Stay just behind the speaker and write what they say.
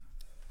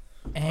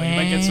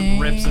might get some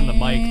rips in the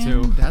mic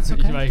too. That's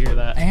okay. You might hear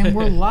that. And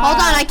we're live. Hold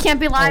on, I can't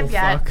be live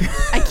yet.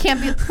 Fuck. I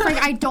can't be.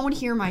 Frank, I don't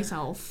hear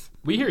myself.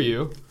 We hear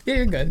you. Yeah,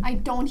 you're good. I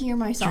don't hear You're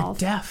myself.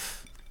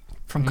 deaf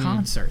from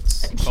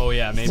concerts. Oh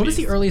yeah, maybe. What was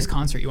the earliest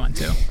concert you went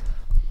to?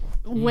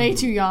 Way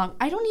too young.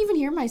 I don't even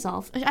hear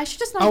myself. I should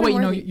just not. Oh even wait,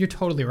 worry. no, you're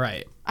totally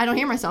right. I don't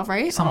hear myself,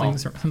 right?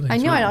 Something's I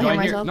knew I don't No, hear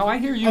I hear, myself. no, I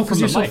hear you Oh, from because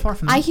the you're so mic. far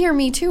from. I hear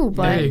me too,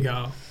 but There you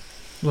go.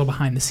 A little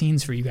behind the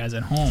scenes for you guys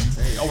at home.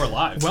 Oh, we're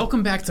live.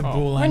 Welcome back to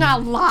Bull. we're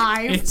not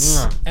live.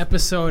 It's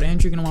episode.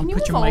 Andrew, you're gonna want to Can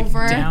put you your mic move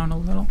over? down a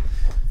little.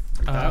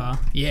 that?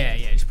 Yeah.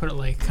 Just put it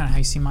like kind of how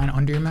you see mine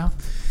under your mouth.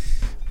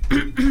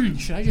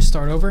 Should I just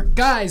start over?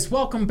 Guys,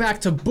 welcome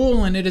back to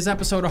Bullin'. It is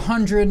episode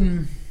 100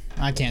 and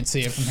I can't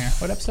see it from here.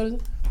 What episode is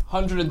it?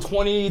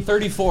 120,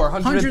 34,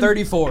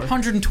 134.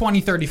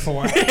 120,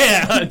 34.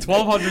 Yeah,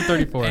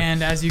 1234.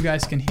 And as you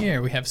guys can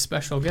hear, we have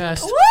special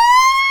guest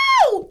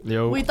Woo!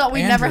 Yo. We thought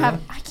we'd never Andrew.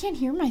 have. I can't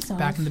hear myself.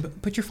 back in the.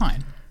 But you're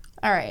fine.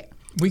 All right.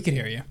 We can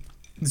hear you.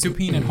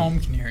 Zupine at home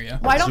can hear you.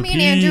 Why don't me and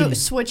Zucchini. Andrew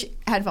switch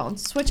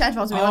headphones? Switch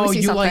headphones. Let me see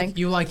you something.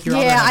 like your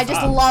other Yeah, I headphones.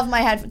 just love my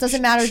headphones. Does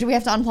it matter? Do we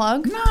have to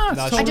unplug? No, it's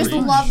No, I totally just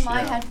Totally. love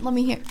my Yeah. head. Let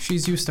me hear.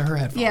 She's used to her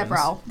headphones. Yeah,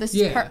 bro. This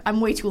Yeah. is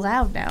I'm way too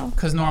loud now.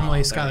 Because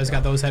normally there Skylar's we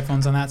got those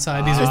headphones on that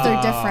side. These Because are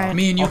they're different.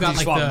 me and you Oh, got you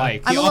like swap the,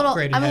 mic. the I'm a little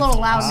upgraded loud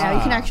headphones. now. You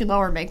can actually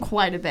lower me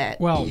quite a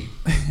bit. Well,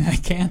 I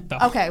can't though.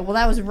 Okay, well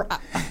that was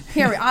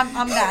here. I'm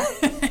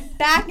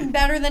back and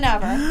better than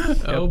ever.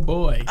 Oh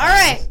boy. All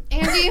right,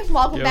 Andy,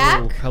 welcome Yo,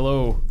 back.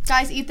 hello.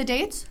 Guys, eat the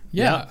dates.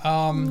 Yeah.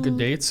 Good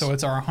dates. So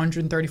it's our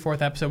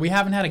 134th episode. We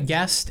haven't had a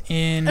guest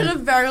in It's a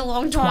very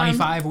long time.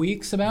 25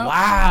 weeks. About.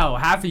 Wow,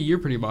 half a year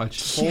pretty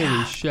much. Yeah.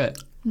 Holy shit.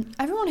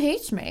 Everyone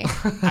hates me.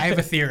 I have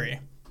a theory.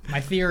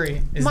 My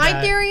theory is My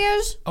that. theory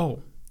is. Oh,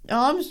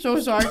 Oh, I'm so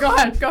sorry. Go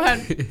ahead. Go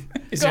ahead.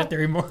 is Go. your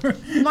theory more?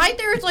 My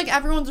theory is like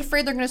everyone's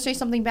afraid they're gonna say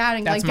something bad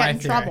and That's like my get in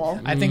theory. trouble.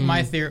 I think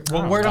my theory. Well,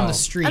 I don't word on know. the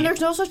street. And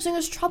there's no such thing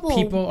as trouble.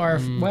 People are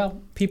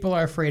people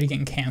are afraid of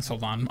getting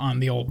canceled on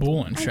the old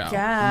Bullin' show.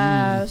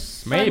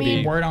 Yes. But I Maybe.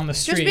 mean, Word on the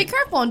street. just be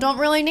careful and don't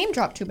really name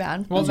drop too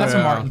bad. Well, that's what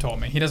Yeah. Martin told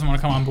me. He doesn't want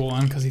to come on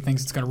Bullin' because he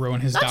thinks it's going to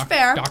ruin his That's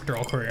fair.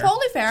 doctoral career.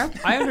 Totally fair.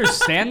 I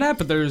understand that,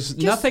 but there's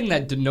nothing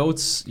that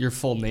denotes your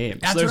full name.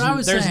 That's there's, what I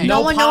was there's saying. no,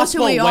 No one knows who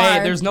possible we way.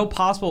 are. There's no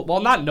possible.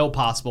 Well, not no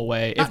possible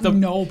way. Not If the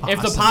no if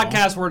the possible.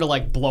 podcast were to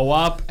like blow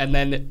up and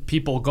then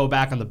people go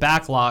back on the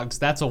backlogs,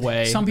 that's a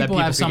way Some that people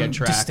have can some get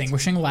tracked.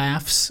 distinguishing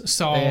laughs.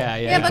 So Yeah,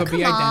 Yeah, it but could come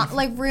be on, identified.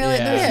 like really,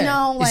 Yeah. there's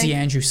no like. Is he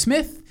Andrew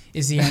Smith?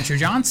 Is he Andrew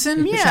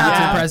Johnson? Yeah. Shout out to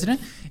Yeah. the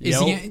president. Is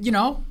Yo. he? You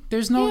know,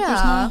 there's no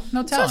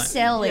So talent.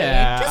 silly.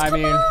 Yeah, just I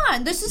come mean,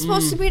 on. This is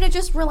supposed to be to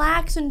just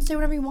relax and say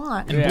whatever you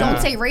want. And Yeah. don't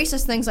say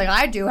racist things like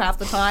I do half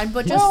the time,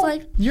 but just Well,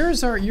 like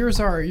yours are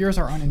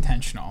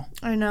unintentional.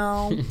 I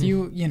know.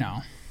 You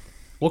know,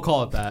 We'll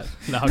call it that.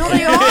 No, No, okay.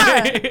 they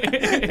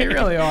are. they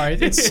really are.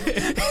 It's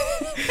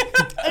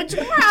It's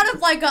more out of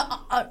like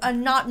a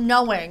not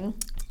knowing.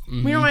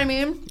 You know what I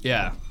mean?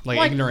 Yeah, like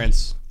Like-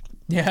 ignorance.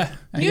 yeah.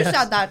 I You guess.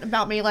 said that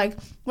about me, like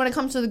when it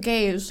comes to the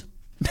gays.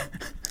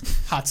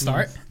 Hot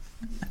start.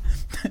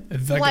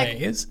 The Like-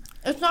 gays.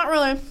 It's not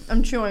really.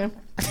 I'm chewing.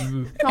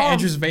 Oh.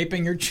 Andrew's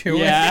vaping. You're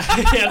chewing. Yeah,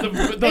 yeah.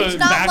 The It's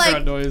not background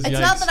like noise. it's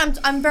yikes. not that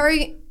I'm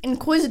very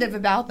inquisitive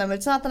about them.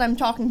 It's not that I'm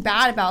talking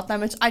bad about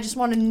them. It's I just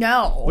want to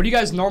know. What do you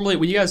guys normally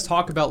when you guys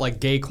talk about like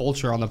gay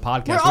culture on the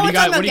podcast? We're What always do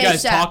you guys talking about what are you gay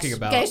guys sex. talking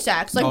about? Gay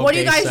sex. Like, Oh, what are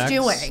you gay guys sex?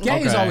 doing?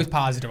 Gay is Okay. always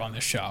positive on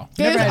this show.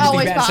 Gay is Never had anything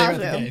always bad to say about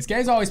the positive. gays. Gay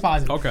is always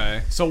positive.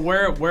 Okay, so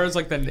where's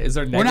like the is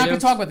there negatives? We're not going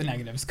to talk about the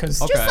negatives because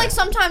Just Okay. like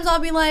sometimes I'll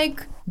be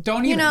like,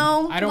 don't you even.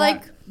 know, I don't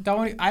like-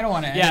 I don't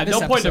want to. Yeah, this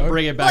no point to episode.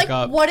 bring it back like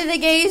up. what do the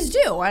gays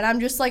do? And I'm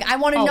just like, I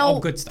want to know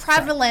good stuff,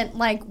 prevalent,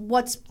 like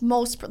what's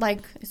most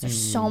like. Is there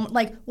so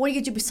like what do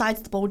you do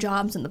besides the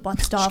blowjobs and the butt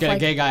stuff? Just get a Like,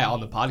 gay guy on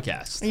the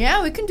podcast.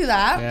 yeah, we can do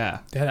that. Yeah.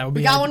 Yeah, that would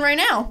be. We got one right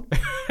now.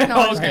 No,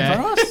 I'm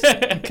just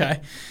Okay. Okay.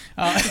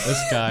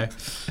 This guy.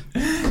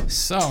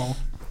 So kidding.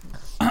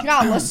 You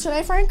got a list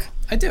today, Frank?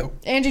 I do.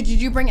 Andrew,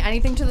 did you bring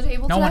anything to the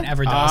table No today? one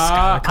ever does.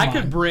 Skylar. Come I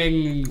could on.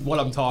 bring what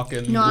I'm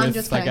talking No, I'm with,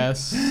 just I kidding.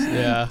 guess.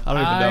 Yeah, I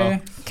don't even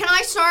know. Can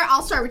I start?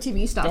 I'll start with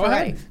TV stuff. Go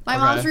already. ahead. My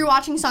Okay. mom's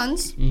rewatching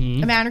Sons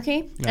of Anarchy,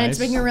 and Nice. it's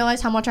making me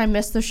realize how much I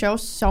miss the show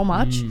so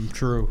much.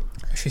 True.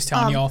 She's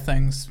telling you all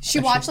things. She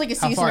watched like a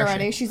How season far is she?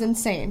 already. She's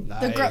insane.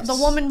 Nice. The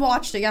woman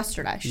watched it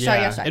yesterday. She saw it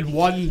Yeah. yesterday. In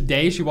one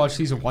day, she watched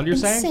season 1. You're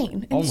saying?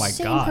 Insane. Oh my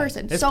Insane god.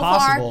 person. It's So far-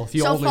 possible if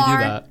you so only far,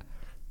 do that.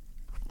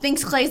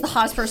 Thinks Clay's the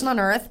hottest person on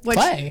earth, which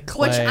Clay?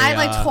 which Clay, I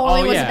like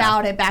totally oh, was yeah.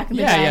 about it back in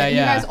the Yeah, day. yeah, You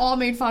yeah. guys all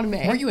made fun of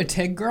me. Weren't you a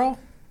Tig girl?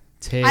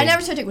 Tig. I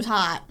never said it was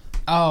hot.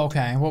 Oh,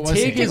 okay. What was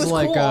Tig he? is was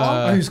like cool.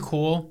 Oh, he was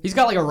cool. he's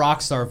got like a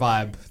rock star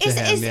vibe to Is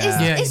him. is yeah.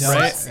 Yeah, he is does.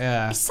 Right? Sons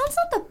Yeah. is Sons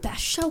not the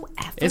best show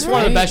ever? It's one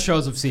of the Right? best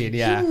shows I've seen.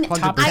 Yeah.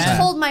 Top 100%. I 10.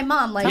 told my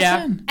mom like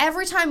Yeah.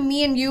 every time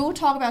me and you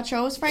talk about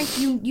shows, Frank,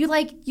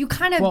 you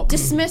kind of Well,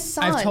 dismiss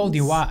Sons. I've told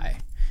you why.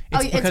 Oh,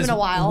 it's been because a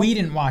while. We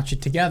didn't watch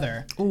it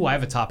together. Ooh, I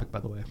have a topic by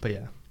the way, but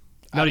yeah.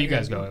 No, you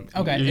guys go.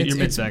 Okay, You're it's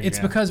mid-second, it's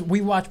yeah. because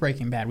we watched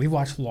Breaking Bad, we've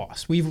watched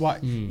Lost, we've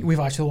watched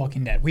The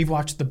Walking Dead, we've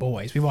watched The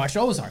Boys, we watched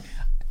Ozark.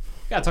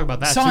 Gotta talk about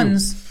that too.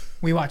 Sons,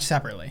 we watched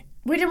separately.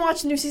 We didn't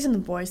watch the new season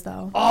of The Boys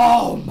though.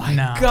 Oh my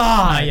No,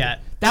 god! not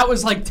yet. That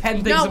was like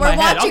 10 things No, in we're my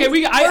head. watching-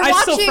 Okay, I we're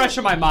still watching- fresh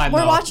in my mind.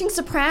 We're though. watching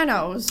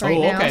Sopranos right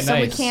Oh, now, okay, so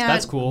we nice. can't.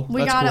 That's cool.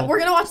 We That's gotta. cool. We're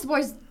gonna watch The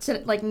Boys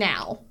like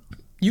now.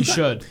 You got-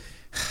 should.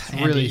 It's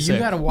Andy, really you sick.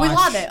 gotta watch. We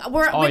love it. We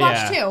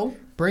watched yeah. 2.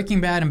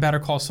 Breaking Bad and Better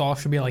Call Saul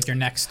should be like your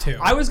next 2.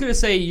 I was gonna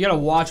say you gotta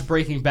watch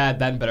Breaking Bad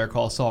then Better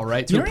Call Saul,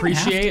 right? To You don't even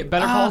have appreciate to.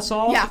 Better Call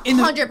Saul. Yeah, in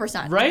the-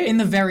 100%. Right? In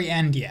the very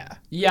end, yeah.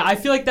 Yeah, I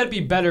feel like that'd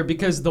be better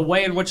because the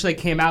way in which they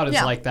came out is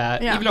Yeah. like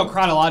that. Yeah. Even though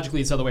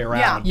chronologically it's the other way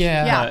around.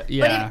 Yeah. Yeah. But,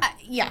 yeah.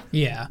 yeah.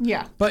 Yeah.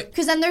 Yeah. But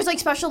Because then there's like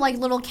special like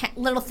little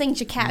things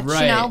you catch.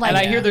 Right. You know, like and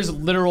I Yeah. hear there's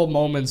literal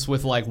moments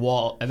with like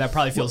Walt, and that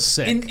probably feels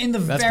sick. in the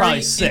That's very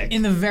probably sick.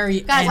 in the very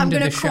guys, end I'm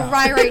gonna of the show.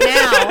 cry right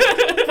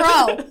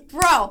now,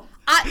 bro.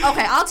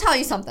 Okay, I'll tell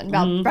you something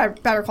about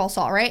Mm-hmm. Better Call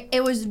Saul. Right?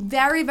 It was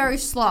very, very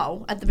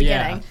slow at the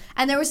beginning, Yeah.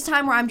 and there was a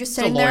time where I'm just It's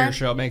a sitting lawyer there.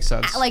 show. Makes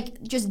sense.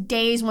 Like just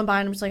days went by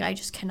and I'm just like I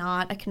just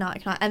cannot.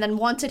 And then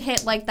once it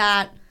hit like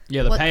that,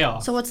 Yeah, the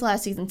payoff. So what's the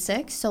last season?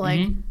 6. So like,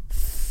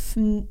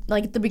 Mm-hmm.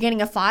 like at the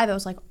beginning of 5, I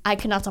was like I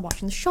could not stop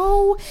watching the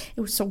show.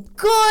 It was so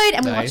good,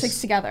 and we watched Nice.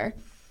 6 together.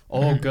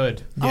 Oh,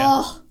 good. Yeah.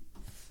 Oh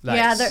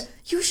Nice. yeah,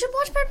 you should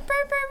watch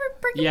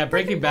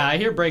Breaking Bad. I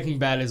hear Breaking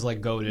Bad is like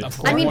goated. Of Like,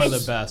 course. I mean, one of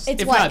it's- the best,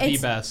 it's if what- not the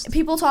it's- best.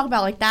 People talk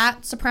about like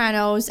that,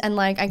 Sopranos, and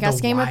like I guess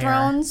The Game of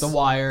Wire. Thrones. The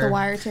Wire. The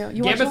Wire too.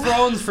 You watch Game of The Wire?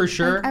 Thrones for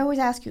sure. I always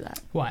ask you that.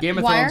 What? Game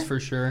of Wire? Thrones for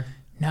sure.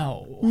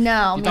 No.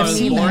 No, You me thought it was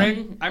seen that.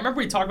 boring? I remember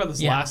we talked about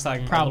this Yeah, last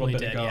time probably a little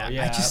bit did, ago.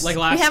 yeah. I just- like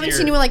last we haven't year.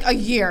 seen you in like a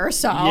year,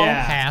 so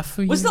Yeah. Half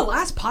a Was year? the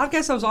last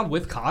podcast I was on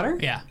with Connor?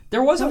 Yeah. There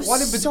That wasn't was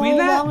one in so between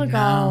that? long ago.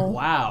 No.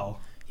 Wow.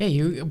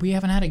 Yeah, we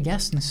haven't had a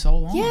guest in so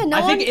long. Yeah, no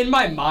I one. think in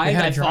my mind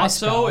had a I dry thought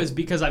spell. so is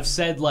because I've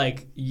said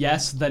like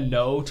yes then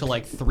no to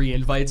like 3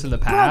 invites in the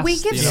past. we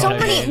give you know so what I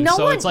many- mean? no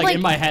so one, it's like, like,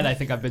 in my head I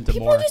think I've been to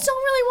people more. just don't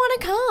really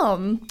want to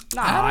come.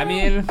 Nah, I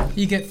mean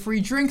You get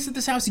free drinks at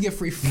this house. You get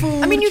free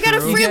food. I mean, you get a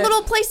True. free You get-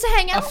 little place to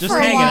hang out just for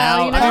a hanging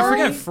while. out. You know? I mean,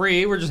 forget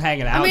free. We're just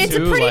hanging out. I mean, it's a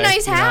too, pretty like,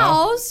 nice you know.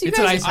 house. You It's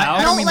a guys nice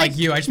house. I don't mean like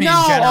you. I just mean in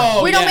no,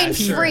 general. we don't yeah, mean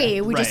sure.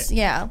 free. We Right. just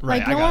right.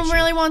 Right, No I got one you.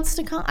 really wants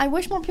to come. I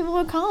wish more people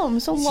would come. I'm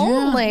so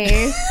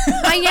lonely.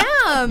 I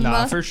am.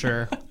 Nah, for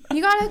sure.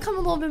 You gotta come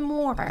a little bit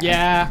more.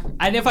 Yeah,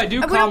 and if I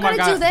do And come, we don't I gotta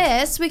got do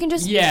this. We can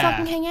just Yeah,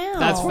 fucking hang out.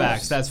 That's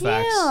facts. That's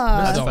facts. Yeah.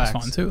 That's That's always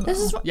facts. fun too. This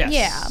is Yes.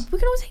 yeah. We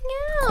can always hang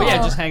out. But yeah,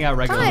 just hang out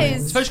regularly.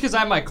 Guys. Especially because I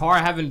have my car. I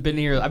haven't been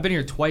here. I've been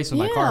here twice with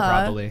my car, Yeah.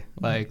 probably.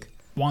 Like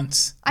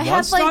Once. I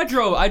once. have No,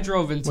 like I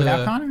drove into.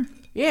 Without Connor?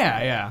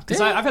 Yeah. Because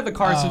Did you? I've had the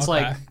car Oh, since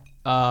okay.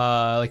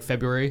 like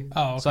February.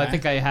 Oh, So I okay.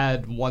 think I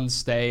had one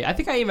stay. I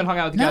think I even hung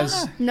out with you No.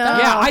 guys. No.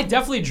 Yeah, I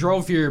definitely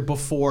drove here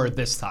before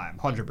this time.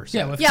 100%.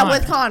 Yeah, with yeah Connor.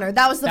 with Connor.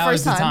 That was the That first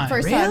was the time. time.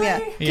 First time. Yeah.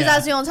 Really? Because Yeah. that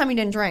was the only time you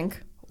didn't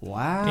drink.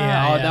 Wow.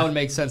 Yeah, Oh, yeah. that would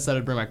make sense that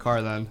I'd bring my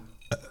car then.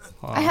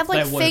 I have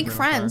like fake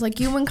friends. Like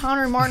you and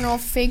Connor and Martin are all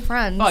fake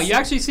friends. Oh, you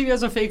actually see me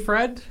as a fake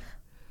friend?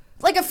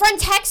 Like a friend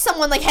texts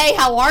someone like, "Hey,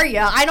 how are you?"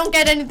 I don't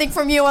get anything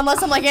from you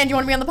unless I'm like, "Hey, do you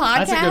want to be on the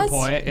podcast?" That's a good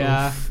point.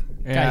 Yeah.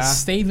 Yeah.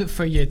 Guys, save it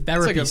for your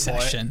therapy good point.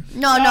 session.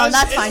 No,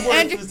 that's fine.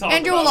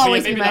 Andrew will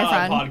always be my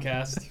friend.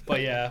 Podcast,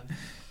 but yeah.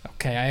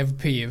 Okay, I have a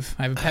peeve.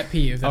 I have a pet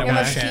peeve that Okay. I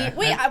want Yeah, to share.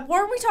 Wait,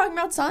 weren't we talking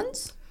about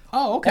Sons?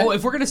 Oh, okay. Oh,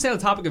 if we're gonna stay on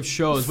the topic of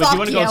shows, wait, do Fuck you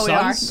want to go yeah, we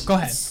are. Suns? Go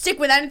ahead. Stick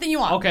with anything you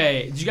want.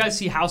 Okay. Did you guys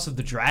see House of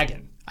the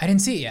Dragon? I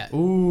didn't see it yet.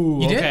 Ooh.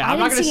 You did? Okay. I I'm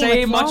not didn't gonna see say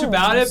Game of much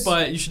about it, Thrones.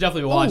 but you should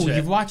definitely Oh, watch it.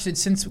 you've watched it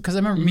since, because I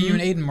remember me, you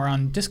and Aiden were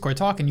on Discord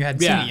talking. You hadn't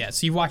seen Yeah. it yet,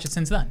 so you've watched it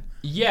since then.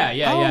 Yeah.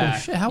 Oh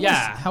shit!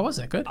 How was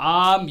it? Good.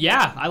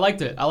 Yeah, I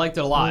liked it. I liked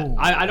it a lot. Ooh.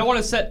 I don't want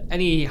to set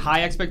any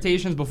high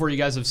expectations before you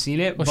guys have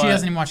seen it. Well, but she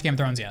hasn't even watched Game of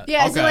Thrones yet.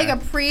 Yeah, is it Okay. like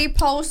a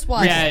pre-post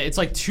one? Yeah, it's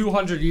like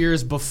 200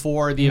 years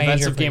before the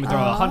events Major of Game of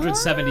prequel. Thrones.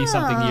 170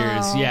 something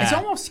years. Oh. Yeah. It's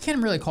almost, you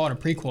can't really call it a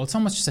prequel. It's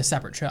almost just a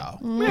separate show.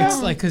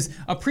 It's like, because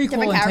a prequel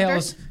Different entails,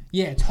 characters?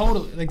 yeah,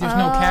 totally. Like, there's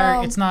no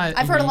character. It's not.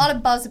 I've heard a lot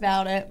of buzz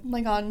about it.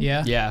 Like on.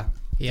 Yeah. Yeah.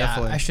 Yeah.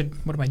 Definitely. I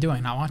should. What am I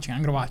doing? Not watching.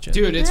 I'm gonna watch it.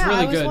 Dude, it's Yeah, I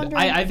really was good.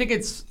 wondering- I think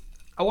it's.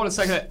 I want to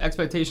set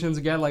expectations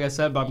again, like I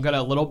said, but I'm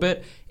gonna a little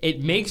bit.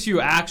 It makes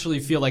you actually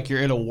feel like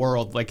you're in a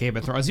world like Game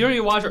of Thrones. You don't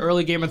even watch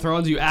early Game of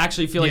Thrones. You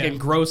actually feel like Yeah.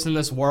 engrossed in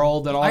this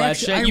world and all I that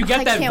actually- shit. You I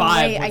get that can't vibe.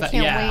 wait. with I that.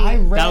 can't Yeah, wait. I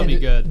read that'll be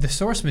good. the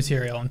source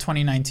material in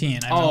 2019.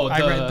 Oh, I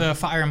read the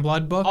Fire and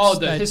Blood books. Oh,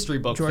 the that history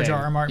book George thing.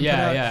 R. R. Martin put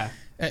Yeah, out. yeah.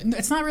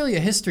 It's not really a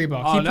history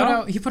book. Oh,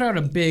 no? He put out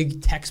a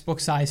big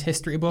textbook-sized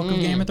history book of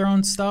Game of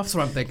Thrones stuff. That's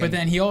what I'm thinking. But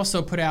then he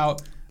also put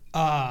out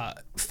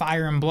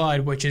Fire and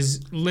Blood, which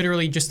is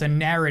literally just a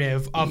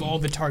narrative of all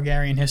the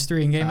Targaryen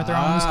history in Game of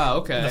Thrones. Ah,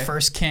 okay. The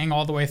first king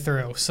all the way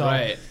through. So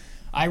Right.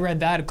 I read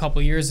that a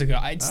couple years ago.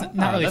 It's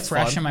not really that's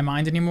fresh fun. in my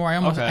mind anymore. I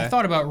Okay.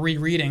 thought about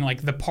rereading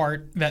like the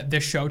part that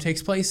this show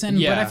takes place in,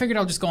 but Yeah. I figured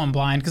I'll just go in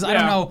blind because I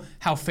don't Yeah. know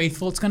how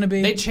faithful it's going to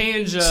be. They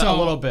change a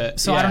little bit.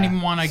 So I don't yeah.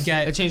 even want to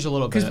get. It changed a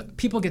little because bit.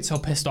 people get so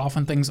pissed off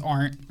when things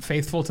aren't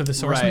faithful to the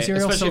source Right.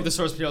 material. Especially So, if the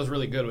source material is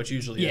really good, which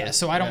usually yeah, is.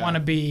 so I don't want to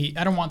be.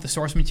 I don't want the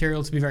source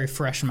material to be very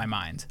fresh in my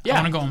mind. Yeah.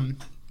 I want to go in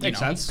Makes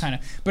sense. Kind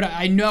of. But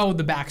I know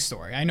the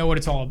backstory. I know what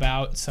it's all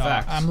about. So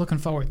Facts. I'm looking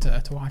forward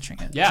to watching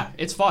it. Yeah,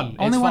 it's fun.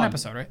 Only it's one fun.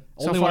 episode, right?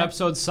 So Only far? one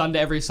episode.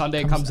 Every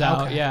Sunday it comes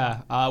out. okay.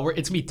 Yeah,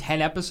 it's gonna be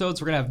 10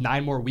 episodes. We're gonna have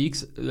 9 more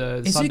weeks.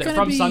 it Sunday, gonna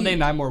from be- Sunday,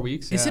 9 more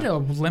weeks. Is yeah. it a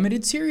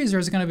limited series or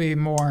is it going to be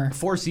more?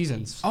 4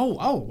 seasons?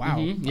 Oh, wow.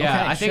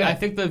 Yeah, Okay, I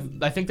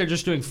think they're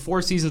just doing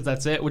 4 seasons.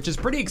 That's it, which is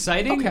pretty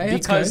exciting Okay,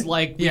 that's because good.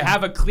 like we Yeah.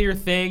 have a clear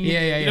thing.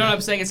 Yeah. You know what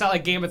I'm saying? It's not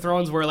like Game of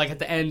Thrones where like at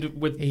the end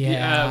with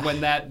Yeah.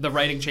 when the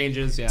writing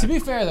changes. Yeah. To be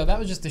fair, though, that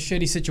was just a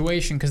shitty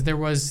situation because there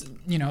was,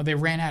 they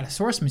ran out of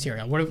source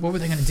material. What were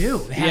they going to do?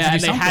 They had to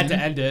do and they had something.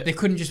 to end it. They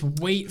couldn't just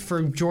wait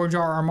for George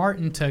R.R.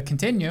 Martin to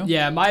continue.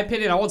 Yeah, in my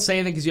opinion, I won't say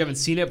anything because you haven't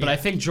seen it, but Yeah. I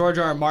think George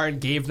R.R. Martin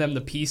gave them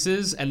the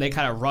pieces, and they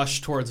kind of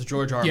rushed towards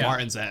George R.R. Yeah.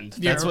 Martin's end.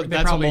 Yeah, That's what they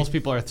that's probably- what most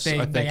people are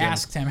thinking. They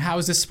asked him, how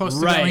is this supposed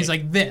to go? Right. And he's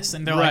like, this.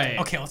 And they're Right.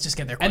 like, okay, let's just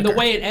get there quicker. And the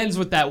way it ends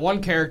with that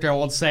one character, I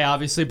won't say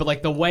obviously, but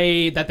like the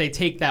way that they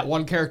take that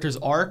one character's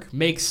arc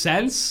makes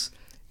sense.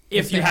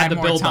 If they you had had the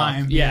more build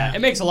time, up, yeah.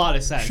 it makes a lot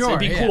of sense. Sure, It'd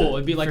be yeah, cool.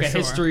 It'd be like for a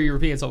sure. history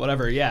repeating, so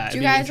whatever. Yeah. Do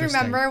you guys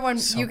remember when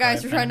you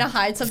guys were trying to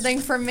hide something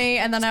from me,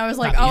 and then I was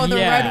like, "Oh, the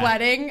Yeah. red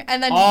wedding,"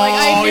 and then Oh, like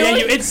I knew yeah, it.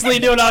 you instantly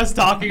knew what I was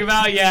talking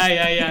about.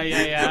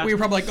 Yeah. We were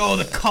probably like, oh,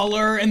 the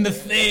color and the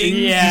thing.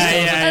 Yeah.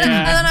 And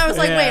then I was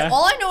like, Yeah. "Wait,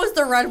 all I know is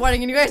the red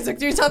wedding," and you guys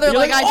looked at each other You're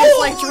like I "Oh, just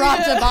like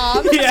dropped yeah." a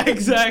bomb. Yeah,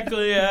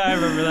 exactly. Yeah, I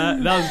remember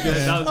that. That was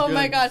good. That was Oh good.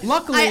 my god!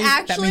 Luckily, I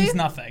that actually means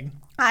nothing.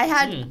 I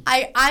had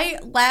I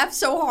laughed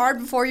so hard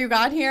before you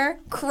got here,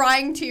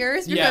 crying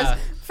tears because Yeah.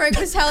 Frank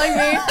was telling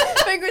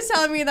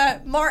me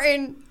that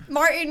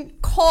Martin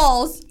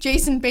calls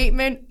Jason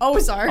Bateman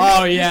Ozark.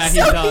 Oh, yeah, he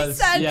so does.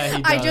 He said, Yeah,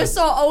 he I does. just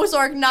saw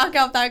Ozark knock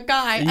out that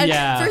guy. And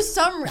Yeah. for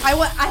some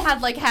I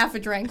had like half a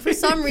drink. For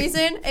some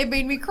reason, it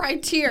made me cry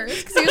tears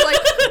because he was like,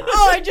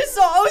 "Oh, I just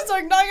saw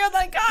Ozark knock out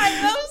that guy,"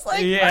 and I was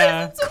like, Yeah.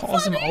 "Why is it so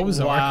Calls him funny?"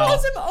 Ozark. Wow.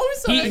 Calls him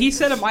Ozark. He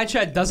said in my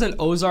chat, doesn't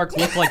Ozark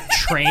look like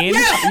Train?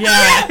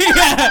 yeah.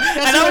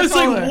 And I what was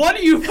I told like, her. what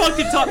are you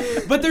fucking talking?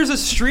 But there's a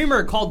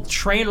streamer called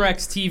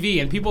Trainwrecks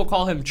TV, and people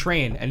call him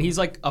Train, and he's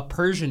like a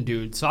Persian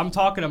dude. So I'm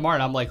talking to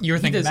Martin. I'm like, You were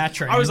he thinking does- that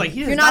Train. I was like,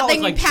 he does You're not look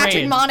thinking like Patrick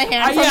Train.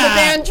 Monahan from the Yeah,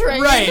 band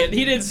Train. Right.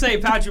 He didn't say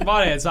Patrick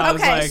Monahan, so I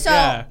was Okay, like, so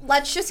yeah.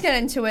 let's just get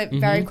into it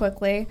very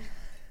quickly.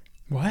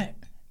 What?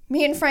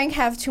 Me and Frank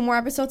have 2 more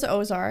episodes of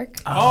Ozark.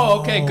 Oh,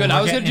 okay, good.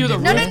 I was we're gonna do the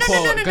getting room into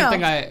quote. No. Good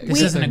thing I.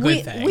 This isn't a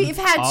good thing. We've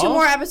had 2 Oh.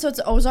 more episodes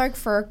of Ozark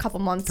for a couple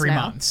months 3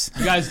 now. months.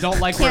 You guys don't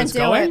like where Can't it's do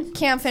going? it.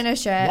 Can't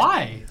finish it.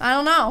 Why? I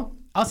don't know.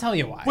 I'll tell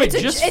you why. Wait,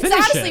 It's, just it's finish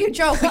honestly it. a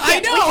joke. We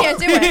I can't, know. we can't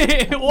do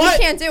it. What?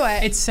 We can't do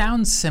it. It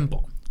sounds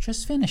simple.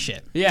 Just finish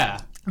it. Yeah.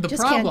 The Just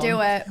problem, can't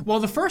do it. Well,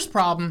 the first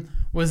problem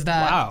was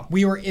that Wow.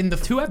 we were in the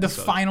 2 the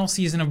episodes. final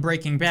season of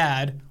Breaking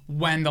Bad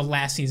when the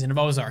last season of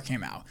Ozark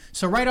came out.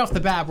 So right off the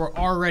bat, we're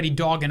already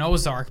dogging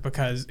Ozark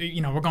because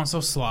we're going so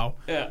slow.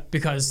 Yeah.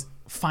 Because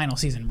final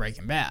season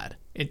Breaking Bad.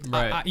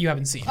 Right. You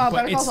haven't seen, Oh, but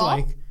Better Call it's Saul?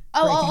 like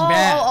oh, Breaking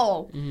Bad.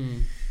 oh.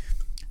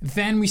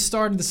 Then we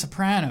started The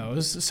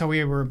Sopranos, so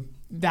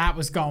that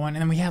was going,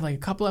 and then we had like a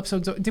couple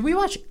episodes. Did we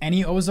watch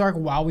any Ozark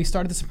while we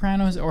started The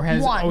Sopranos, or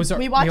has One. Ozark?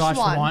 We watched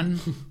one. one.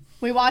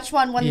 We watched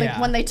one when Yeah.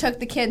 when they took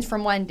the kids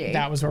from Wendy.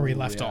 That was where we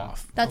left yeah.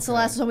 off. That's the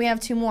last. So we have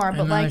 2 more. But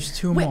then like, there's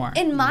 2 more.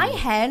 In my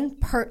head,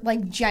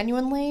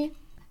 genuinely,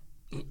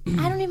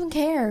 I don't even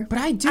care. But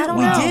I do. I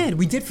don't know.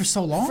 We did for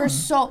so long. For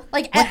so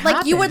like What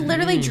like you would happened?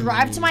 literally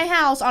drive to my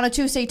house on a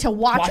Tuesday to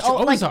watch, Watch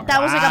like Ozark.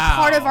 that was like a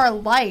part of Wow. our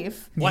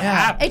life. What Yeah.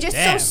 happened? It's just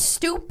Damn. so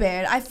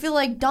stupid. I feel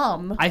like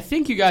dumb. I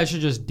think you guys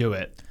should just do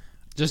it.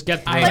 Just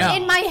get through I it. Like know.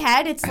 in my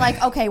head, it's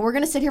like, okay, we're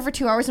gonna sit here for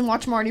 2 hours and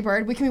watch Marty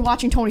Bird. We can be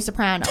watching Tony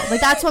Soprano. Like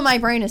that's what my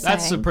brain is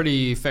That's a saying.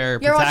 pretty fair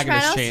You ever watch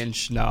protagonist Sopranos?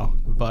 change. No,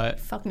 but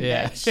Fucking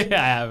yeah, bitch.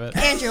 yeah, I have it.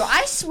 Andrew,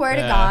 I swear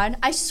to Yeah. God,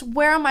 I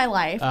swear on my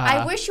life, I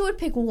Uh-huh. wish you would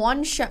pick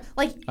one show,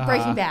 like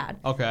Breaking Bad.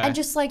 Okay. And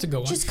just like, a good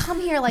one. just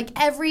come here like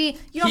every,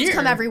 you don't have to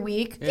come Here? every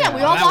week. Yeah. Yeah,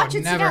 we all That watch would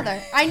it never-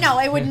 together. I know,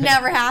 it would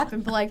never happen,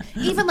 but like,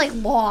 even like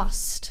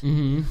Lost.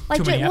 Mm-hmm.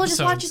 Like, Too many we'll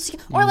just watch it episodes.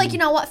 together. Or like, you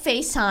know what,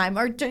 FaceTime.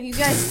 Or do you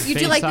guys, you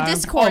do like the FaceTime?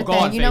 Discord Oh, go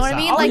on thing. You know what I FaceTime.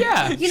 mean? Oh, Like,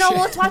 yeah. you know,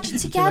 let's watch it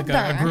like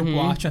together. a group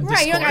watch on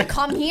Right, you don't Discord.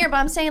 gotta come here, but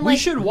I'm saying We like,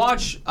 should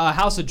watch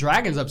House of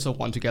Dragons episode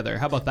 1 together.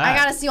 How about that? I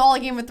gotta see all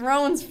of Game of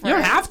Thrones first. You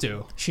don't have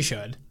to. She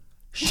should.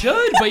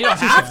 Should, but you don't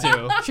have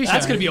to. She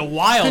That's should. gonna be a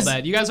while 'Cause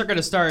then. You guys are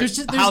gonna start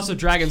there's House of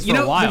Dragons for You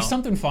know, a while. there's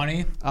something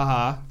funny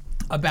Uh-huh.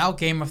 about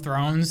Game of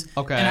Thrones.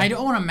 Okay. And I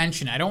don't want to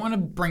mention it. I don't want to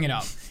bring it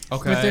up.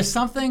 Okay. But there's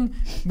something.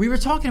 We were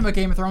talking about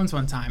Game of Thrones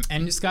one time,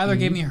 and Skylar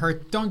gave me her.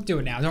 Don't do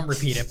it now. Don't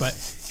repeat it. But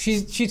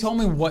she told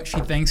me what she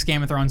thinks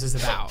Game of Thrones is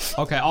about.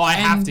 Okay. Oh, I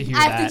have to hear I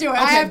that. have to do it. Okay,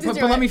 I have to but,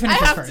 do but it. let me finish I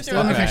this have to first. do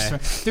Let me it. finish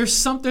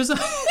this first. There's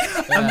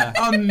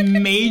a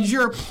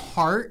major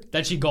part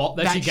That she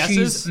that guesses.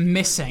 she's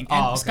missing.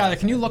 And Oh, okay. Skylar,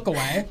 can you look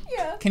away?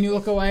 Yeah. Can you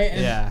look away?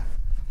 And Yeah.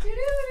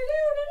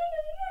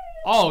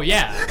 Oh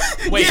yeah.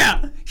 Wait.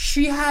 Yeah.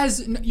 She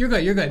has. You're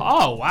good. You're good.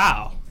 Oh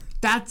wow.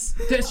 That's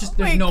just.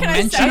 There's Wait, no can I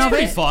mention say That's of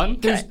pretty it.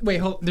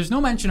 fun. There's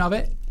no mention of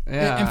it.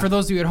 Yeah. And for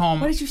those of you at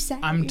home, What did you say?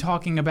 I'm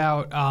talking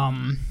about.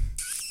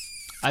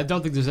 I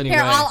don't think there's any Here,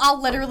 way.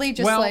 I'll literally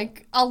just Well-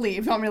 I'll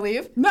leave. You want me to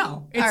leave?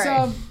 No, it's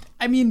All right.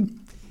 I mean,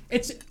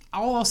 It's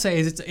all I'll say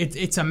is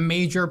it's a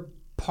major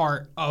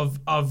part of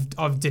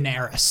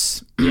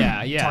Daenerys.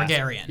 Yeah.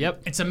 Targaryen.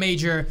 Yep. It's a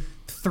major,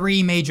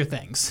 3 major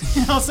things.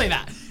 I'll say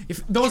that.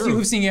 If those of you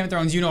who've seen Game of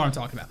Thrones, you know what I'm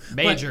talking about.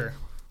 Major.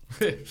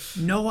 But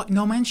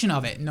no mention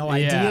of it. No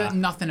idea.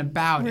 Nothing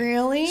about it.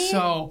 Really?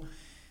 So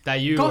That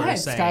you go were ahead,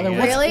 saying. Skylar.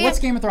 yeah. Really? What's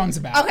Game of Thrones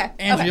about? Okay,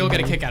 Andrew, okay. you'll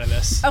get a kick out of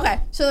this. Okay,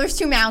 so there's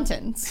 2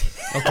 mountains.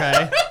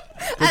 Okay.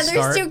 And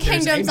there's 2 There's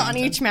kingdoms a on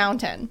mountain. each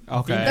mountain.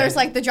 Okay. There's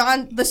like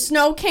the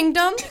Snow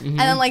Kingdom and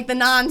then like the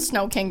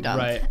non-Snow Kingdom.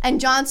 Right. And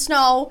Jon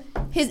Snow,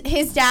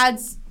 his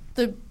dad's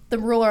the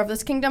ruler of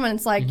this kingdom, and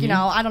it's like, you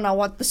know, I don't know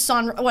what, the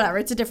sun, whatever,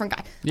 it's a different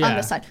guy on Yeah.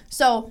 this side.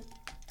 So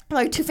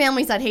like 2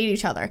 families that hate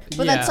each other.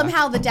 But Yeah. then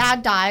somehow the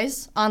dad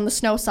dies on the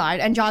Snow side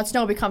and Jon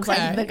Snow becomes Okay.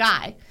 like the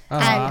guy.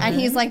 Uh-huh. And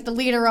he's like the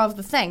leader of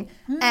the thing.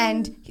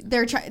 And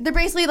they're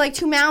basically like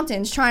 2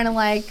 mountains trying to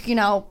like, you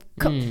know,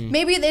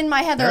 maybe in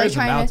my head they're There like is a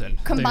trying mountain.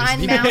 to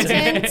combine There's-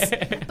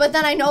 mountains. But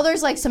then I know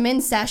there's like some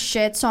incest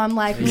shit, so I'm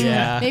like,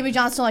 Yeah. maybe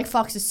Jon Snow like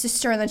fucks his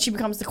sister and then she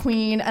becomes the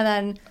queen, and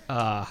then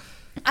Uh,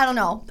 I don't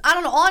know.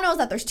 All I know is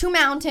that there's 2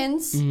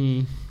 mountains,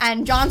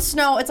 and Jon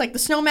Snow, it's like the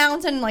Snow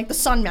Mountain and like the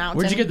Sun Mountain.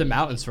 where'd you get the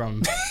mountains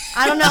from?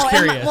 I don't know. Just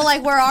curious. Well,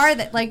 like where are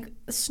they? Like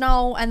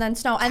snow and then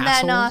snow and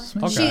Castles?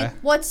 then Okay.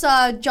 what's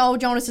Joe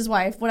Jonas's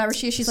wife? Whatever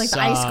she is, she's like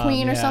the Ice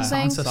Queen or yeah.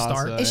 something. Sansa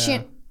Stark. Is yeah.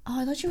 she? Oh,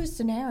 I thought she was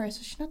Daenerys.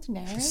 Was she not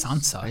Daenerys?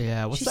 Sansa.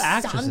 Yeah, what's She's the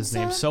actress's Sansa?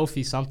 name?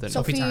 Sophie something.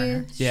 Sophie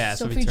Turner. Yeah,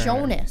 Sophie Sophie Turner.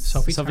 Jonas.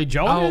 Sophie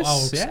Jonas?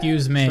 Oh, Yeah,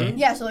 excuse me. true.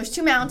 Yeah, so there's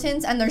 2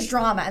 mountains and there's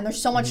drama and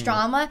there's so much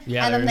drama.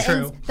 Yeah, and then there's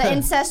true. the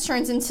incest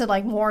turns into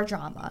like more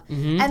drama.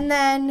 And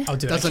then Oh,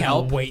 dude, Doesn't I can't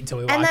help. wait until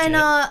we watch and then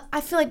it. I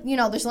feel like, you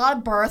know, there's a lot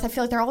of birth. I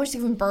feel like they're always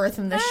giving birth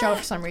in this show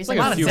for some reason.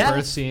 Like lot a of few death.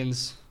 birth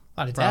scenes.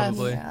 A lot of death.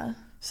 Probably. Yeah.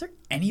 Is there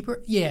any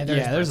Yeah, there's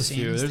Yeah, there's a birth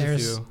few. scenes.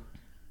 There's a few.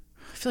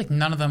 I feel like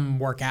none of them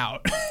work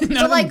out. None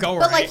But of like, them go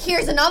but right. like,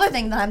 here's another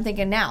thing that I'm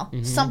thinking now.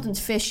 Mm-hmm. Something's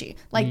fishy.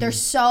 Like they're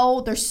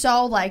so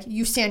like,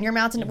 you stand your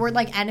mountain. We're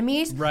like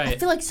enemies. Right. I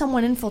feel like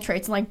someone infiltrates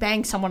and like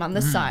bangs someone on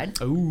this side.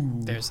 Ooh.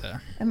 There's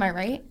a Am I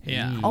right?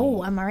 yeah.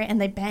 Oh, am I right?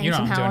 And they bang You know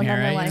what I'm somehow, doing and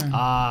then here, they're right? like,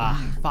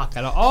 Ah, fuck.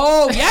 I don't.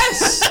 Oh,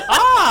 yes.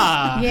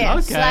 yeah.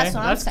 Okay. So that's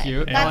what I'm saying.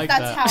 cute. I That's, like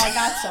that's that. how I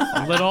got so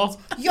far.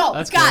 Little. Yo,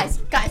 That's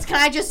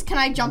guys, can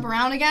I jump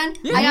around again?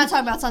 I gotta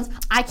talk about sons.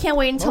 I can't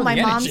wait until Oh, my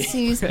the mom energy.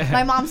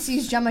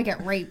 sees Gemma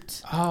get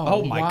raped.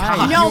 Oh my why?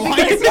 God. No, Why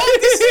because do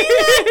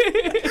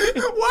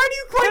you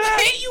why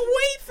can't you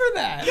wait for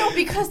that? no,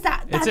 because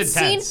that It's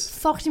scene intense.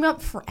 fucked me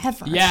up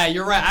forever. Yeah,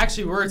 you're right.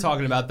 Actually, we were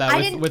talking about that I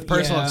with, didn't- with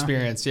personal Yeah.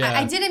 experience. Yeah.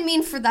 I didn't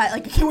mean for that.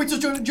 Like, I can't wait till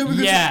Gemma gets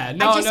Yeah, raped.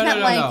 no, I just no, meant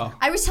no, like no.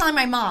 I was telling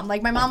my mom.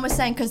 Like my mom was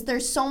saying, because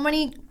there's so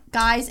many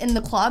guys in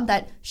the club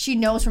that she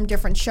knows from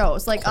different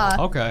shows. Like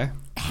Okay.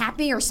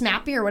 Happy or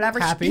Snappy or whatever.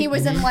 Happy. He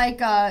was in like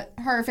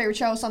her favorite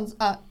show,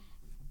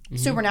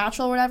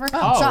 Supernatural or whatever.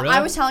 Oh, so really?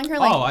 I was telling her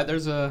like,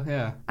 there's a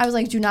yeah. I was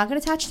like, do not get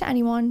attached to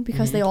anyone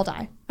because they all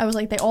die. I was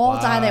like, they all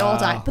die, they all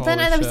die. Wow, But then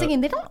holy I was shit. thinking,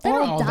 they don't They're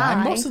all all die.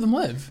 dying. Most of them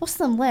live. Most of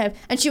them live.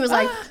 And she was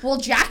like, well,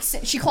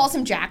 Jackson. She calls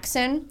him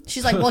Jackson.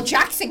 She's like, well,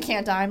 Jackson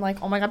can't die. I'm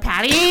like, oh my God, Who's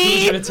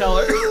Patty. gonna tell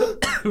her?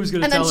 Who's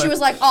gonna And tell then her? she was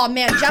like, oh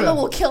man, Gemma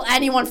will kill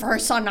anyone for her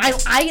son.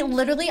 I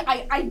literally,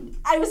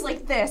 I was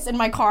like this in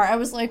my car. I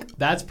was like,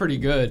 That's pretty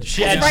good.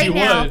 She right she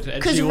now, would.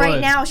 And because she right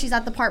would. now she's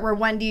at the part where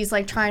Wendy's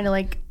like trying to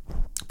like,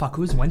 Fuck.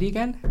 Who's Wendy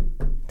again?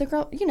 the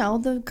girl, you know,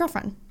 the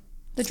girlfriend.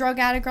 The drug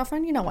addict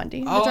girlfriend, you know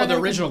Wendy. Oh, drug the addict-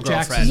 original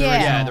Jackson. girlfriend.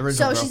 Yeah. The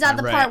original So she's at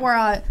the girlfriend, part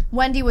right. where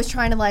Wendy was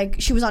trying to like,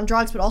 she was on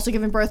drugs but also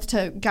giving birth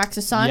to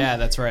Jax's son. Yeah,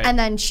 that's right. And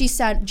then she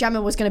said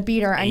Gemma was gonna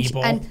beat her, and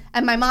Abel.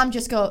 and my mom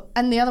just go,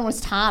 and the other one's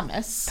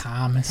Thomas.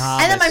 Thomas.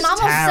 And then my mom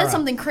also Tara. said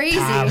something crazy.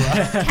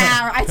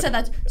 Tara. I said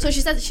that. So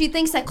she said she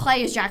thinks that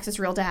Clay is Jax's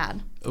real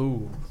dad.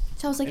 Ooh.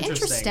 So I was like,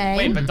 interesting.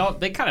 Wait, but don't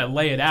they kind of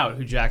lay it out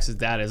who Jax's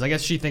dad is? I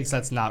guess she thinks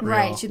that's not real.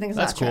 Right, she thinks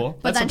that's true. cool.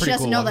 But That's a then she pretty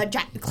doesn't cool know one.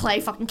 that Clay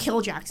fucking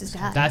killed Jax's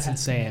dad. That's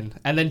insane.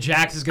 And then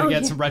Jax is gonna Oh,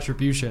 get yeah. some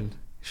retribution.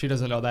 She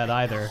doesn't know that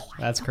either.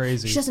 That's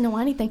crazy. She doesn't know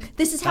anything.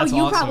 This is how That's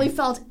you awesome. probably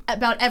felt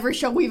about every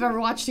show we've ever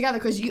watched together,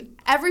 because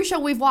every show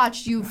we've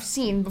watched you've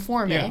seen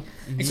before me.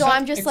 Yeah. So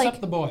I'm just except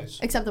like, the boys.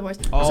 except the boys.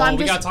 Oh, so I'm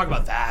we just, gotta talk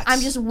about that.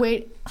 I'm just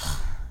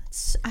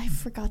I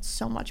forgot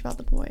so much about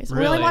the boys. We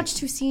Really? only watched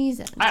 2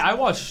 seasons. I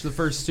watched the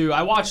first 2.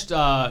 I watched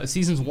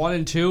seasons 1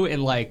 and 2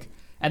 in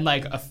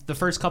the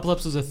first couple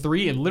episodes of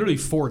 3 in literally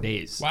 4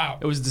 days. Wow.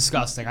 It was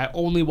disgusting. I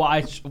only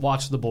watched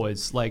the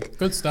boys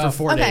Good stuff. for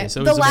 4 Okay, days.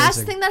 It the was last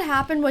amazing. thing that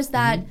happened was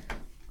that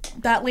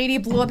that lady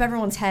blew up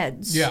everyone's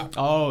heads. Yeah.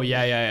 Oh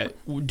yeah.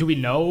 Do we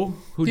know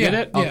who did Yeah,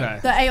 it? yeah. Okay.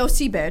 The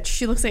AOC bitch.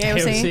 She looks like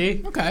AOC.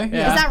 AOC? Okay.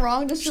 Yeah. Is that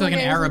wrong? Does she She's like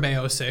look an AOC? Arab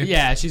AOC.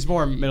 Yeah, she's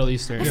more Middle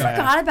Eastern. I Yeah.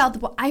 forgot about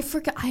the. I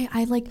forgot.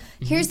 I like.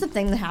 Here's the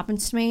thing that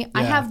happens to me.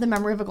 I Yeah. have the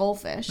memory of a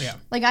goldfish. Yeah.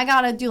 Like I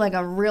gotta do like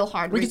a real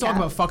hard. We can talk recap.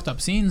 about fucked up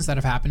scenes that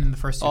have happened in the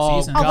first 2 Oh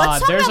seasons. let's God,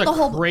 talk there's about a the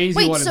whole- crazy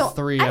Wait, one so in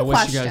 3. I I have a wish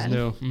you guys question.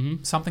 knew.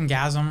 Mm-hmm. Something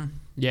gasm.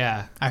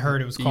 Yeah. I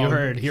heard it was You called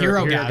heard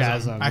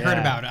Herogasm. I heard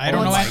yeah. about it. I Oh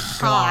don't know. my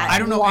God. I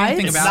don't know What?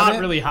 anything It's about not it.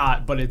 really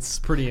hot, but it's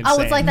pretty insane.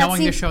 Oh, it's like that Knowing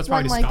scene this show, it's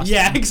probably when, like, disgusting.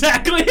 Yeah,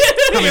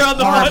 exactly. You're on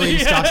the horribly money.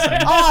 disgusting.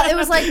 Oh, it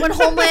was like when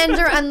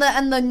Homelander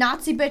and the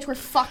Nazi bitch were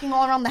fucking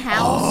all around the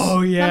house.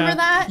 Oh, yeah. Remember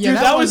that? Yeah, Dude,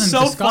 that that was wasn't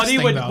so disgusting,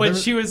 funny though. when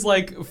There- she was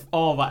like,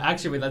 oh, my,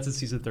 actually, wait, that's in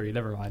season 3.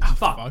 Never mind. Fuck.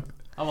 fuck.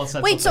 I almost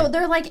said Wait, so something.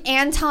 they're like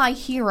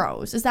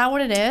anti-heroes. Is that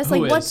what it is? Who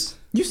like is? what's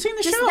You've seen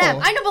the just show. them?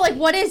 I know, but like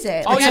what is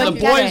it? Oh, Like, yeah, I the don't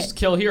get boys it.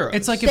 kill heroes.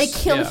 It's like They if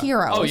kill yeah.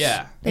 heroes. Oh,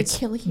 yeah. They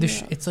kill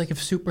heroes. it's like if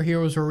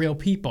superheroes were real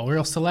people,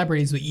 real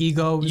celebrities with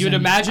egos. You'd and-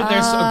 imagine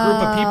there's a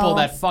group of people Oh.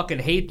 that fucking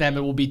hate them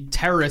and will be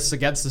terrorists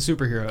against the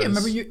superheroes. Yeah,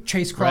 remember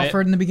Chase Right?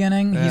 Crawford in the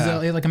beginning? He's Yeah.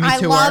 like a Me I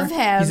Too'er. love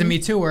him. He's a Me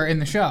Too'er in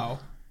the show.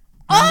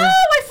 Oh,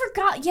 I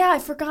forgot. Yeah, I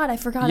forgot.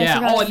 Yeah.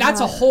 I And that's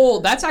a forgot. whole.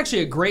 That's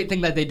actually a great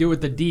thing that they do with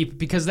the Deep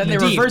because then The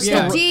they Deep, reverse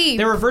yeah. the Deep.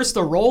 they reverse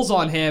the roles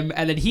on him,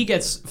 and then he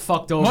gets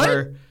fucked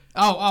over.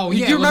 Oh,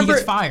 yeah. Do you well, remember? he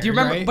gets fired, do you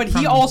remember? right? But he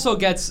From- also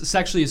gets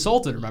sexually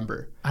assaulted.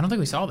 Remember? I don't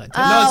think we saw that.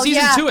 No, Oh,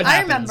 season yeah, 2 it I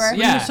happens. remember.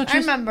 Yeah. I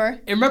remember.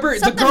 And remember,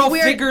 Something the girl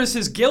weird- figures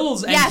his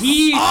gills, and Yes.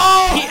 he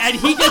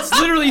gets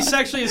literally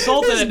sexually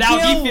assaulted, and now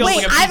he gills. feels Wait,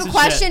 like a piece I have a of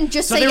question. shit.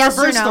 Just so say they yes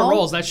or reverse the no.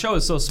 roles. That show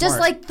is so smart. Just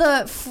like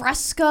the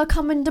Fresca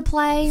come into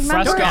play.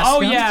 Remember? Fresca. Don't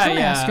Oh ask yeah, him. Don't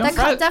yeah. ask him. That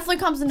Fre- definitely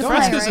comes into play,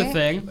 Fresca's right? a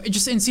thing.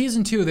 Just in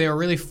season 2, they were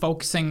really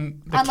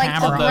focusing the On like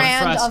camera. the The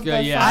brand of Fresca,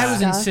 the yeah. I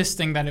was Fresca.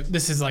 insisting that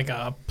this is like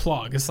a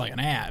plug. It's like an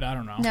ad. I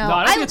don't know. No,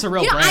 I don't think it's a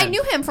real you know, I brand.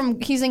 knew him from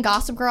he's in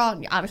Gossip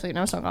Girl. Obviously, you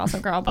know some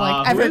Gossip Girl, but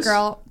like who every is?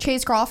 girl,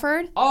 Chase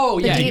Crawford. Oh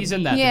The yeah, Deep- he's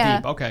in that. yeah.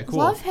 The Deep. Okay, cool.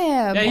 Love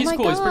him. Yeah, he's oh my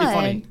cool. God. He's pretty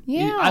funny.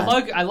 Yeah,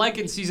 I like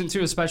in season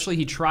 2 especially.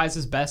 He tries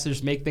his best to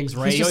just make things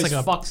right. He's He just always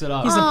like a- fucks it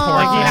up. He's a Oh. poor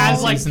Like he kid has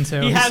in like season 2.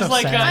 he He's has so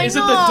like sad. is it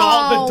the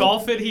know.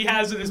 dolphin he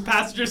has in his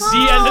passenger seat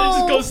and then it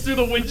just Oh. goes through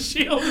the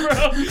windshield,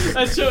 bro.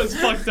 That show is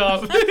fucked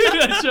up.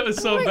 That show is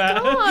so my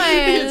bad. God.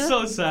 It's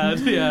so sad.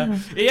 Yeah,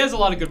 he has a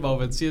lot of good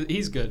moments.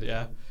 He's good.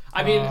 Yeah.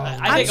 I mean,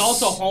 I think I'm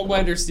also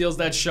Homelander steals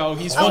that show.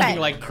 He's Okay. fucking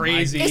like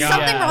crazy. Is Yeah,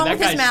 something wrong that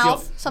with his guy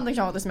mouth? Something's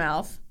wrong with his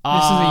mouth.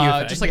 This is a you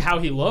thing. just like how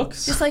he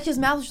looks. Just like his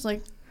mouth is just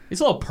like He's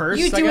a little pursed.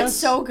 you I do it guess.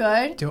 so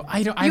good.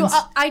 I don't. You,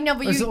 I'm, I know,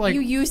 but is it like-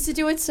 you used to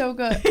do it so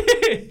good.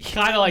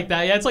 kind of like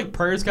that. Yeah, it's like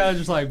purse, kind of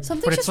just like.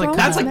 Something's But it's just like- wrong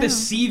That's with like his the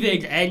mouth.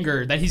 seething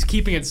anger that he's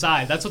keeping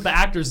inside. That's what the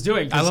actor's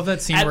doing. 'cause I love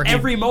that scene at where he-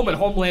 every moment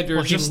Homelander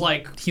is he- just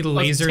like he a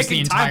lasers the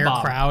ticking time entire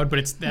bomb. crowd, but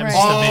it's that's Right.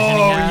 just the vision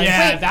he Oh has.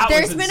 yeah, Wait, that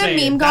there's was been insane.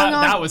 a meme going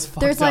on. That was fucked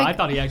There's up. like I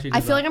thought he actually. Did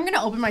I feel that. like I'm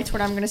gonna open my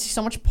Twitter. I'm gonna see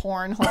so much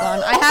porn. Hold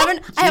on. I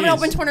haven't Jeez.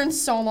 opened Twitter in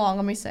so long.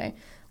 Let me see.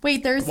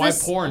 Wait, there's Why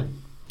this. porn?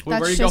 Where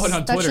That's are you just, going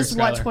on that's Twitter, just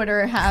what Skylar?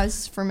 Twitter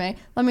has for me.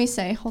 Let me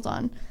say. Hold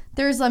on.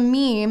 There's a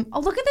meme. Oh,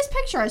 look at this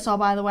picture I saw,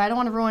 by the way. I don't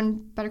want to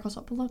ruin Better Call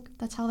Saul, but look,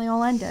 that's how they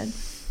all ended.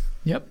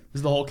 Yep. This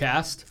is the whole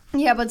cast.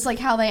 Yeah, but it's like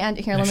how they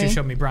ended. Here, let Actually, me.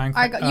 showed me Brian.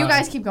 All right, you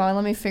guys keep going.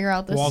 Let me figure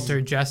out this.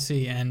 Walter,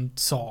 Jesse, and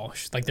Saul.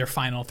 Like their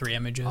final 3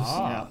 images.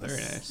 Oh, very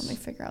Let nice. me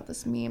figure out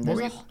this meme. What There's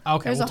were a, you-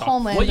 okay, there's we'll a talk.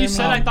 Homelander What you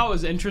said meme. I thought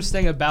was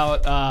interesting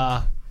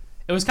about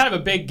it was kind of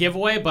a big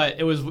giveaway, but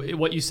it was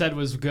what you said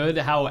was good.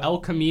 How El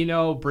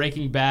Camino,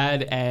 Breaking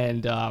Bad,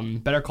 and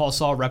Better Call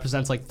Saul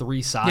represents like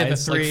 3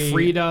 sides, the 3 like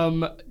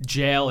freedom,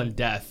 jail, and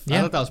death. I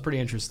Yeah. thought that was pretty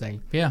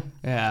interesting. Yeah.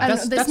 Yeah. I don't know,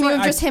 this that's meme why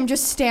of I- just him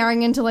just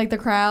staring into like the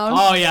crowd.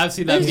 Oh yeah, I've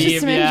seen that It's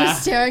just meme. him Yeah.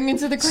 just staring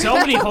into the crowd. So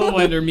many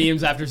Homelander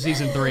memes after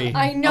season 3.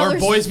 I know, Or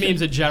there's- boys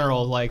memes in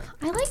general. Like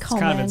I like it's Homelander.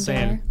 kind of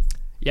insane.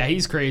 Yeah,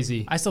 he's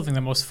crazy. I still think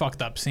the most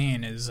fucked up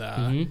scene is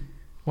Mm-hmm.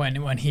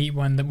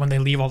 when they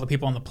leave all the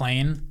people on the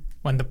plane.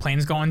 When the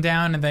plane's going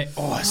down and they That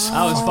was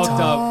fucked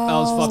up. That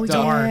was fucked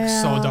up. dark,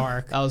 yeah. so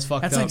dark. That was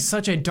fucked That's up. like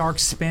such a dark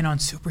spin on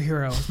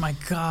superheroes. My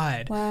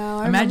God. Wow,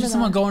 I Imagine remember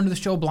someone that. going to the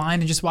show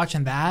blind and just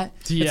watching that.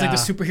 It's like Yeah. the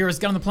superheroes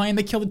get on the plane,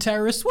 they kill the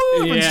terrorists, woo,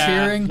 everyone's Yeah,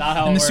 cheering. not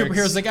how and it the works.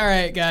 superheroes like, all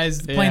right, guys,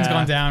 the plane's Yeah.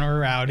 going down,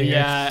 we're out here.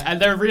 Yeah,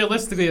 and they're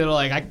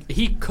like,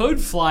 he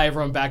could fly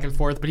everyone back and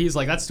forth, but he's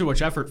like, that's too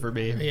much effort for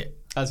me. Yeah.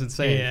 That's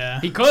insane. Yeah.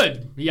 He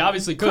could. He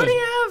obviously could. Could he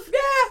have?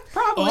 Yeah,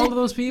 probably. All of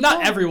those people?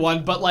 Not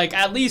everyone, but like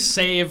at least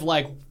save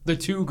like the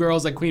 2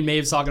 girls that Queen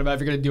Maeve's talking about if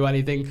you're gonna do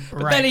anything.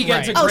 But Right, then he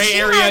gets right. a Oh, gray she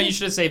area. had- You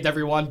should have saved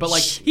everyone. But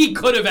like he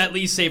could have at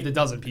least saved a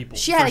dozen people.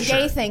 She had for a gay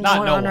sure. thing Not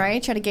going no on, one.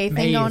 right? She had a gay thing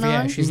Maeve, going on.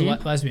 yeah, she's a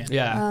lesbian.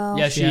 Yeah, Oh.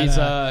 yeah. She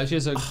had She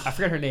has a. I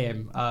forget her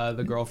name.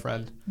 The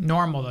girlfriend.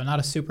 Normal, though, not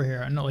a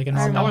superhero. No, like a I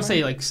normal. want to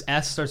say like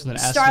S starts with an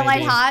S. Starlight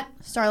maybe. Hot.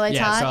 Starlight's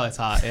Yeah, hot. Starlight's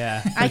hot.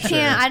 Yeah. I for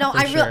can't. sure, I don't.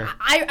 for sure.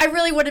 I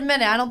really would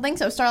admit it. I don't think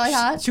so. Starlight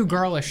Hot. Too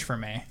girlish for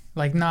me.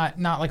 Like, not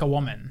like a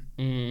woman.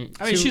 I mean,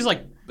 Too- she's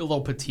like a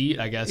little petite,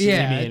 I guess.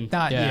 Yeah, I mean,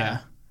 not- yeah.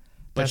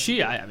 But That's-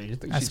 she, I mean, I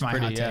think that's she's my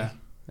pretty. hot Yeah, take.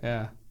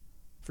 yeah,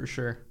 for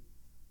sure.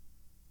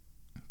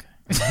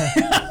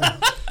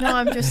 No,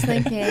 I'm just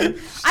thinking.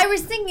 I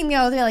was thinking the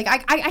other day, like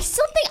I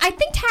still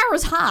think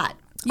Tara's hot.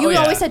 You Oh, yeah.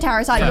 always said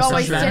Tara's hot. Yeah, you so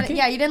always sure. didn't.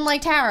 Yeah, you didn't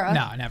like Tara.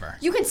 No, never.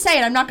 You can say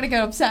it. I'm not gonna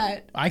get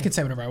upset. I could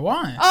say whatever I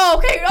want. Oh,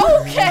 okay.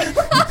 Oh,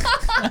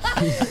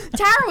 okay.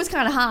 Tara was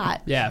kind of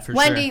hot. Yeah, for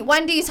sure.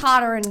 Wendy's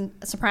hotter in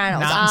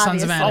Sopranos. Not in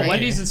Sons of obviously. Anarchy. Oh,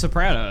 Wendy's in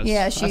Sopranos.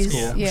 Yeah, That's she's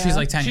cool. yeah. She's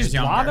like 10 She's years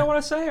younger. blonde, I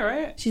want to say,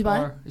 right? She's what?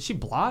 Or is she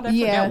blonde? I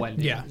Yeah. forget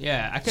Wendy. Yeah.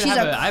 Yeah, I could She's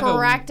have a I have a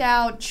cracked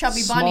out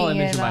chubby small bunny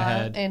image in in my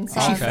head. in Is she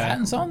Sons. Okay. fat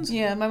in Sons?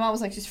 Yeah, my mom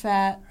was like, she's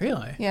fat.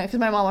 Really? Yeah, because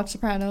my mom watched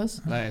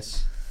Sopranos.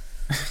 Nice.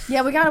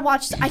 Yeah, we gotta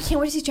watch. I can't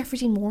wait to see Jeffrey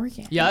Dean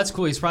Morgan. Yeah, that's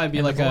cool. He's probably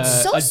be like a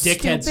So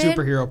dickhead stupid.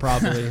 superhero,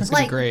 probably. It's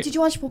gonna Like, be great. did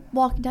you watch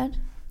Walking Dead?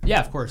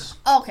 Yeah, of course.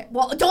 Okay,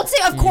 well, don't say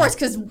of course,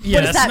 because Yeah,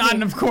 what does that's that not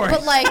mean? an of course.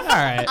 But like, All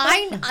right.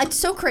 it's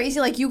so crazy.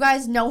 Like, you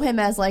guys know him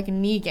as like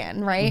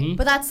Negan, right? Mm-hmm.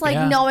 But that's like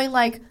Yeah. knowing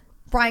like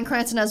Bryan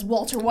Cranston as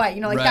Walter White.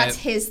 You know, like Right. that's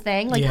his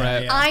thing. Like, Yeah,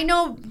 Right. yeah. I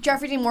know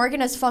Jeffrey Dean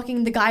Morgan as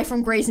fucking the guy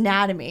from Grey's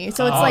Anatomy.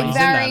 So it's Oh, like he's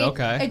in very. that,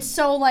 okay. It's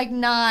so like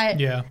not.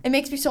 Yeah. It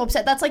makes me so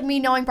upset. That's like me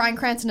knowing Bryan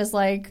Cranston as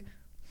like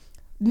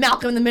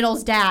Malcolm in the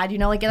Middle's dad. You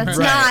know, like that's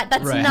Right, not.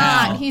 That's right. not.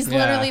 How? He's Yeah.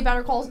 literally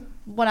Better Call.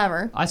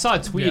 Whatever. I saw a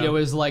tweet. Yeah. It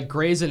was like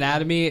Grey's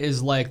Anatomy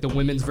is like the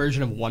women's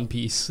version of One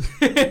Piece.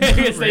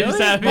 It's they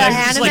just have The like,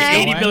 just like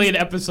anime? 80 billion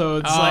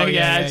episodes. Oh, like,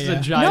 yeah, it's yeah.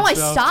 a giant No, I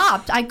show.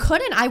 stopped. I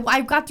couldn't.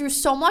 I got through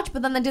so much,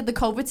 but then they did the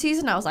COVID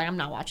season. I was like, I'm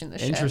not watching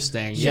this shit.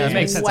 Interesting. Yeah, Yeah, it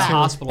makes sense. It's a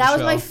Wow. hospital That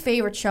was show. my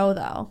favorite show,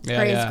 though. Yeah,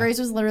 Grey's. yeah. Grey's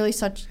was literally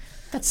such.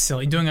 That's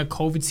silly. Doing a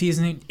COVID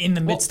season in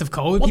the midst of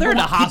COVID. well, they're in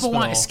a People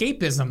want hospital.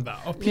 escapism,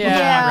 though. People Yeah.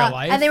 don't want real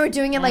life. and they were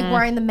doing it like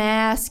wearing the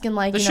mask and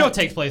like The you show know.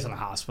 takes place in a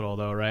hospital,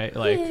 though, right?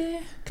 Like,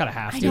 kind of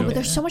have I to. know, but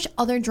there's so much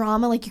other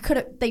drama. Like you could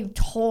have. They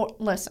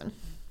listen.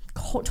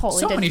 Totally.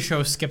 so didn't, many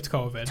shows skipped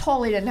COVID.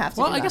 Totally didn't have to.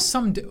 Well, do I that. guess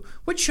some do.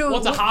 What show? Well,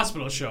 it's a what-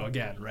 hospital show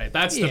again, right?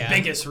 That's the Yeah.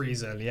 biggest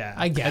reason. Yeah,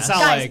 I guess. It's not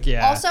Guys, like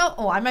yeah. Also,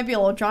 I might be a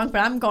little drunk,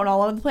 but I'm going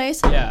all over the place.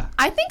 yeah.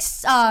 I think.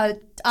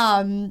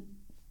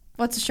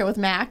 What's the show with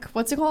Mac?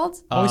 What's it called?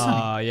 Always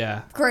Sunny.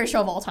 Yeah. Greatest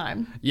show of all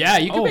time. Yeah,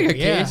 you can Oh, make a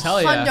yeah. case. Hell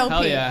yeah. Hundo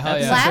Hell P. yeah. Hell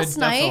That's yeah. Last good-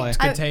 night,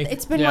 definitely. good take.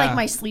 it's been Yeah. like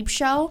my sleep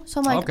show, so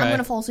I'm like, Okay. I'm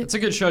gonna fall asleep. It's a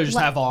good show to just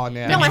have on.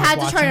 Yeah. No, I you had to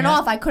watching turn it it?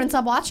 off. I couldn't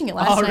stop watching it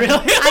last Oh, night. really?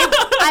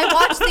 I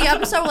watched the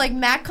episode where like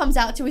Mac comes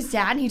out to his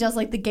dad and he does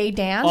like the gay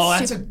dance. Oh,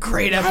 that's a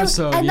great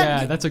episode. And then-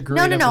 Yeah, that's a great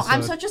No, episode.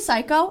 I'm such a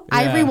psycho.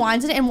 I Yeah.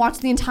 rewinded it and watched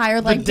the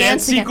entire like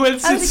dance again.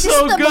 sequence I was is like,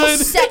 so this is the good.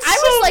 most It's I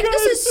was so like, good.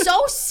 this is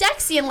so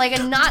sexy in like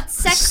a not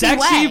sexy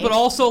way. but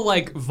also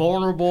like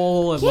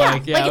vulnerable and yeah,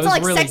 like it's it was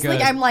like really sexy. good.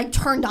 Like I'm like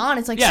turned on.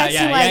 It's like Yeah, sexy.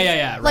 yeah, like,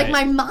 yeah, like right.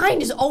 my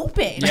mind is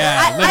open.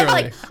 Yeah, I literally.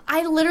 like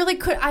I literally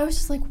could. I was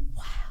just like,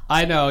 wow.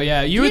 I know.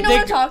 Yeah, you would know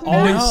what think I'm talking about?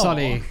 Always No.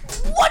 Sunny.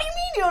 What do you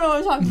mean you don't know what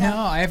I'm talking about?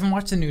 No, I haven't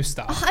watched the new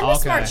stuff. I miss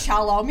Okay.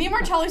 Marcello. Me and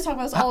Marcello talk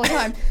about this all the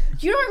time.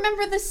 You don't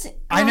remember this?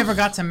 I never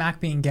got to Mac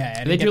being gay. I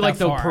didn't They get do like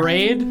that the far.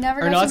 parade. Never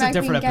Or got no, to that's a Mac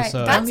being different gay.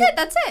 episode. That's it.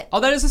 That's it. Oh,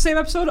 that is the same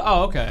episode.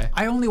 Oh, okay.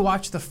 I only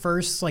watched the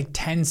first like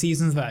 10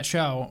 seasons of that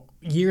show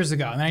years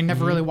ago, and I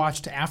never really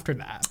watched after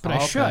that. But I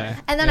Okay. should.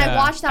 And then I Yeah.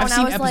 watched that I've when seen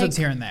I was episodes like,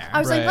 here and there. I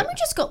was like, Right. let me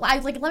just go. I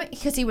was like, let me,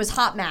 because he was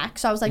Hot Mac.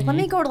 So I was like, let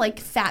me go to like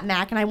Fat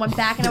Mac, and I went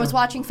back and I was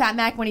watching Fat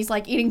Mac when he's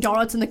like eating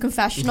donuts in the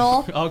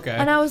confessional. Okay.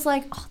 And I was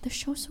like, oh, this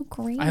show's so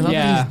great. I love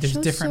Yeah. these. There's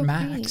Show's different so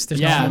Macs. great. There's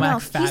Yeah. normal I know.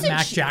 Mac, Fat He's a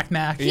Mac, ge- Jack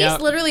Mac. He's Yeah.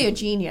 literally a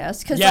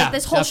genius because Yeah, like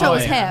this whole show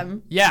is definitely.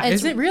 him. Yeah.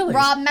 It's Is it really?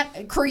 Rob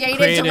Mac created,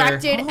 Creator.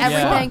 directed, Oh,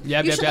 everything.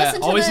 Yeah. You should yeah.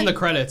 listen to Always the, in the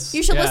credits.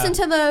 You should Yeah. listen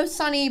to the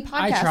Sunny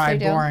podcast. I tried.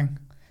 They do. Boring.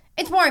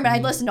 It's boring, but I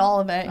listened to all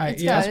of it.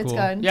 It's yeah, good. that's It's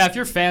Cool. good. Yeah, if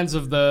you're fans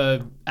of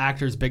the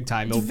actors big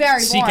time, you'll It's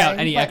very seek boring. out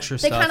any but extra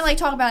they stuff. kind of like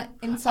talk about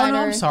Oh insider. no,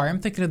 I'm sorry. I'm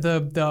thinking of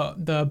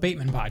the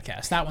Bateman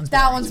podcast. That one's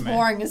That boring one's to me.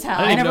 boring as hell.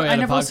 I didn't know he had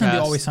a never listened to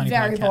the podcast. Always Sunny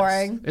Very podcast.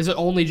 boring. Is it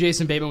only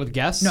Jason Bateman with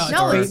guests? No, it's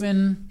No, it's-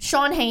 Bateman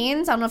Sean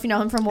Haynes. I don't know if you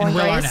know him from War and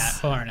and Will Grace.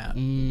 Arnett. Will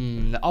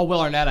Arnett. Oh,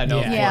 Will Arnett, I know,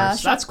 Yeah. of Yeah,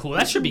 course. Sean- That's cool.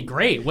 That should be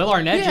great. Will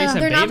Arnett, Yeah. Jason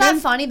They're Bateman. not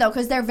that funny though,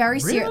 because they're very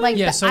serious. Really? Like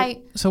Yeah. So I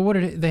what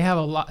did they have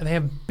a lot? They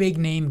have big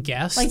name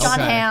guests. like John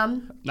Okay.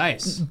 Hamm.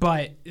 Nice.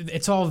 But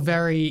it's all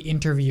very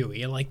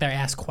interviewy. Like they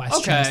ask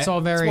questions. Okay. It's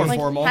all very. It's more Like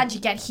formal. how'd you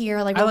get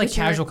here? Like I what like was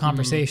your- casual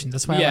conversations.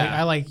 That's why Yeah.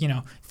 I like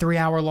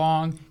 3-hour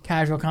long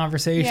casual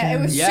conversations. Yeah,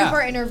 it was Yeah.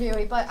 super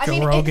interviewy, but I Joe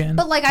mean, Rogan.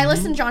 but like I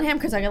listen to John Hamm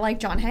because I like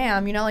John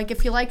Hamm. You know, like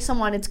if you like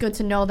someone, it's good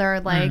to know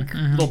they're like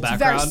Little very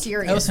background.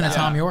 serious. I listen to though.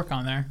 Tom York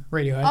on there,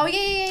 Radiohead. Oh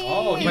yeah.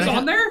 Oh, he was But I-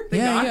 on there? They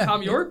Yeah, got yeah.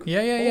 Tom York?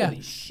 Yeah.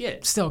 Holy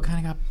shit. Still kind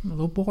of got a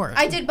little bored.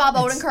 I did Bob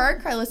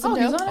Odenkirk. I listened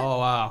to. he's on it? Oh,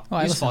 wow. Oh,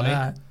 I He's listened funny. to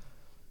that.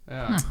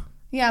 Yeah.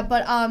 Yeah,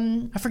 but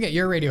I forget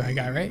you're a Radiohead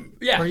guy, right?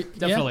 Yeah, Or you-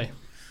 definitely.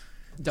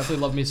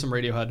 Definitely love me some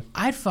Radiohead.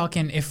 I'd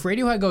fucking if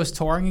Radiohead goes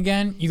touring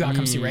again, you gotta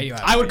come see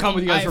Radiohead. I would come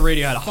with you guys I for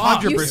Radiohead.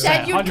 fuck- 100%. you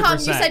said you'd come.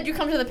 You 100%. said you'd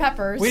come to the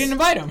Peppers. We didn't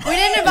invite him. We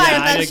didn't invite Yeah,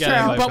 him. I That's didn't get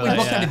true. invited. but we Yeah.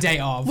 booked on a day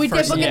off. We did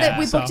first book year. it.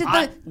 We So booked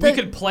it. We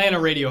could plan a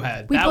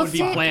Radiohead. We That would booked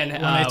be it- plan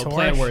When they tour,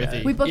 plan worthy.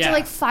 shit. We booked yeah. it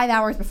like 5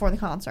 hours before the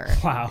concert.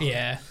 Wow.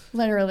 Yeah.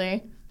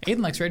 Literally.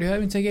 Aiden likes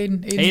Radiohead. We take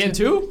Aiden. Aiden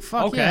too?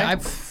 Fuck Okay. yeah.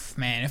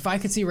 Man, if I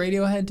could see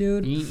Radiohead,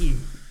 dude,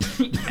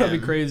 That'd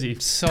be crazy.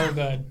 so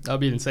good. That'd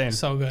be insane.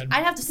 So good.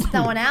 I'd have to sit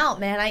that one out,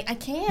 man. I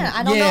can't.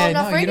 I don't Yeah, know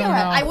enough no, you Radiohead. don't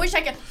know. I wish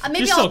I could. Maybe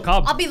Just still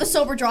come. I'll be the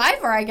sober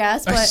driver, I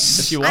guess. But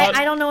If you want.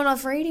 I don't know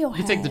enough Radiohead.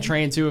 You take the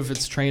train too if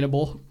it's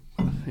trainable.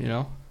 You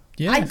know?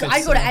 Yeah, if I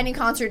it's, go to any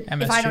concert if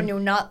I MSG. don't know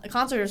not.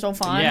 Concerts are so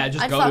fun. Yeah,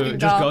 just I'd go fucking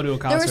to a There were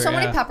concert, so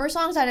many yeah. Pepper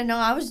songs I didn't know.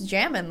 I was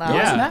jamming though. Yeah.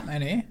 Wasn't that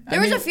many. There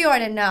was a few I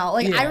didn't know.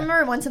 Like, I Yeah. remember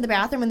I went to the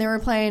bathroom and they were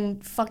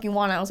playing fucking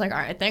one. I was like, all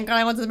right, thank God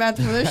I went to the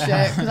bathroom for this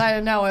shit because I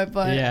didn't know it.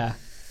 But Yeah.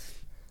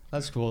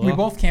 That's cool. We though.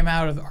 both came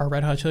out of our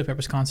Red Hot Chili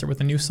Peppers concert with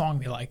a new song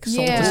we like,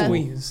 Soul Yeah. to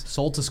Squeeze.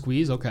 Soul to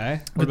Squeeze,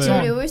 okay. What Good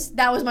about- song.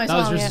 that was my That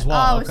was song. yours yeah. as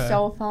well, Oh, it was okay.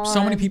 so fun.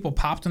 So many people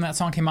popped when that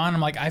song came on. I'm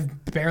like, I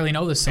barely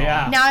know this song.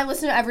 Yeah. Now I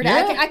listen to it every day.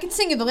 Yeah. I can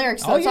sing you the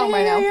lyrics to Oh, that song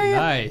right now.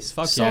 Nice.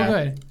 Fuck So yeah.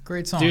 good.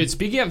 Great song. Dude,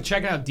 speaking of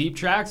checking out deep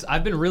tracks,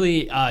 I've been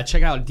really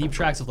checking out deep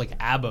tracks of like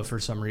ABBA for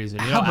some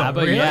reason. You know ABBA, ABBA?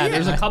 really? Yeah, Yeah.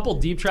 there's a couple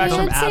deep tracks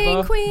from Dancing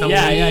ABBA. Queen.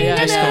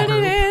 Yeah. Disco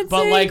group.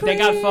 But like they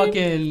got Queen.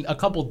 fucking a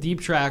couple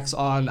deep tracks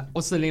on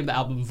what's the name of the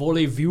album?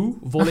 Voulez-vous?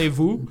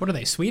 What are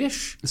they,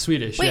 Swedish?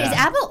 Swedish. Wait, yeah. is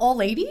ABBA all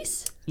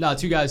ladies? No,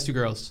 2 guys, 2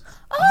 girls.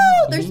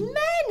 Oh, there's men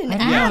in I ABBA.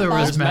 didn't know there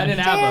was There's men in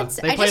ABBA. Dance.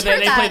 They I play just the,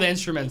 heard they play that. the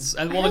instruments,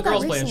 and I well, the heard that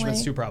girls play recently.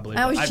 instruments too, probably.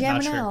 I was but I'm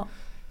jamming not sure. out.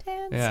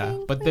 Yeah,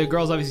 Dancing but the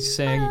girls obviously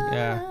sing.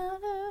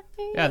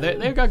 Yeah,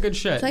 they've got good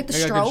shit. It's like the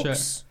They got good shit.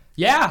 Strokes.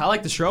 Yeah, I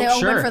like the Strokes. They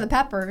opened Sure. for the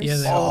Peppers. Yeah,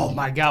 they Oh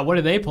my God, what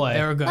did they play?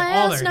 They were good.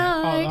 Last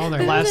night. all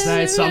their Last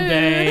night,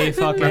 someday,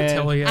 fucking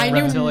Reptilia. I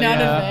knew Reptilia.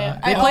 none of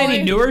it. They I play any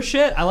always- newer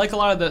shit? I like a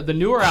lot of the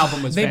newer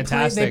album was They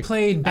fantastic.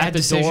 played Bad At the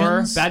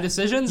Door. Decisions. Bad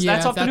Decisions. Yeah,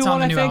 That's off the new on one,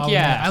 the I new think. album.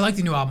 Yeah. I like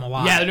the new album a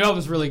lot. Yeah, the new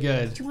album's really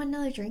good. Do you want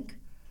another drink?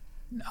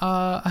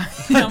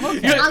 I'm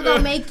okay. I'll go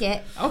make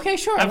it. Okay,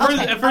 sure. At first,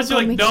 Okay, at first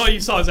I'll you're go like, make no, you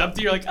saw it's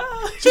empty. You're like,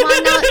 ah. Do you want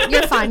another?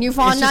 You're fine. You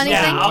want It's just-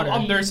 anything? Yeah, water.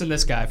 I'm nursing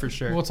this guy for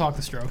sure. We'll talk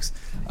the Strokes.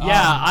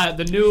 Yeah,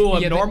 the new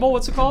yeah, Abnormal,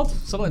 what's it called?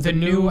 Something like The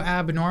new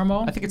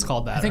Abnormal. I think it's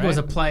called that. I think right? it was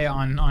a play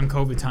on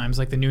COVID times,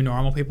 like the new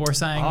normal people were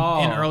saying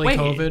in early wait,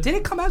 COVID. Did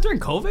it come out during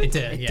COVID? It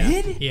did. It Yeah.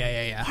 did?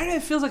 Yeah. Why did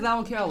it feel like that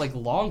one came out like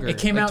longer? It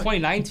came like out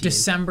 2019.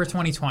 December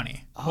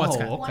 2020. What's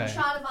that? okay. One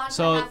shot of vodka,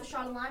 So- half a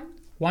shot of lime.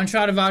 1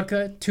 shot of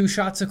vodka, 2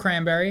 shots of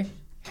cranberry,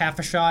 half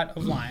a shot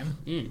of lime.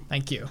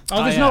 Thank you.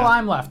 Oh, there's yeah. no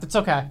lime left. It's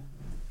okay.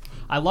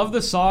 I love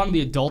the song "The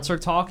Adults Are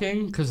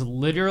Talking" because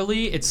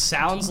literally it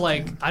sounds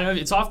like I don't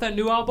know. It's off that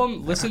new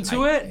album. Listen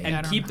to it I and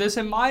don't keep know. this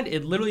in mind.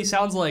 It literally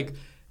sounds like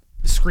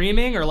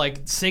screaming or like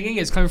singing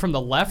is coming from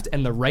the left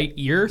and the right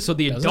ear. So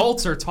the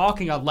adults are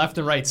talking on left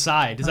and right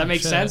side. Does that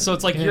make shit. sense? So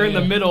it's like Yeah, you're in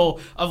the yeah.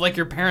 middle of like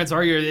your parents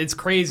are. It's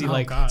crazy. Oh,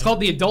 like God. it's called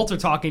 "The Adults Are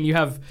Talking." You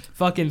have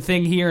fucking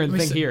thing here and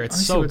thing here.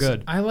 It's so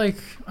good. I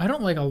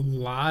don't like a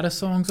lot of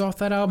songs off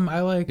that album. I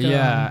like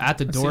Yeah, At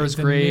the let's Door see, is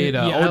the great. new-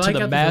 yeah, I Ode to like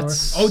the At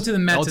Mets. Door. Ode to the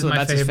Mets Ode is to the my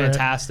Mets favorite. is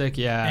fantastic.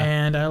 Yeah.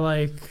 And I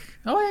like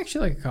I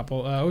actually like a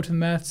couple. Ode to the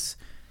Mets,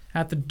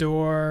 At the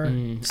Door, At the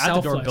Door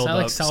Selfless. build I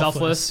like up.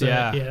 Selfless. Selfless,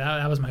 yeah.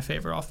 that was my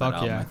favorite off that Fuck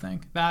album. yeah. I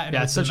think that. And Yeah,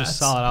 Ode it's to the such a Mets.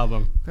 solid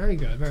album. Very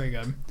good, very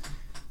good.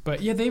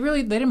 But yeah, they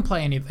didn't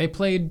play any. They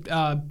played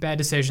Bad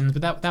Decisions,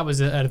 but that was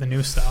it out of the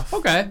new stuff.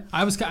 Okay.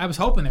 I was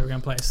hoping they were gonna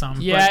play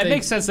some. Yeah, but it they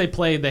makes sense they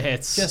played the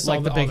hits, Just like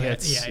all the the- big all the-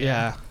 hits. yeah.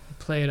 Yeah.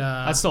 played.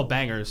 That's still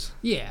bangers.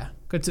 Yeah,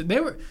 good. They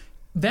were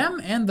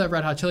them and the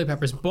Red Hot Chili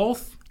Peppers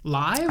both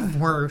live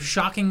were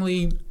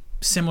shockingly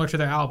similar to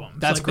their albums.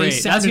 That's Like, they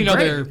great. That's how you know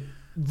sounded they're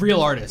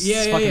real artists. Yeah,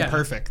 It's yeah, fucking yeah.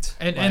 perfect.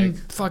 and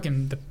Like,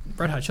 fucking the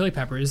Red Hot Chili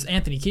Peppers,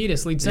 Anthony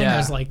Kiedis, lead singer, Yeah.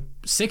 is like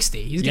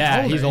 60. He's Yeah,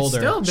 getting he's older,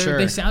 Still, sure.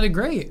 they sounded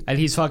great. and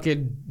he's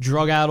fucking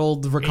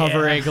drug-addled,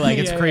 recovering. Yeah. Like,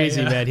 it's Yeah,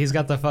 crazy, yeah. man. He's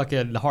got the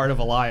fucking heart of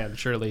a lion,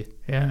 surely.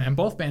 Yeah, and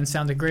both bands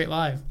sounded great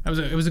live. It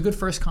was a good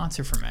first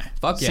concert for me.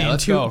 Fuck yeah, Seeing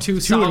let's two, go. Two 2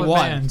 solid and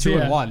 1. bands, 2 yeah.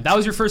 and 1. That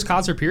was your first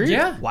concert period?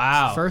 Yeah.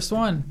 Wow. First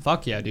one.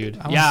 Fuck yeah, dude.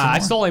 want Yeah, some I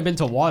more. still only been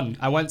to one.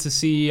 I went to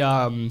see, It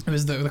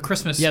was the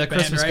Christmas. the band,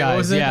 Christmas right? guys. What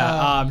was it?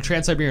 Yeah,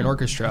 Trans-Siberian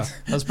Orchestra.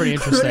 That was pretty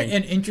interesting.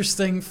 An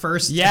interesting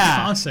first Yeah,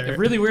 concert. a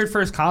really weird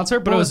first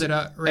concert, but What it was it?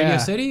 Radio yeah.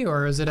 City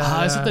or is it?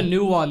 Is it the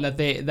new one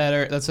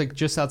that's like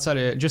just outside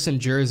of just in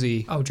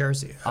Jersey? Oh,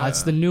 Jersey.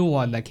 It's the new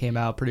one that came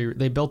out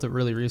they built it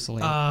really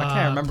recently. I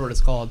can't remember what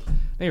it's called.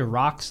 Maybe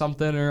Rock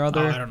something or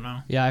other. I don't know.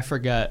 Yeah, I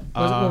forget.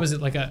 What was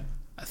it, like a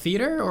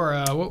theater or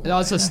a what? No,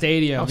 it's a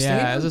stadium. Oh, yeah,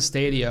 stadium? it was a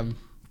stadium.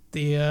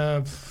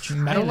 The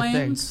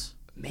Meadowlands.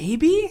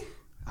 Maybe?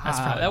 That's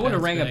probably- that would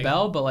have that's rang a big.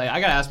 bell, but like I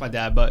gotta ask my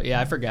dad. But yeah,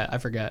 I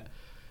forget.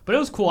 But it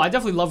was cool. I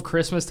definitely love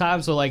Christmas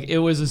time, so like it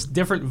was this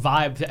different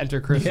vibe to enter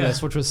Christmas,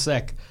 Yeah. which was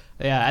sick.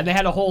 Yeah, and they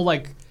had a whole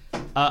like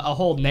a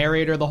whole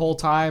narrator the whole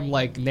time,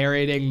 like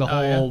narrating the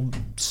whole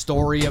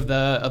story of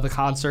the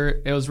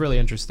concert. It was really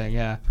interesting.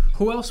 Yeah.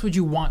 Who else would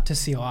you want to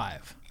see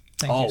live?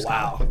 Thank you,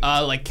 Scott.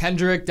 Like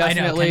Kendrick I know,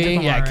 definitely. Kendrick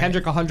Lamar, right.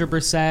 Kendrick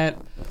 100%.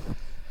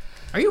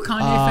 Are you a Kanye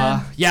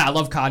fan? Yeah, I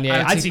love Kanye. I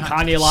would I'd see see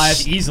Kanye- Kanye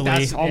live easily.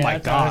 That's- Oh yeah, my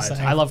that's what I was god,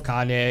 saying. I love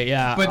Kanye.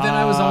 Yeah, But then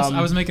I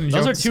was making a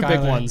joke. Those are to two big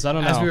Skylar ones. I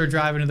don't know. As we were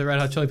driving to the Red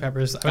Hot Chili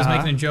Peppers, I was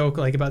making a joke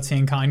like about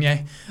seeing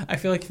Kanye. I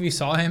feel like if you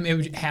saw him,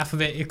 half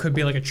of it could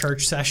be like a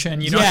church session.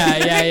 You know?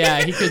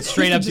 Yeah. He could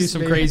straight He up could do just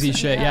some be- crazy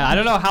shit. Yeah, I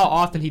don't know how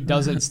often he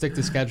doesn't stick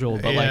to schedule,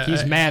 but like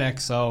he's Yeah. manic,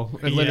 so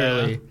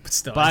literally. But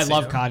still, But I see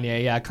love him.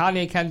 Kanye. Yeah,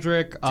 Kanye,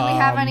 Kendrick. Do we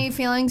have any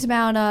feelings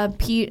about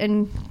Pete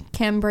and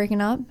Kim breaking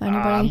up?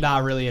 Anybody? I'm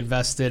not really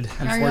invested,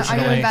 Are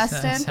unfortunately. you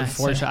invested?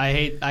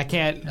 Unfortunately, I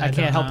can't don't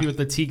help know. you with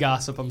the tea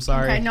gossip. I'm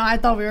sorry. Okay, no, I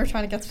thought we were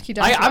trying to get some key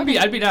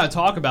I'd be down to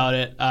talk about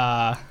it. No,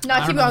 I keep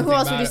don't know going. Who anything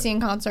else would about you it. see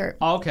in concert?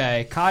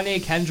 Okay,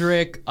 Kanye,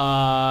 Kendrick,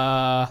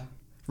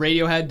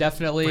 Radiohead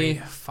definitely.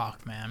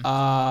 Fuck, man.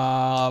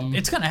 It's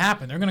It's gonna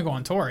happen. They're gonna go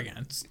on tour again.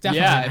 It's definitely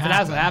yeah, gonna if it happen.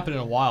 hasn't happened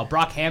in a while.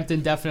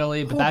 Brockhampton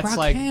definitely, but Oh, that's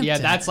like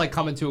Brockhampton. that's like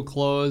coming to a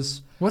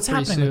close. What's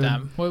pretty happening with soon.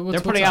 them? What's They're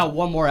putting up? out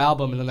one more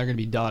album and then they're gonna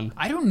be done.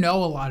 I don't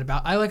know a lot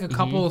about. I like a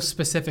couple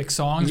specific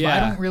songs, but I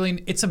Yeah. don't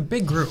really. It's a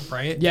big group,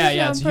 right?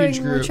 Yeah, it's a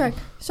huge group.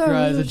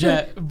 Rise a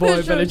jet,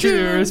 boy, better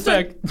true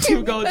respect.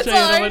 You go That's chain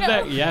all I on my know.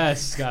 neck.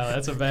 Yes, Skylar,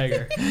 that's a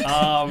banger.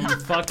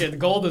 Fucking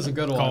Gold is a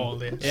good one.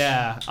 Gold,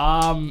 yeah.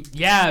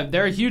 Yeah,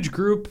 they're a huge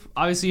group.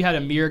 Obviously, you had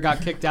Amir got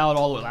kicked out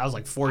all. That was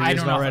like 4 I years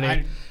don't ago know.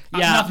 already.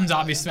 Nothing's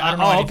obvious. I don't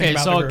know anything okay.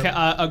 about So the group.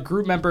 a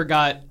group member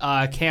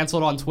got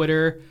canceled on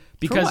Twitter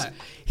because what?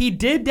 he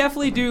did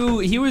definitely do.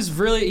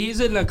 He's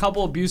in a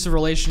couple abusive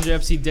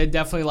relationships. He did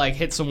definitely like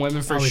hit some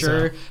women for Oh, he's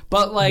sure. a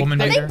But like,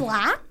 woman Are hater. they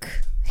black?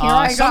 Here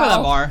I go. some of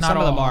them are. Not Some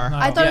of them all, are.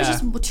 not I thought it Yeah.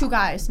 was just 2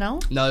 guys. No.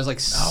 No, there's like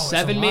it's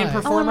 7 a main lie.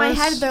 performers. Oh, in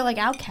my head they're like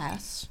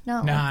outcasts.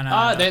 No.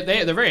 Nah.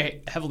 They're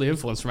very heavily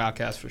influenced from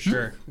Outkast for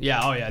sure.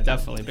 Yeah, oh yeah,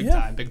 definitely,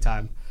 Yeah. big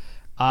time.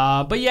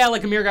 But yeah,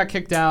 like Amir got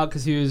kicked out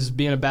because he was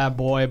being a bad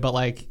boy. But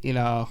like it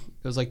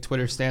was like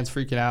Twitter stands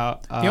freaking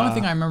out. The only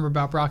thing I remember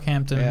about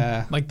Brockhampton,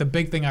 Yeah. like the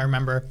big thing I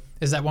remember,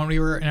 is that when we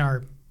were in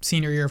our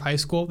senior year of high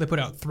school, they put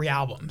out 3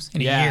 albums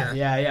in a year.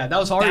 Yeah. That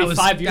was already That was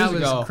 5 years that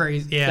ago. was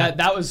crazy. Yeah.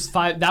 That was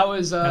 5. That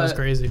was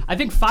crazy. I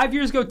think 5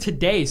 years ago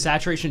today,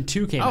 Saturation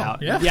 2 came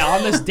out. yeah?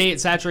 on this date,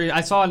 Saturation.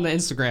 I saw on the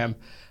Instagram.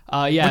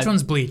 Yeah. Which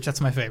one's Bleach?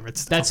 That's my favorite.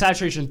 Still. That's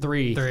Saturation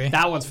 3. 3.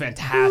 That one's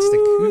fantastic.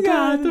 Ooh,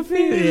 got the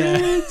feeling.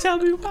 Yeah. Tell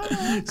me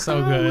why.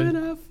 So I good.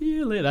 when I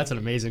feel it. That's an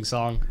amazing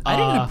song. I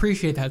didn't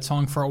appreciate that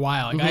song for a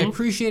while. Like I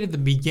appreciated the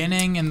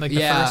beginning and like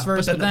the Yeah, first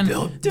verse, but but then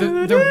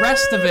then the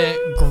rest of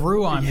it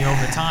grew on me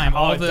over time.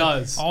 Oh, it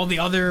does. All the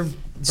other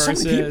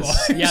Versus, so many people.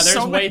 yeah, there's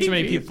So way too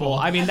many people.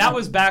 I mean, that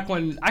was back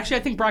when. Actually, I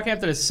think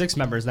Brockhampton has 6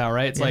 members now,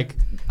 right? It's like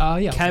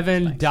Yeah.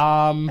 Kevin, Thanks.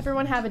 Dom,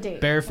 Everyone have a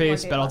date.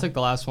 Bareface, but I'll take the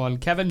last one.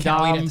 Kevin,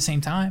 Can't wait Dom, at the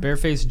same time.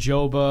 Bareface,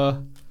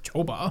 Joba.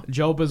 Joba.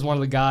 Joba's one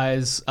of the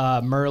guys.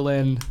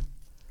 Merlin.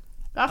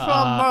 That's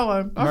from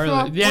Merlin. That's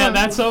Merlin. from Yeah, Merlin.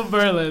 that's so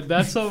Merlin.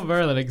 That's so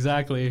Merlin.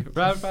 Exactly.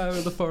 Right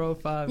with the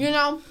 405. You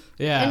know,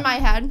 Yeah. in my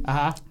head,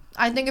 Uh-huh.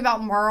 I think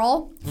about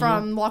Merle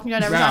from Walking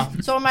Dead every Yeah.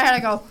 time. So in my head, I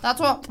go, "That's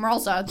what Merle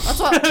said. That's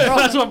what Merle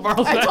That's said." what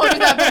Merle said. I told you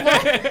that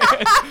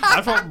before.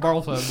 That's what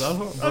Merle said. That's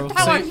what Merle That's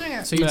how said. I sing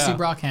it. So you'd Yeah. see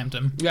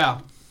Brockhampton. Yeah.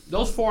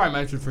 Those 4 I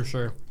mentioned for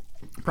sure.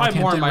 Probably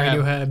more in Brockhampton, my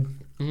head.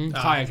 Radiohead.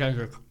 Kanye and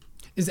Kendrick.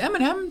 Is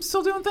Eminem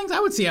still doing things? I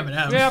would see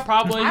Eminem. Yeah,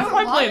 probably. I He's would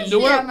probably love playing to see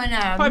newer.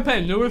 Eminem. Probably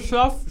playing newer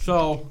stuff.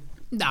 So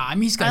Nah, I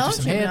mean he's I got to like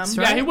do some Eminem. hits,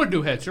 Yeah, right? yeah, he would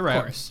do hits. You're right.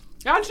 Of course.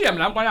 Yeah, I'd see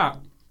Eminem. Why not?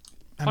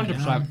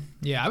 100%.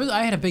 Yeah,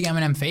 I had a big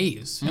Eminem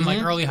phase in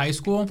like early high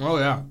school. Oh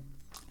yeah.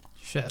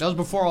 Shit. That was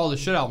before all the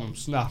shit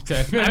albums. No,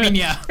 okay. I mean,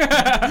 yeah.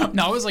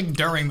 No, it was like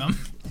during them.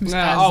 It was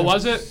Yeah, as oh, the-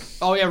 was it?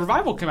 Oh yeah,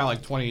 Revival came out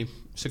like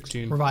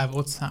 2016. Revival.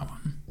 What's that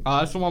one?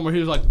 That's the one where he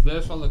was like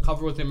this on the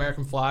cover with the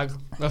American flag.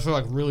 That's the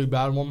like really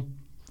bad one.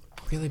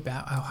 Really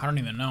bad. Oh, I don't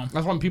even know.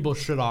 That's one people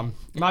shit on.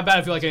 My bad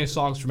if you like any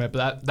songs from it,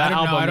 but that I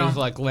don't know, album I is don't-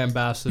 like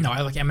lambasted. No,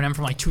 I like Eminem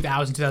from like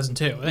 2000,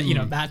 2002. You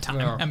know, that time.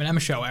 Yeah. Eminem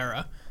show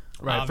era.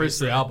 Right,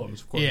 first Obviously. 3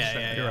 albums, of course.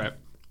 Yeah, You're yeah.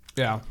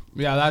 right.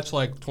 Yeah, that's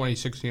like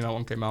 2016. That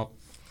one came out.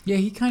 Yeah,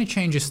 he kind of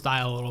changed his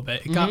style a little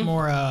bit. It got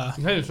more.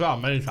 It's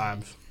out many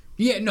times.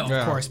 Yeah, no,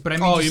 Yeah. of course. But I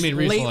mean, Oh, you just mean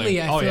recently?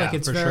 lately, I Oh, feel yeah, like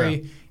it's for very.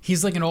 sure.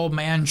 He's like an old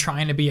man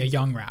trying to be a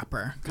young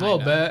rapper. A little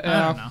kinda. bit, I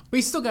yeah. don't know. But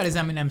he's still got his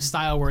Eminem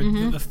style where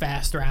the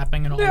fast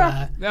rapping and all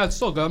that. Yeah, it's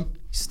still good.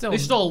 He's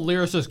He's still a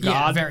lyricist yeah,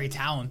 god. very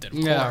talented, of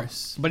Yeah,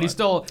 course. but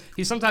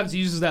he sometimes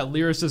uses that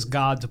lyricist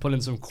god to put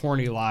in some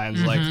corny lines,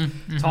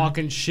 Mm-hmm, like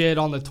talking shit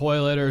on the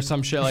toilet or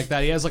some shit like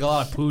that. He has like a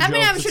lot of poo jokes.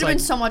 Eminem It's should have like,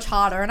 been so much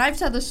hotter, and I've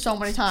said this so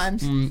many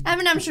times.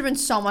 Eminem should have been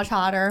so much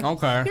hotter.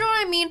 Okay. You know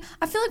what I mean?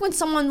 I feel like when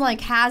someone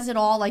like has it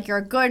all, like you're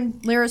a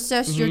good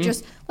lyricist, you're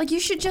just like you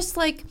should just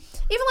like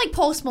even like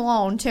Post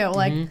Malone too.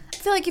 Like I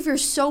feel like if you're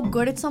so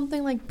good at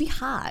something, like be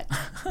hot.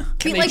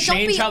 Can they like,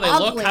 change how they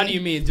look? How do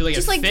you mean? Do they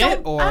just get like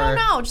fit don't, or? I don't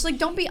know. Just like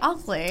don't be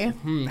ugly.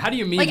 How do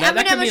you mean Like, that?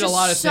 That Eminem could is mean a just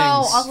lot of so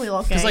things. ugly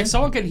looking. Because like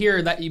someone could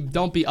hear that you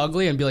don't be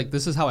ugly and be like,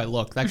 "This is how I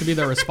look." That could be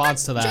their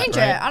response to that. Change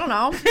right? it. I don't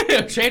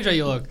know. Change how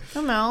you look. I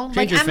don't know. Change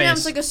like your Eminem's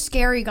face. like a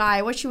scary guy.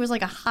 I wish he was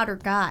like a hotter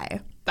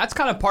guy. That's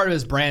kind of part of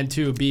his brand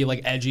too. Be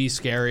like edgy,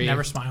 scary.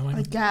 Never smiling.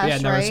 I guess, Yeah,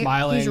 never right?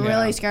 smiling, He's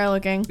really yeah. scary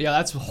looking. Yeah,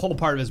 that's a whole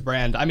part of his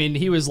brand. I mean,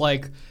 he was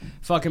like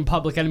fucking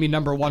Public Enemy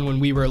 #1 when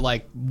we were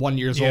like 1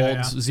 year Yeah, old,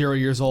 yeah. 0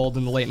 years old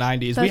in the late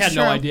 90s. We That's had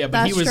no true. idea,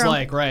 but he That's was true.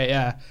 like, right,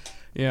 yeah.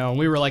 You know,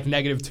 we were like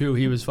 -2.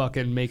 He was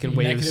fucking making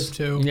waves.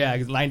 -2. Yeah,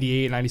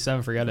 98,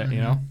 97, forget it,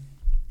 you know?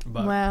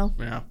 But, Wow.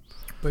 yeah.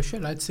 But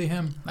shit, I'd see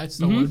him. I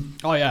still would.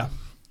 Oh, yeah.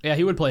 Yeah,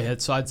 he would play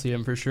hits, so I'd see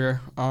him for sure.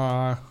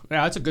 Yeah,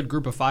 that's a good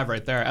group of 5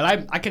 right there.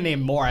 And I can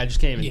name more. I just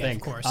can't even Yeah, think.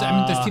 of course. I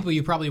mean, there's people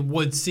you probably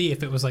would see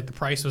if it was like the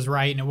price was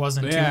right and it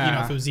wasn't too,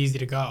 if it was easy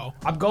to go.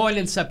 I'm going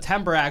in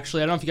September,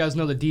 actually. I don't know if you guys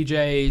know the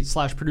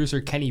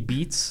DJ/producer Kenny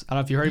Beats. I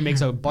don't know if you heard. He makes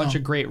a bunch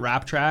of great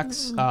rap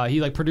tracks. He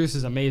like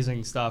produces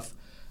amazing stuff.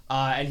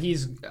 And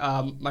he's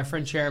my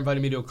friend Chair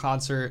invited me to a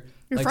concert.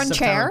 Your like, friend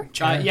September.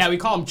 Chair? Yeah, we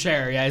call him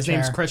Chair. Yeah, his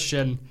name's Chair.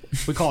 Christian.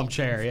 We call him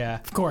Chair. Yeah.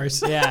 Of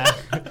course. Yeah.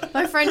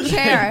 My friend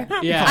Chair.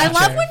 Yeah. I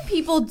love Chair. when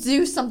people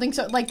do something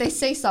so like they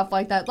say stuff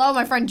like that. Oh,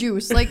 my friend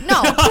Juice. Like no,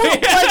 like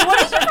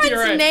what is your friend's You're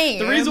right. name?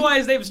 The reason why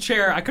his name's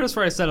Chair, I could have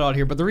sworn I said it on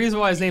here, but the reason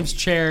why his name's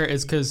Chair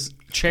is because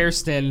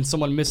Chairston,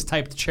 someone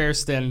mistyped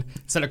Chairston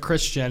instead of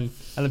Christian, and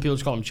then people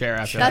just call him Chair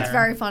after That's that.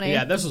 very funny.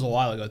 Yeah, this was a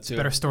while ago too.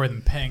 Better story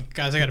than Pink.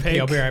 Guys, I got to pee.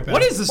 I'll be right back.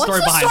 What is the What's story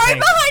the behind story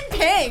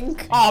Pink? behind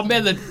Pink? Oh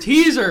man, the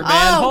teaser, man!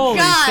 Oh, Holy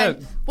God.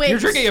 shit! Wait. You're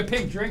drinking a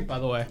pink drink, by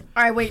the way.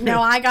 All right, wait. No,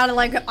 I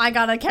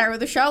gotta carry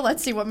the show.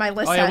 Let's see what my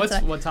list Oh yeah,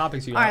 has. what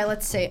topics you got? All right,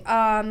 let's see.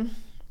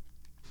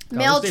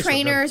 Male this tastes so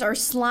trainers or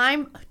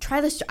slime. Try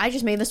this. I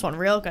just made this one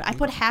real good. I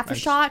put half a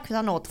shot because I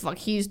don't know what the fuck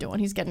he's doing.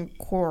 He's getting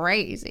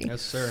crazy.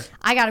 Yes, sir.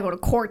 I gotta go to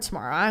court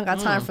tomorrow. I ain't got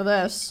time for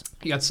this.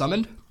 You got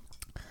summoned?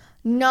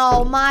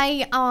 No,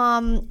 my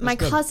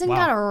good. cousin Wow.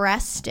 got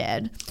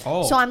arrested.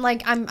 Oh. So I'm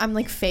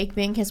like fake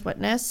being his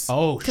witness.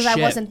 Oh, because I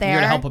shit. wasn't there. You're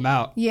gonna help him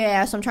out.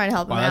 Yeah, so I'm trying to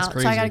help him Wow, that's out. So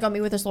I gotta crazy. go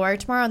meet with his lawyer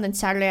tomorrow, and then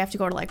Saturday I have to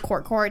go to like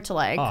court to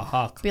like Oh,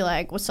 fuck. be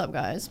like, what's up,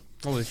 guys?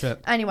 Holy shit.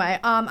 Anyway,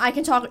 I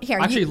can talk here.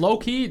 Actually, low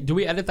key, do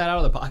we edit that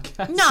out of the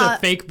podcast? No. The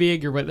fake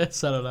being your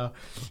witness? I don't know.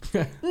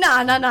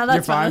 No, that's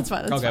You're fine? That's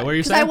fine. That's Okay, fine. what were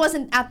you 'Cause I saying?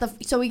 wasn't at the.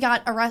 So he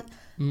got arrested.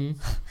 Mm-hmm.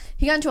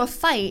 He got into a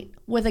fight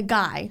with a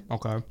guy.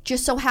 Okay.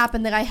 Just so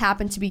happened that I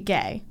happened to be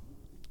gay.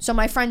 So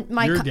my friend,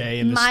 You're gay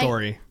in the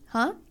story.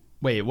 Huh?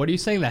 Wait, what are you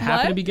saying? That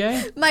happened to be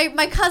gay? My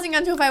cousin got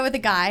into a fight with a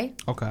guy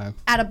Okay.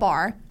 at a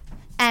bar,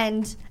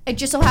 and it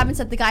just so happens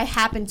that the guy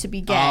happened to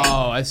be gay.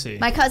 Oh, I see.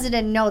 My cousin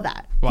didn't know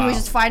that. He Wow. was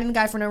just fighting the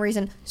guy for no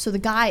reason. So the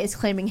guy is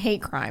claiming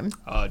hate crime.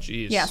 Oh,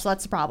 jeez. Yeah, so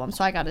that's the problem.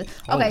 So I got it.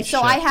 Holy Okay, so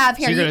shit. I have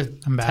here. So you're you- gonna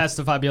I'm back.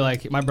 testify, be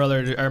like, my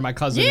brother or my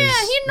cousin Yeah,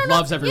 is, he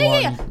loves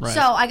everyone. Yeah. Right.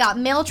 So I got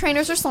male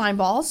trainers or slime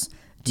balls.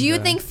 Do you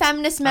Okay. think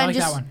feminist I men like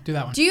just that one. Do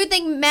that one.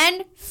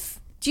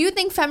 Do you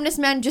think feminist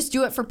men just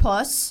do it for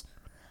puss?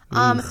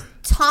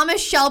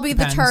 Thomas Shelby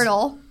Depends. the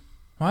turtle.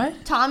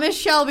 What? Thomas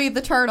Shelby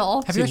the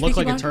turtle. Have Does he watched look Peaky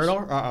like a Blinders?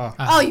 turtle? Uh-uh.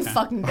 Oh, you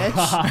fucking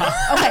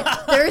bitch. Okay,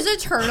 there's a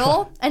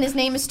turtle, and his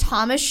name is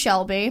Thomas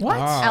Shelby. What?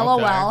 Oh,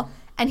 LOL. okay.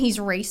 And he's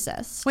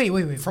racist. Wait.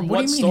 From what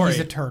what do you mean story?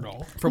 he's a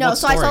turtle? From No, what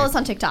so I saw story? this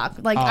on TikTok.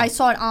 Like Oh. I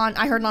saw it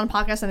I heard it on a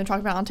podcast and they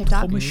talked about it on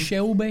TikTok. Thomas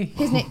Shelby.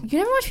 His name. You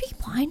never watched Peaky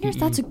Blinders?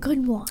 That's a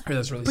good one.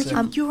 That's really But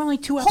sick. you're only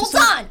 2 Hold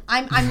episodes. on,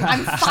 I'm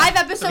 5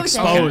 episodes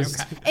in.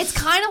 Exposed. Okay. It's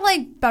kind of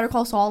like Better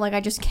Call Saul. Like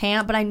I just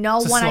can't, but I know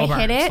It's a when slow I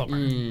burn, hit slow it,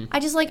 burn.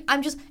 I'm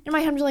just in my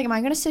head. I'm just like, am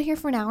I gonna sit here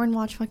for an hour and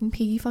watch fucking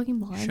Peaky fucking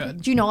Blinders?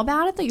 Should. Do you know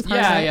about it? That you've heard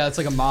Yeah, of it? yeah, it's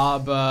like a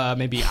mob,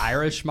 maybe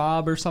Irish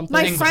mob or something.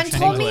 My English, friend in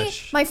told me.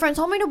 English. My friend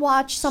told me to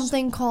watch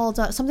something called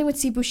something with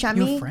Steve You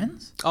Buscemi. have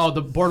friends? Oh,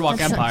 the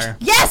Boardwalk Empire.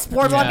 Yes,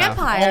 Boardwalk Yeah. Oh,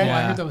 Empire. I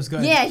Yeah. heard that was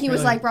good. Yeah, he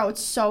was Really- like, bro,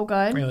 it's so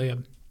good. really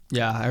good.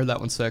 Yeah, I heard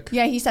that one's sick.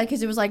 Yeah, he said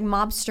because it was like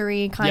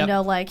mobstery kind of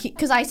Yep. like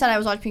because I said I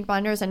was watching Peaky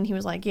Blinders and he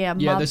was like, yeah,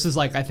 Yeah, mob- this is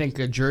like, I think,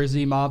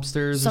 Jersey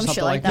mobsters Some or something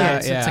shit like like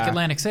that. that. Yeah, it's like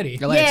Atlantic City.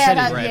 Atlantic yeah, City,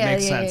 that, right? yeah,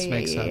 Makes yeah, sense, yeah,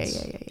 makes yeah,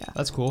 sense. Yeah.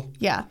 That's cool.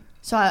 Yeah.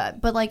 So,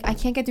 but like, I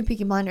can't get through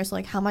Peaky Blinders. So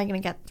like, how am I gonna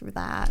get through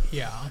that?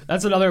 Yeah.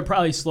 That's another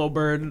probably slow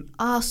burn.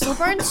 Slow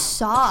burns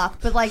suck,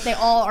 but like they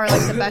all are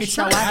like the best It's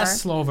show not ever. as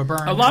slow of a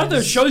burn. A lot of the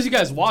as- shows you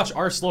guys watch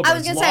are slow I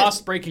was burns. gonna say-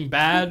 Lost, Breaking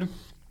Bad.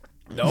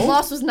 No?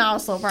 Lost was not a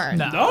slow burn.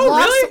 No. No,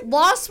 Lost, really?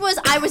 Lost was.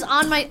 I was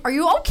on my. Are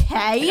you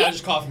okay? Yeah, I'm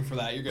just coughing for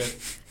that. You're good.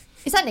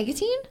 Is that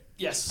nicotine?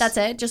 Yes. That's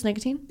it. Just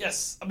nicotine.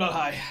 Yes, I'm not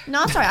high.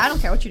 No, sorry. I don't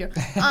care what you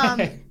do.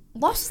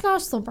 Lost is not a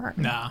slow burn.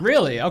 Nah.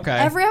 Really? Okay.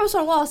 Every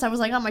episode of Lost, I was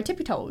like on my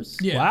tippy toes.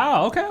 Yeah.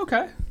 Wow. Okay.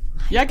 Okay.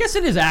 Yeah, I guess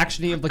it is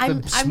actiony of like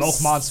I'm- the smoke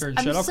I'm monster and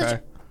I'm shit. such-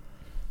 Okay.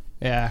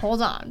 Yeah.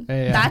 Hold on.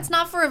 Yeah. That's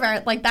not for a very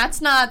like. That's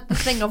not the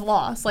thing of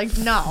Lost. Like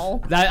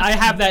no. That I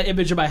have that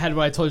image in my head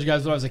when I told you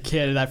guys when I was a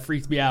kid, and that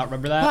freaked me out.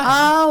 Remember that?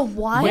 Oh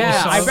what?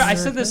 Yeah, saw I it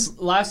said this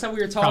last time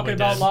we were talking Probably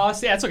about did.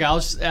 Lost. Yeah, it's okay. I'll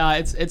just,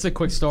 it's a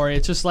quick story.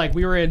 It's just like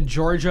we were in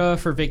Georgia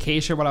for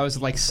vacation when I was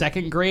in like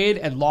 2nd grade,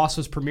 and Lost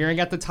was premiering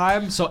at the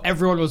time, so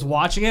everyone was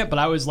watching it, but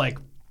I was like,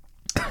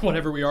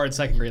 whatever we are in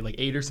 2nd grade, like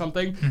 8 or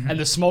something, and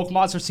the smoke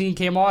monster scene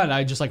came on, and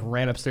I just like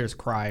ran upstairs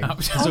crying. Oh,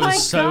 'Cause my it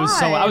was so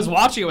God. I was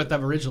watching it with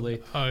them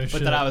originally, Oh, but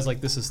shit. then I was like,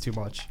 this is too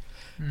much.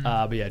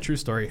 But yeah, true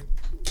story.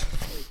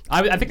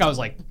 I think I was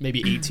like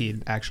maybe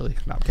 18 actually.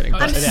 No, I'm kidding.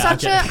 But,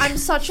 yeah, I'm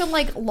such a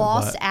like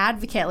Lost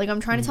advocate. Like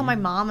I'm trying to tell my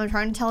mom. I'm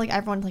trying to tell like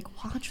everyone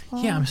like watch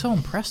Lost. Yeah, I'm so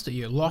impressed at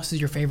you. Lost is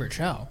your favorite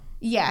show.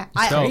 Yeah,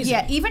 dope.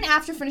 yeah. Even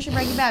after finishing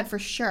Breaking Bad, for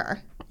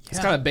sure. It's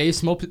kind of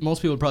base. Most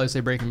people would probably say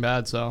Breaking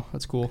Bad, so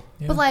that's cool.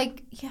 Yeah. But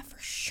like, yeah, for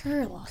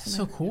sure, Lost.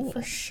 So cool.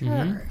 For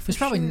sure. There's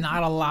probably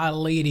not a lot of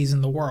ladies in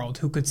the world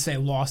who could say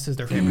Lost is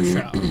their favorite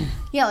show.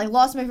 Yeah, like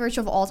Lost is my favorite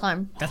show of all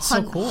time. That's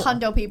so cool.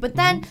 Hundo P. But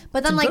then, a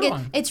like good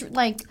one. it's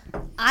like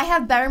I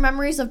have better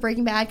memories of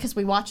Breaking Bad because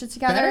we watched it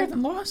together. Better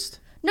than Lost?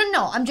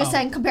 No. I'm just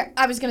saying.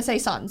 I was gonna say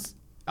Sons,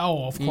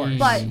 Oh, of course.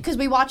 but because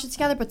we watched it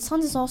together. But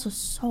Sons is also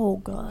so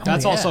good.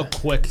 That's yeah. also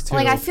quick too.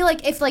 Like I feel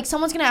like if like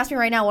someone's gonna ask me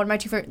right now, what are my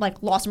two favorite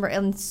like Lost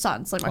and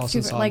Sons, like my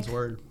Austin two favorite, like Sons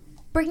word.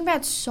 Breaking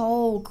Bad's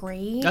so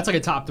great. That's like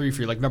a top 3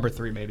 for you, like number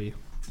 3 maybe.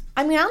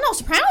 I mean, I don't know.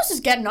 Sopranos is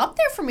getting up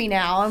there for me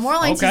now, and we're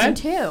only in season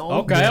 2.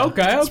 Okay.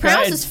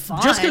 Sopranos It's is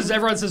fine. Just because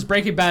everyone says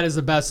Breaking Bad is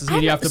the best doesn't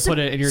mean you have to put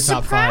it in your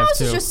top 5 Sopranos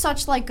too. is just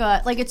such like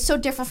a it's so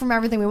different from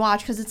everything we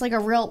watch because it's like a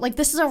real like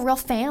this is a real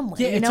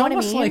family. Yeah, you it's know what I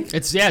almost mean? like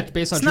It's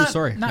based on It's true not-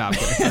 story. not- No, I'm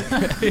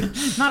kidding.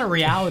 it's not a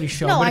reality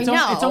show, No, but I it's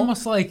know.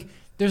 almost like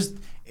there's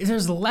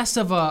less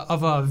of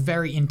a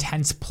very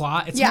intense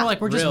plot. It's Yeah. more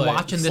like we're just Really?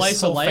 watching this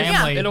Slice whole of life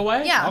family. in a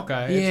way. Yeah.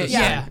 Okay.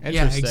 Yeah,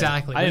 Interesting.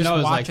 exactly. I didn't We're know it just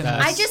was like watching that.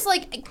 this. I just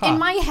like Huh. in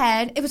my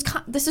head it was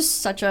this is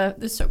such a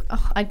this is so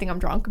I think I'm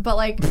drunk but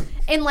like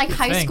in like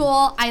high thing.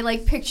 school I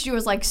like pictured you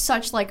as like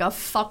such like a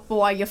fuck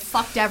boy, you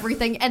fucked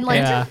everything and like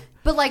Yeah.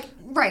 but like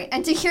right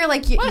and to hear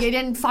like you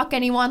didn't fuck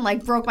anyone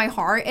like broke my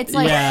heart. It's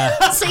like Yeah.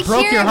 to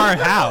Broke hear, your heart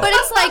how? But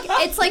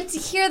it's like to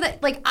hear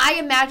that like I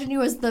imagine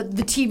you as the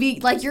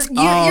TV like you're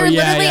Oh, you're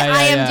yeah, literally yeah,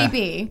 yeah,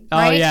 IMDb Oh,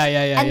 right yeah.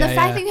 and the yeah,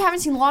 fact yeah. that you haven't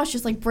seen Lost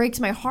just like breaks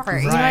my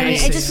heart. You know what I Right. mean?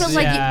 It just feels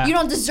like Yeah. you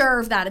don't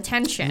deserve that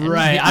attention.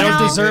 Right. I You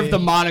don't know? deserve the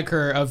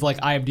moniker of like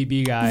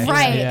IMDb guy.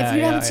 Right. Yeah, if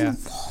you yeah, haven't yeah.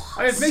 seen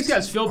I mean, it makes you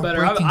guys feel better.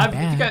 Breaking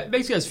It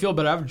makes you guys feel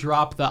better. I've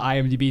dropped the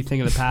IMDb thing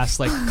in the past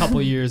like couple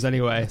of years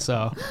anyway.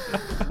 So,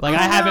 like,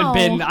 I haven't no.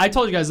 been. I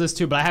told you guys this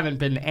too, but I haven't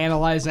been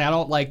analyzing. I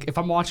don't like if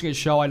I'm watching a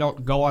show, I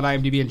don't go on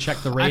IMDb and check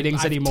the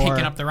ratings I've anymore.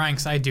 taken up the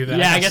ranks. I do that.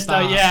 Yeah, I gotta guess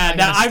stop. yeah.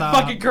 Now gotta I stop.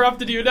 fucking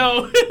corrupted you.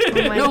 No.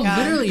 Oh my No, God.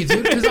 literally,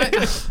 dude.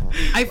 Because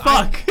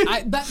Fuck.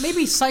 that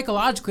maybe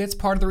psychologically, it's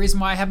part of the reason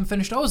why I haven't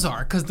finished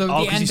Ozark because the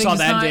 'cause you ending saw is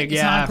the not, ending, it's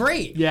yeah. not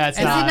great. Yeah, it's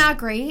Is not. it not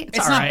great? It's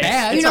all not right.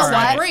 bad. You It's know all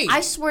right. what? Great.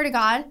 I swear to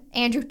God,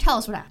 Andrew, tell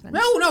us what happened.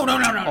 No.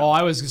 Oh,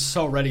 I was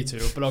so ready to,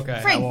 but okay.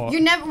 I Frank, won't.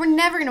 we're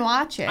never gonna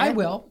watch it. I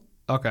will.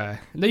 Okay.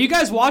 Now you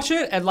guys watch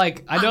it and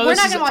like I know We're this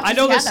not is gonna watch I it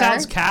know this together.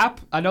 sounds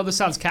cap. I know this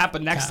sounds cap,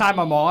 but next time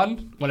I'm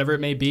on, whenever it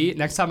may be,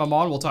 next time I'm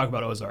on, we'll talk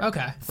about Ozark.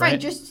 Okay. Frank, right?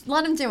 just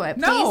let him do it.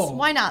 Please. No.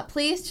 Why not?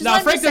 Please. Just No, let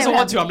him Frank just say doesn't what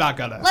want to. happens. I'm not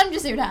gonna. Let him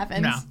just see what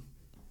happens. No.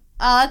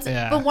 That's,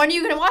 Yeah. But when are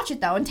you gonna watch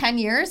it though? In 10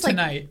 years? Like,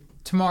 Tonight,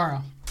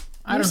 tomorrow.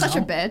 I you're don't such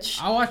know. a bitch.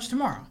 I'll watch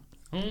tomorrow.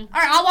 All right,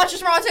 I'll watch it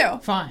tomorrow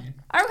too. Fine.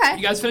 Okay.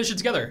 You guys finish it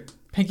together.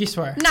 Pinky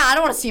swear. Nah, I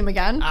don't want to see him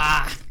again.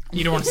 Ah,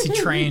 You don't want to see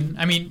Train.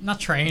 I mean, not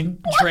Train.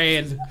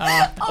 trained.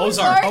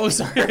 Ozark.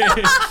 Ozark.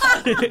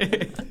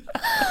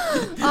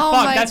 Oh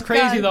Fuck, my that's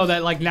crazy God. though.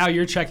 That like now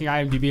you're checking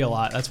IMDb a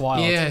lot. That's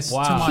wild. Yeah, it's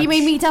wow. too much. He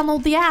made me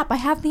download the app. I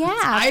have the app.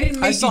 I didn't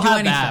make I still you do have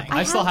anything. that.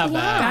 I still have the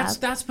that. app.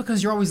 That's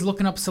because you're always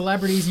looking up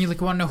celebrities and you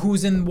like want to know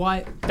who's in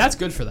what. That's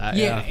good for that.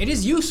 Yeah, Yeah. it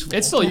is useful.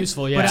 It's still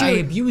useful. Yeah. But I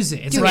abuse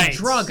it. It's Dude. like Right. a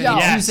drug. Yo.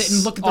 I use it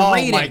and look at the Oh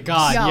ratings. my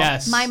God. Yo,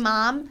 yes. my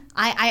mom,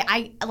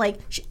 I like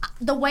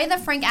the way that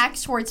Frank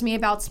acts towards me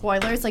about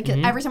spoilers. Like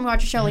every time we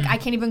watch a show, like I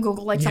can't even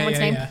Google like Yeah, someone's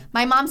yeah, name. yeah.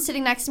 My mom's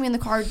sitting next to me in the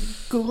car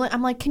Googling.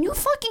 I'm like, can you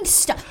fucking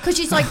stop? Because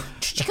she's like,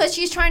 because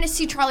she's trying to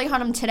see Charlie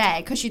Hunnam today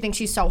because she thinks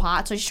she's so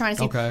hot. So she's trying to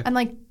see. Okay. I'm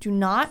like, do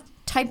not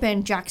type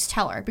in Jax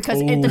Teller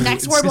because Ooh, the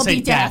next it's word gonna will say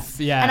be death.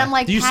 yeah. And I'm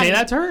like, Do you say Patty,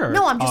 that to her, or-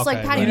 No, I'm just Okay,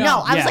 like, Patty, right. no.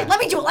 I was Yeah. like, let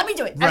me do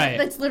it. Right.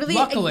 That's literally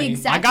Luckily, the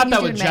exact I got thing that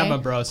you with do to me. Gemma,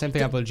 bro. Same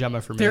thing happened with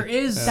Gemma for me. There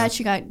is That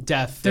she got.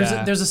 death. there's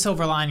yeah. there's a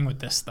silver lining with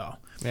this though,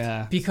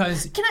 yeah.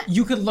 because Can I-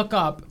 you could look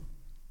up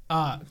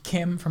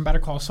Kim from Better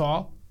Call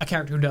Saul, a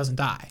character who doesn't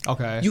die.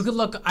 Okay. You could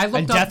look. I looked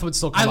And up. death would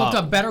still I come looked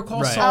up. up Better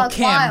Call Right. Saul. it's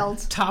Kim.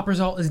 wild. Top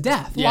result is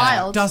death. Yeah.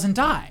 Wild. Doesn't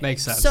die.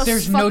 Makes sense. So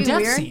There's no fucking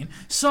death weird. scene.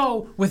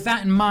 So with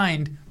that in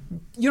mind,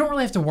 you don't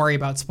really have to worry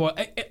about spoil.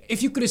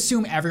 If you could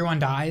assume everyone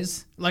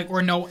dies, like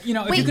or no, if you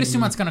Wait. could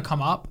assume what's gonna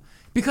come up,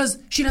 because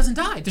she doesn't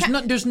die.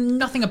 There's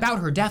nothing about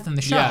her death in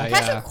the show. Yeah, Can I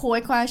ask you a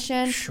quick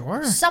question?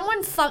 Sure.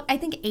 Someone I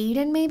think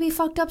Aiden maybe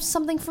fucked up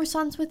something for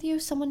Sons with you.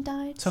 Someone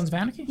died. Sons of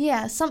Anarchy?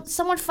 Yeah,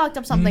 someone fucked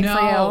up something for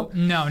you.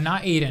 No,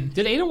 not Aiden.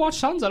 Did Aiden watch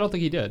Sons? I don't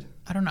think he did.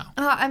 I don't know.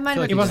 I might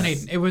feel like It he wasn't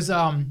does. Aiden. It was do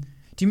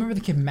you remember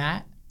the kid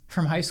Matt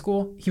from high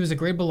school? He was a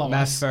grade below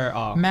Matt us. Fair.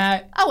 Oh.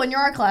 Matt, Oh, in your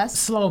art class.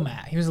 slow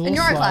Matt. He was a little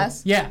your art slow.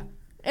 class? Yeah.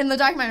 In the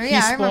documentary, He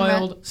yeah, I remember.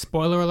 spoiled,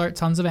 spoiler alert,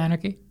 Sons of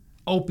Anarchy,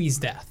 Opie's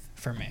death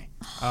for me.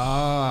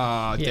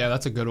 Ah, yeah,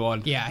 that's a good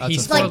one. Yeah, That's he a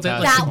spoiled it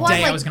fantastic like that the one, day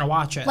I like- was going to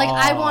watch it. Like,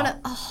 I want to.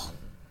 Oh.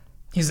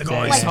 He's like, oh,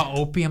 I Like- saw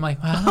Opie. I'm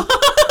like, well,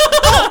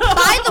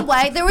 By the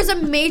way, there was a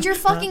major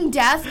fucking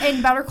death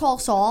in Better Call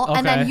Saul,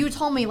 and then Okay. you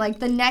told me, like,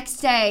 the next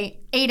day,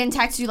 Aiden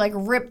texted you like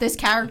rip this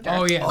character.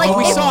 Oh yeah. Like,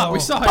 we if- saw it. We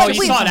saw it. Oh, But you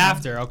we- saw it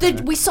after. Okay.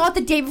 we saw it the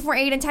day before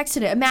Aiden texted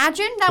it.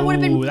 Imagine that would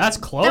have been. Ooh, that's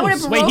that would've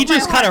close. Wait, he broke my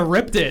just kind heart. of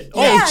ripped it.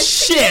 Yeah, Oh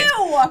shit!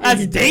 ew.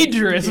 That's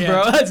dangerous, Yeah.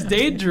 bro. That's He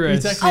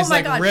dangerous. texted me, he's my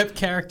like God. rip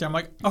character. I'm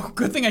like, oh,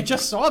 good thing I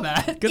just saw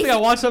that. Good thing I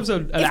watched the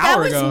episode an If that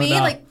hour was ago. me,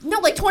 No.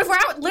 like 24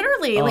 hours,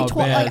 literally, Oh,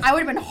 man. like I would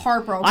have been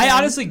heartbroken. I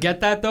honestly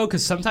get that though,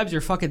 because sometimes you're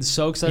fucking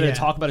so excited Yeah. to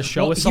talk about a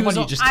show Well, with he someone was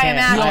you al- just I can't.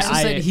 imagine. He also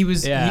I- said he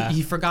was yeah.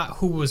 he forgot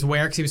who was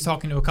where because he was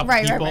talking to a couple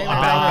Right, people right, about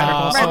right, Better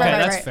Call right, Saul. right, okay, right,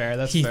 that's right. fair.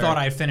 That's He fair. thought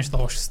I had finished the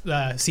whole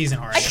season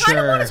already. I kind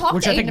of want to talk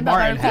Which to I Aiden think about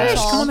Martin Better Call has.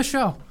 Come on Saul. the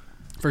show.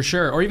 For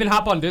sure. Or even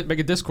hop on, make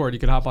a Discord. You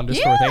can hop on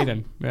Discord Yeah. with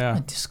Aiden. Yeah.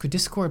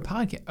 Discord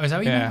podcast. Oh, is that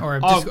what you Yeah. meant? Or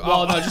Oh, Discord?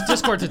 well, no, just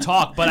Discord to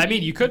talk. But I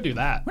mean, you could do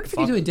that. What if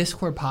you do a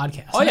Discord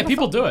podcast? Oh I yeah, never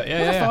people thought- do it. Yeah,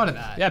 never yeah. thought of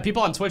that. Yeah,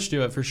 people on Twitch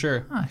do it for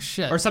sure. Oh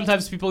shit. Or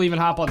sometimes people even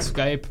hop on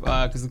Skype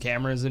because the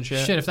cameras and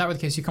shit. Shit, if that were the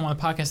case, you come on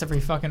the podcast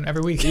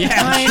every week. Yeah,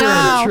 I true,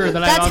 know. true.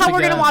 Then I That's don't how think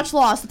we're gonna that- watch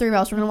Lost. The three of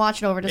us. We're gonna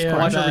watch it over Discord.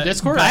 Watch Bet- over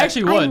Discord. bet- I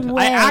actually would. I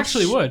wish.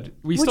 actually would.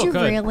 We Would still you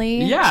could.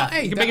 really? Yeah.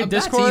 Hey, you can make a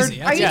that's Discord.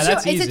 easy. Are you yeah, too?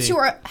 that's Is easy. it too?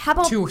 How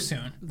about? Too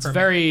soon. It's for me.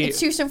 very. It's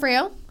too soon for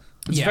you.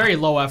 It's Yeah. very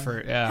low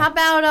effort. Yeah. How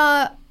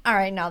about? All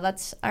right, no,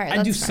 that's all right. I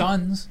that's do fine.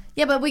 Sons.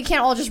 Yeah, but we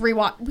can't all just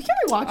rewatch. We can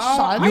rewatch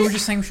Sons. You were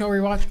just saying show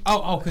rewatch.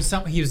 Oh, because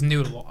he was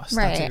new to Lost. That's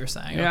Right. what you were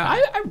saying. Yeah,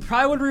 Okay. I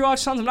probably would rewatch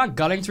Sons. I'm not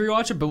gunning to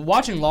rewatch it, but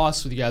watching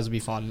Lost with you guys would be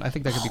fun. I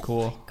think that could be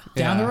cool.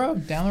 Down Yeah. the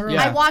road. Down the road.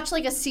 Yeah. I watched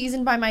like a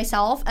season by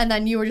myself, and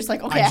then you were just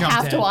like, okay, I jumped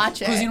have in. to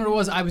watch it. Because you know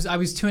what it was? I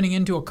was tuning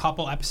into a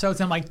couple episodes,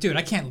 and I'm like, dude,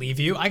 I can't leave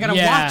you. I gotta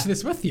Yeah. watch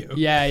this with you.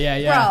 Yeah, yeah,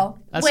 yeah. Bro,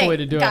 That's wait, the way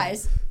to do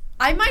guys.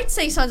 I might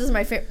say Sons is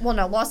my favorite. Well,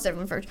 no, Lost is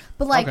my first.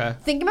 But like, Okay.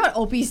 thinking about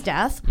Opie's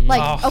death, like,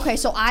 Oh. okay,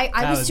 so I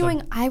That was was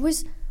doing,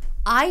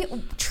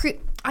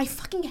 I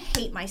fucking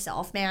hate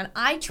myself, man.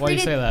 I treated, Why do you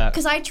say that?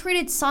 because I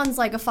treated Sons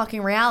like a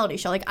fucking reality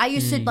show. Like I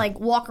used to like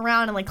walk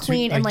around and like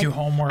clean like, and like do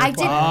homework I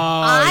did.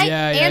 while- Oh,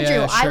 yeah, Andrew,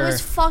 yeah, I sure. was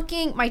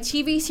fucking. My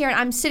TV's here, and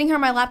I'm sitting here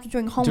on my laptop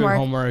doing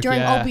homework, during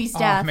yeah. Opie's Oh,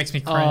 death. it makes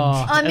me cringe.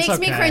 Oh. It It's makes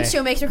me okay. cringe too.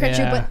 It makes me cringe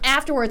too. Yeah. But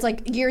afterwards,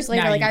 like years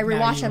later, Now like you- I now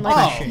rewatch you it. I'm Oh,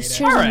 like, appreciate this it.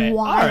 shit all is right, all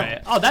wild.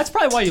 right. Oh, that's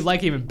probably why you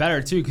like it even better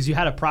too, because you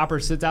had a proper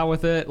sit down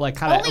with it, like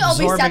kind of Only Opie's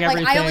absorbing death. Like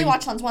everything. I only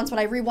watched Sons once, but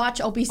I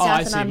rewatch Opie's Oh, death, I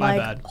and see. I'm My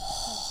like, bad.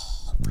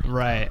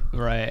 Right,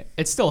 right.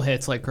 It still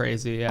hits like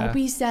crazy. Yeah.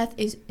 Opie's death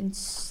is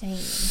insane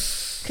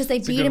because they a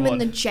beat good him in one.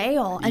 the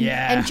jail, and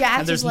yeah. and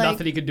Jax there's is like,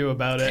 nothing he could do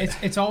about it.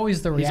 It's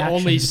always the He's reaction.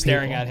 only to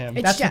staring people. at him.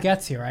 It's That's Ja- what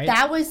gets you, right?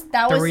 that was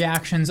the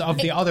reactions of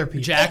the other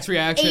people. Jack's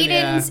reaction.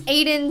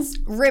 Aiden's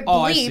rip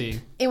Oh, I bleep. see.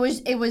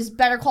 It was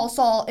Better Call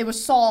Saul. It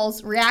was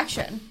Saul's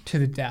reaction to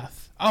the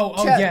death. Oh,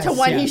 to, yes. to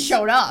when he yes.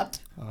 showed up.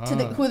 To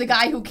the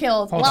guy who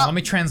killed. Hold well, on, let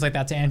me translate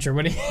that to Andrew.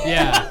 What do you?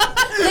 Yeah.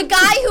 the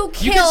guy who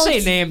You killed. can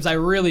say names. I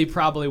really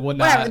probably would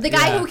not. Whatever. The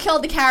guy yeah. who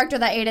killed the character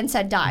that Aiden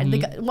said died. The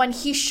guy, when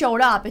he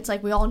showed up, it's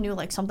like we all knew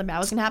like something bad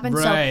was gonna happen.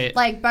 Right. So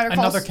like Better Call.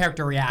 Another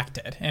character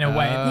reacted in a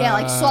way. Yeah,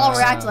 like Saul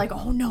reacted like,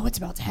 oh no, it's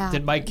about to happen.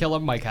 Did Mike kill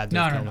him? Mike had to.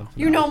 No, have no, killed no. him.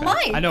 You know Okay.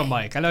 Mike. I know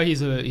Mike. I know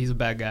he's a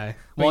bad guy.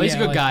 Well, But he's a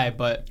yeah, good like- guy,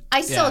 but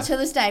I still yeah. to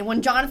this day,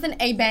 when Jonathan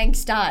A.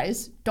 Banks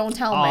dies, don't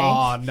tell me.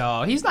 Oh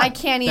no, he's not. I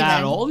can't that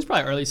even. old. He's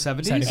probably early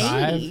 70s.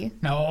 75? 80.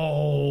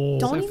 No.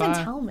 Don't even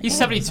 75? tell me. He's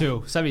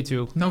 72.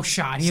 72. No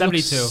shot. He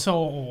 72. looks so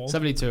old.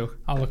 72.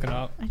 I'll look it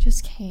up. I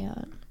just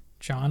can't.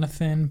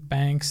 Jonathan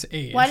Banks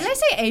age. Why did I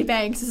say A.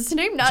 Banks? Is his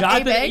name not A.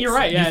 Jonathan, Banks? you're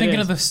right. Yeah, You're it thinking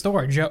is. of the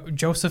store,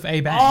 Joseph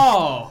A. Banks.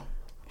 Oh,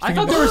 I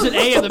thought there was an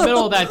A in the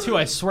middle of that too.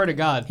 I swear to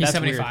God. He's That's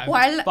 75. Weird.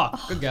 Why did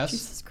Fuck. Good guess.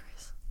 Jesus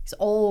Christ. He's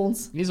old.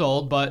 He's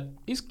old, but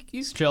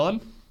he's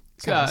chilling.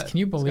 He's Guys, got- can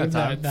you he's got believe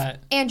time.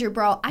 that? Andrew,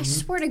 bro, I Mm-hmm.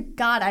 swear to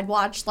God, I'd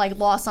watch like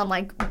Lost on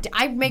like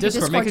I'd make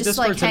Discord. a Discord Make a just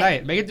Discord like tonight.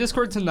 hey, Make a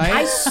Discord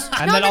tonight,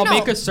 and no, then no, I'll no.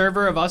 make a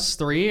server of us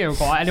three. And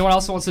anyone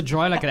else who wants to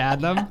join, I can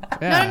add them.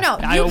 Yeah. No.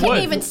 I You can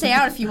would. even stay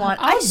out if you want.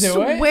 I'll I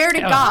do it. swear to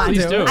Yeah, God,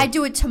 please do. I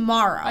do it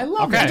tomorrow. I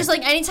love Okay. Just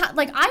like anytime,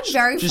 like I'm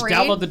very Just free.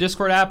 download the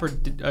Discord app or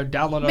download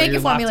it on Make your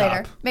it for me laptop.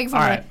 later. Make it for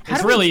All me right. later.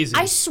 It's real easy.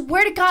 I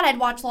swear to God, I'd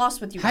watch Lost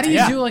with you. How guys. do you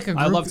Yeah, do like a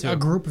I'd love to.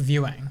 group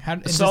viewing? How,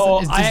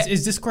 So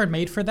is Discord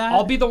made for that?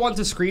 I'll be the one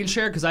to screen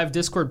share because I have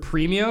Discord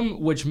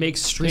Premium, which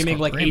makes streaming Discord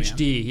like Premium.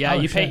 HD. Yeah,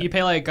 Oh, you pay shit. you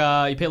pay like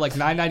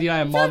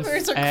 $9.99 a month.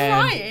 Viewers are and-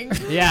 crying.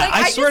 Yeah, Like,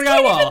 I I swear to just God,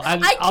 I can't will. even-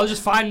 And I I'll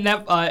just find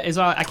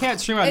I can't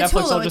stream on It's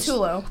Netflix. Hulu, I'll it's just,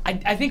 Hulu.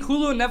 I think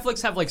Hulu and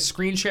Netflix have like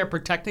screen share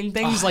protecting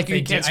things, Oh, like they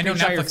you can't do. I know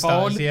screenshot your Netflix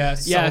phone. does, yeah,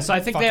 yeah. so So I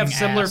think they have fucking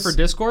similar ass. for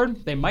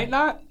Discord. They might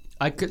not.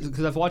 I could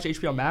because I've watched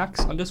HBO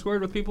Max on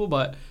Discord with people,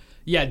 but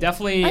yeah,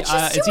 definitely. Let's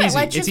just it's do it. easy.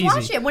 Let's it's just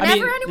watch easy. it whenever I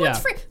mean, anyone's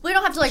yeah. free. We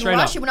don't have to like Straight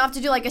rush up. it. We don't have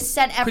to do like a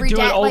set every Could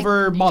day. do it like,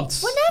 over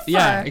months. whenever.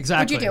 Yeah,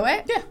 exactly. Would you do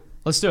it? Yeah.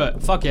 Let's do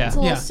it. Fuck yeah. It's a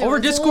little Yeah. soon. Over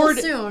It's a Discord,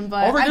 little soon,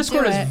 but over I'd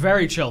Discord do is it.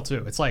 very chill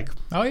too. It's like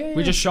Oh yeah.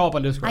 we just show up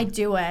on Discord. I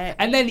do it.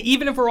 And then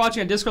even if we're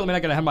watching on Discord, I'm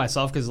not gonna have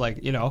myself because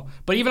like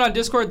but even on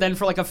Discord, then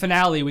for like a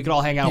finale, we could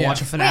all hang out and Yeah.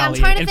 watch a Wait, finale I'm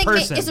trying to in think.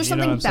 person. Is there you know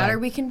something what I'm better saying?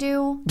 we can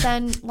do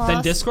than Lost?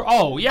 Than Discord?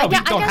 Oh yeah, we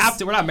I don't guess- have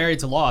to. We're not married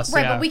to Lost.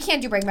 Right, yeah. but we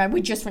can't do Breaking Bad.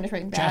 We just finished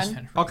Breaking Bad. Just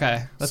finished.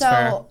 Okay, that's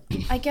so fair.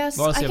 I guess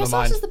What else do you have in Lost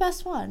mind? is the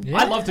best one. Yeah.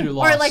 I'd love to do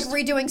Lost. Or like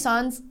redoing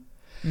Sons.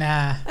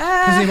 Nah,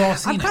 because they've all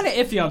seen I'm it. kind of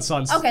iffy on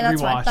Sons. Okay,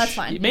 that's fine, rewatch. that's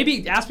fine.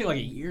 Maybe ask me like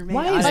a year. Maybe.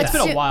 Why is It's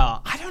that? been a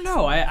while. I don't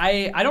know.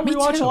 I don't Me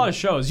rewatch too. a lot of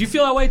shows. You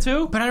feel that way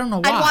too? But I don't know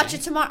why. I'd watch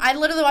it tomorrow. I'd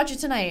literally watch it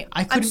tonight.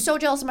 I'm couldn't- so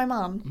jealous of my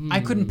mom. I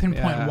couldn't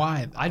pinpoint Yeah.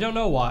 why. I don't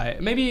know why.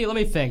 Maybe let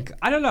me think.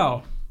 I don't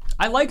know.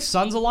 I like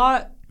Sons a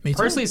lot. Me too.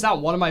 Personally, it's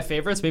not one of my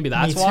favorites. Maybe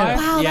that's too. why.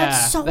 Wow, yeah.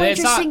 that's so But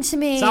it's not- interesting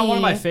to me. It's not one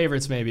of my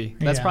favorites. Maybe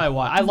that's Yeah. probably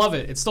why. I love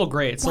it. It's still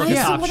great. It's Why like is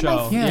a it top one show.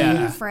 of my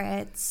Yeah.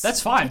 favorites?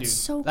 That's fine, dude. It's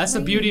so That's the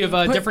great. beauty of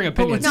differing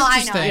But what's opinions. No, I know.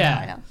 interesting I know, Yeah.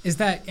 I know. is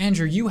that,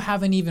 Andrew, you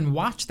haven't even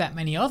watched that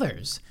many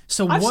others.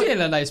 So I've what? seen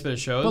a nice bit of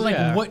shows. But like,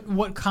 yeah.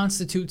 what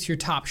constitutes your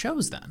top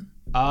shows then?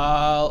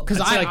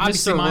 Because I like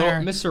obviously mine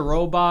are- Mr.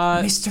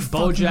 Robot, Mr. fucking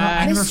Ro- I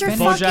BoJack, never Mr.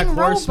 finished. BoJack fucking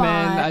Horseman.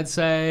 Robot. I'd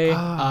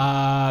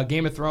say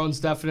Game of Thrones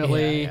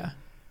definitely. Yeah.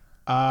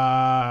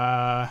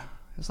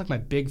 It's like my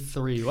big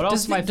three. What else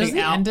Does is my the- does thing?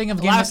 the ending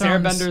of Game Last of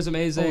Thrones- Airbender is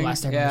amazing. Oh,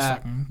 Last Airbender is yeah,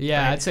 fucking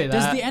yeah, great. I'd say that.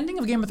 Does the ending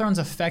of Game of Thrones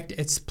affect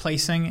its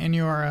placing in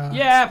your?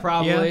 Yeah,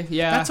 probably.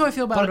 Yeah. That's how I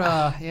feel about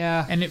But, it.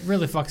 yeah. And it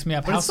really fucks me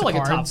up. But it's House still of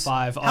like a top Cards.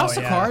 5. Oh, House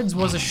of yeah. Cards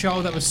was a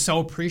show that was so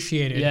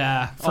appreciated.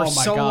 Yeah. For Oh my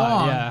so God,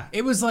 long. yeah.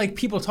 It was like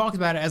people talked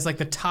about it as like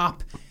the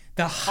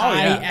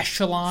high yeah.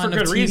 echelon For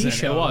good of TV reason,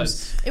 shows. it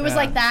was. It was Yeah.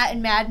 like that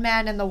in Mad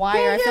Men and The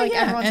Wire. I feel like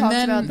everyone and talks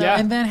then, about that. Yeah.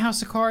 And then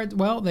House of Cards.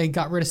 Well, they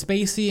got rid of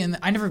Spacey, and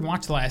I never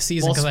watched the last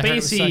season Well, because I heard it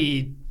was like,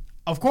 Spacey.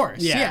 of course,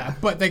 Yeah. yeah.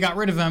 But they got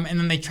rid of him, and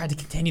then they tried to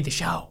continue the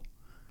show.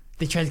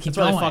 They tried to keep That's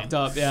where going. they fucked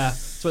up. Yeah.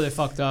 That's where they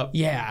fucked up.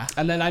 Yeah.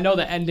 And then I know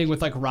the ending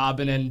with like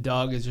Robin and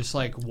Doug is just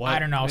like what? I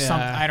don't know.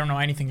 Yeah. I don't know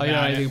anything Oh, about you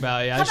know it. anything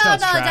about it? Yeah, I How just know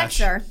about it's trash.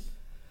 Dexter?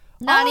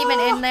 Not even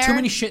in there. Too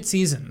many shit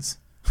seasons.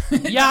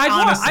 Yeah,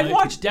 Honestly. I'd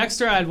watch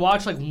Dexter. I'd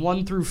watch like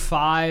 1 through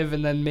 5,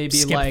 and then maybe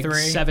Skip like 3.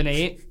 7,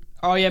 8.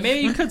 Oh yeah, maybe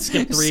you could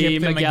skip 3.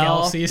 Skip the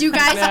Miguel. season. You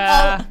guys,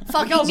 Yeah.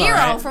 fucking Miguel's Nero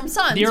alright. from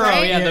Sons, Nero,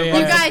 right? yeah, the Yeah, You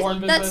yeah. guys,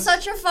 porn that's business.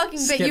 such a fucking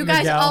bit. Skip You guys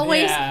Miguel.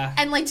 always, Yeah.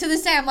 and like to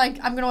this day, I'm like,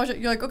 I'm gonna watch it.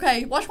 You're like,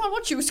 okay, watch 1,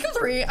 watch 2, skip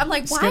 3. I'm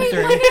like, why? Skip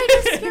 3. Why did I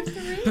just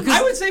skip 3?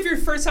 I would say if you're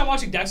first time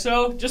watching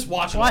Dexter, just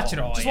watch it all. Watch it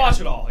all, Just yeah. watch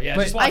it all. Yeah,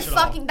 But just watch I it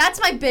all. fucking, that's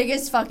my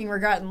biggest fucking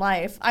regret in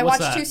life. I What's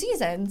watched that? 2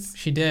 seasons.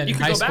 She did You in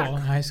could high go back. school.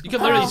 In high school. You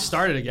could literally Oh,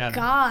 start it again.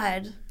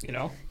 God. You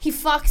know? He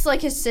fucks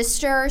like his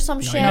sister or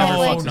some shit. he never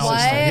Like, fucks his what?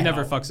 sister. He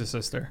never fucks his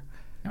sister.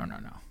 No.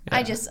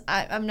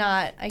 I'm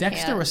not. I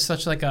Dexter can't. was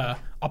such like a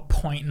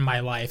point in my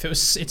life.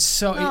 It's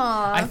so.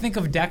 Aw. I think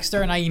of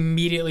Dexter and I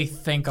immediately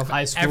think of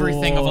High school,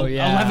 everything of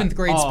yeah. 11th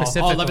grade Oh,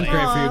 specifically. 11th grade for you,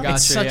 Aw. gotcha.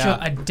 It's such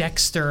yeah. a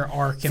Dexter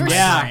arc in For my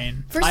Yeah.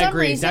 brain. For I some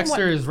agree. reason,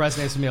 Dexter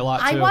resonates with me a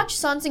lot too. I watched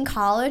Sons in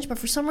college, but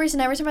for some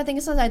reason, every time I think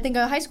of Sons, I think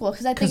of high school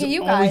because I think Because of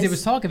you all guys. we did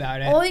was talk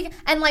about it.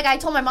 And like I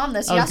told my mom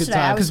this That was a good yesterday.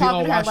 I time. was 'Cause we all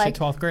talking to her watched it like,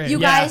 12th grade. you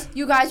Yeah.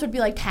 guys would be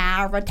like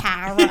Tara, and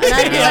I'd be yeah,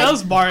 like, that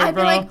was Mario, I'd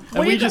be bro. like,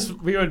 what and are you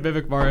we would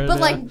mimic Mario. But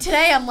yeah. like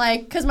today, I'm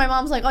like, because my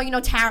mom's like, oh, you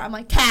know Tara. I'm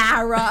like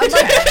Tara. I'm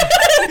like,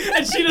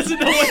 and she doesn't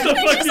know what the and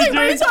fuck she's you're like, what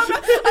are doing. you talking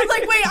about? I'm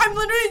like, wait, I'm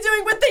literally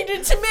doing what they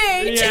did to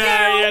me.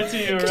 Yeah, to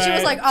you, Because right. she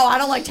was like, oh, I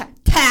don't like Tara.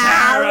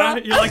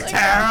 Tara. You're I like was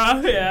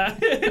Tara.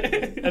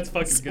 Yeah. That's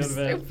fucking good,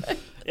 man.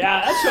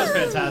 Yeah, that show's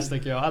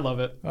fantastic, yo. I love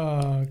it.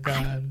 Oh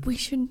God. We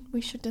should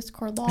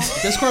Discord law.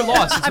 Discord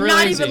Lost. It's I'm really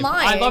not easy. even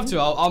lying. I'd love to.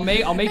 I'll make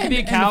you the And of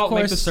account,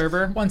 make the course,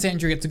 server. Once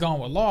Andrew gets going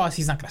with Lost,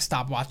 he's not going to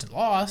stop watching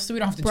Lost. So we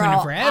don't have to Bro, tune in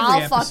for every I'll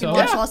episode. fucking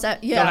watch Lost.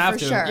 Don't Yeah, have for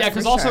to. sure. Yeah,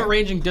 because for also sure.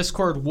 arranging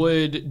Discord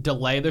would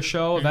delay the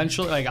show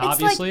eventually, like It's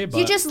obviously. like but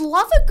you just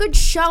love a good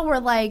show where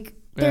like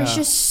there's Yeah.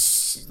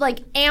 just like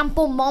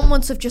ample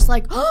moments of just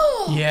like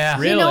Yeah.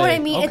 you know what I Really?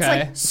 mean? It's Okay.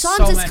 like Sons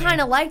So is many. kind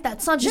of like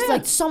that. Sons just Yeah.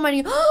 like so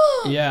many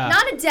Yeah.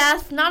 not a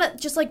death, not a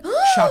just like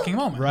Shocking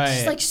moments. Right.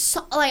 Just like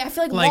so, like I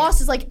feel like, Like,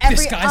 Lost is like every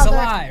This guy's other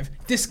alive.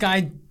 This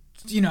guy,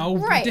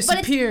 Right, but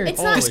disappeared.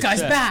 it's not- This guy's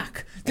Holy shit.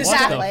 back. This What the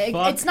guy. Exactly.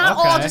 fuck? It's not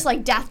all Okay. just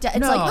like death. It's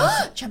No.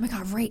 like Gemma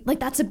got raped. Like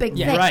that's a big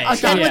Yeah, thing. right, Again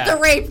sure, with yeah.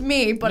 the rape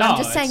me, but I'm No,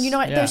 just saying. You it's- know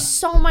what? yeah. There's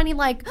so many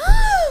like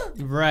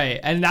Right,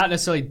 and not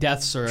necessarily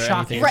deaths or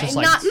Shocking. anything. It's right, just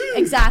like, not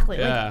exactly.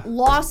 Yeah. Like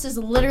Lost is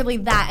literally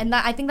that, and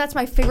that I think that's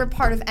my favorite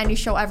part of any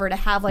show ever to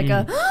have like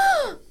a.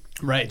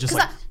 right, just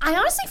Because like I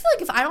honestly feel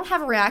like if I don't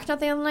have a reaction at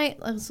the end of the night,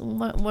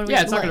 what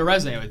yeah, it's not gonna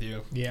resonate with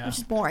you. Yeah. It's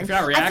just boring. If you're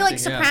not I feel like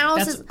reacting, yeah. Sopranos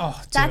That's- is.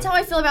 oh, That's dude. how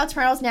I feel about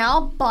Sopranos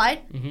now, but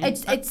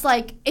it's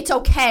like it's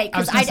okay I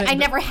was because gonna say I the-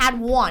 never had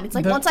one. It's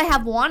like the- once I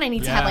have one, I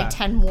need to have Yeah. like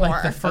 10 more.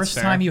 Like the first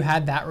fair. time you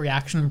had that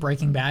reaction in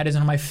Breaking Bad is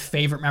one of my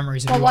favorite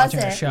memories of What you was watching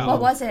the it? show.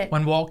 What was it?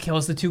 When Walt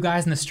kills the 2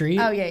 guys in the street.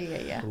 Oh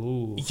yeah.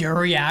 Ooh. Your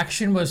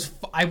reaction was.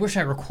 I wish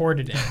I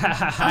recorded it.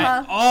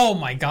 Oh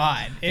my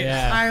God.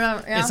 Yeah. I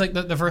remember. Yeah. It's like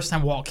the first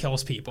time Walt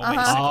kills people.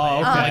 Basically. Oh,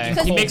 okay. Like in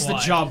Because- he cold makes the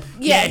blood. jump.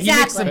 Yeah, he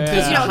makes the, exactly. the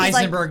Because, you know, he's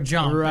like- Heisenberg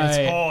jump.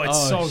 Right.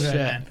 It's so good, shit.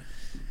 man.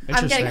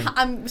 I'm getting. Interesting.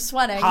 I'm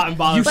sweating. Hot and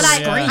bothered. But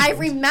You I screamed.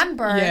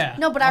 remember. Yeah.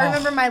 No, but I Oh.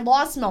 remember my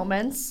lost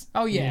moments.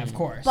 Oh yeah, of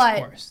course. But of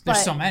course. There's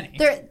but so many.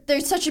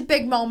 There's such a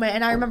big moment,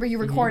 and I remember you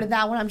recorded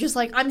that one. I'm just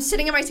like I'm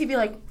sitting at my TV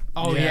like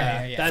Oh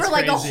yeah. That's for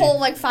like crazy. a whole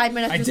like 5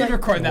 minutes. I just did like,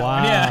 record that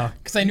one. Wow. Yeah,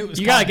 because I knew it was.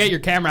 You gotta coming. get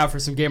your camera out for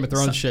some Game of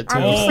Thrones shit too.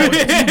 Oh,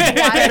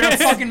 Why- I don't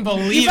fucking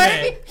believe You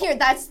better it. be here.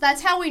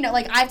 That's how we know.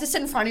 Like I have to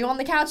sit in front of you on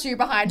the couch, so you're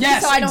behind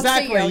Yes, me, so I don't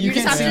exactly. see you. You You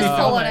just can't have see to me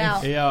just pull it filming.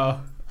 out.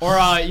 Yo.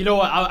 Or you know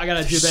what? I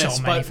gotta do There's this.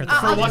 so many But for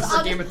for the one Phillies.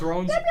 for Game of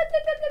Thrones.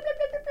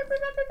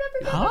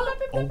 Huh?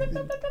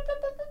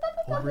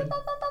 Oberyn,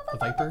 the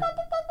Viper.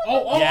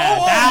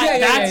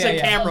 That's a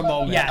camera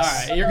moment. Yes.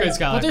 All right, you're good,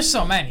 Skylar. Well, there's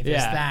so many.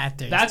 There's yeah,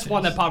 that. that's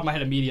one that popped in my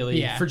head immediately.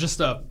 Yeah. For just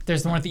a.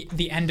 There's the one at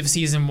the end of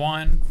season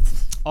 1.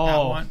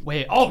 Oh one.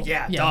 wait. Oh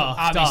yeah. Yeah, duh,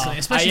 obviously. duh.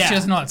 Especially yeah. if she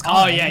doesn't know it's Oh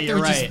coming. yeah, It you're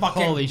was just right.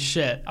 fucking Holy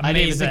shit! I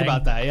didn't even think amazing.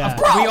 about that. Yeah.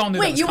 Bro, We all knew that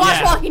wait, was you coming.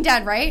 watched Yeah. Walking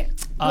Dead, right? You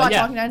watched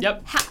yeah. Walking Dead?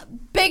 Yep.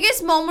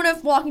 Biggest moment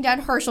of Walking Dead,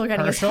 Herschel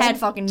getting Herschel? his head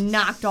fucking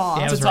knocked off.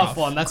 Yeah, it That's was a tough rough.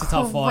 one. That's a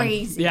tough one.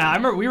 Crazy. Yeah, I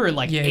remember we were in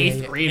like Yeah,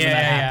 8th yeah, grade yeah, when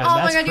that yeah. happened. Oh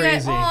my That's God, you're like,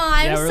 crazy. oh,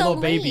 I'm yeah, we were so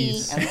little late.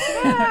 babies.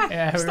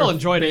 Yeah, Still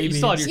enjoyed it. You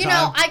still had your You time.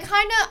 know,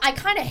 I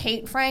kind of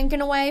hate Frank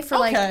in a way for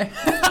like,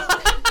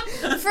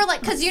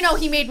 because you know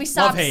he made me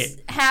stop. Love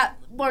hate.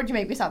 Where'd you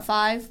make me stop?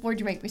 5? Where'd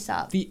you make me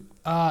stop? The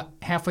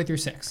halfway through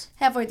 6.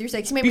 Halfway through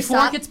 6. He made me Before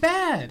stop. it gets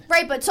bad.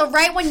 Right, but so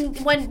right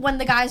when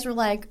the guys were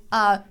like,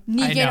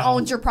 Negan know.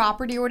 owns your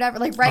property or whatever,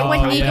 like right when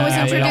Oh, Negan was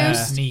yeah,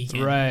 introduced,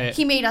 Negan. Right.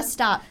 he made us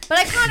stop. But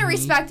I kind of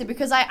respect it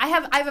because I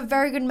have a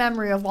very good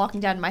memory of Walking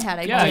Dead in my head.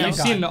 I Yeah, do. you've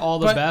God. seen all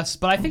the But- best,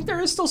 but I think there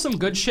is still some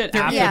good shit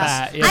after Yeah.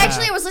 that. Yeah. I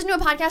actually was listening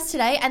to a podcast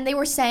today, and they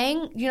were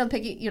saying, the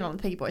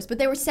Piggy Boys, but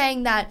they were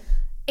saying that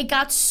it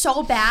got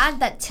so bad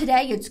that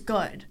today it's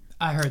good.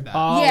 I heard that.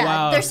 Oh, Yeah,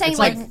 wow. they're saying, it's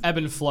like like- ebb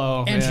and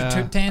flow. And yeah,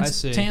 to I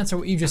see. answer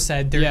what you just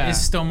said, there is Yeah.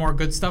 still more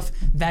good stuff.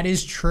 That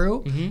is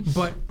true, Mm-hmm.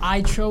 but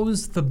I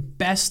chose the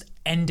best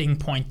ending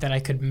point that I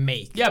could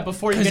make. Yeah,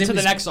 before you 'Cause get it to the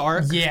was- next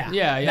arc. Yeah,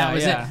 Yeah, that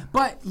was yeah. it.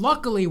 But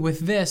luckily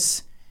with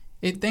this,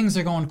 things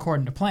are going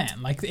according to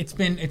plan. Like it's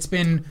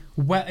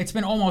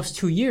been almost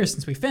 2 years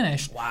since we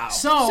finished. Wow.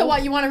 So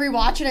what, you want to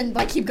rewatch it and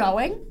like keep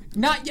going?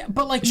 Not yet,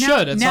 but like You now,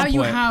 should at now some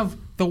you point. have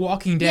The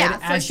Walking Dead Yeah,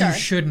 for as sure. you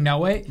should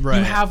know it. Right.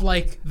 You have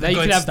like the Now you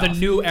good can have stuff. the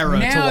new era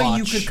to Now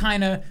you watch. could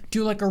kind of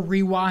do like a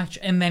rewatch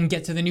and then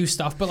get to the new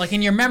stuff. But like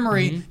in your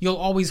memory, Mm-hmm. you'll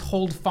always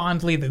hold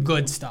fondly the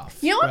good stuff.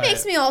 You know what Right.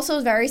 makes me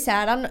also very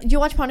sad? Do you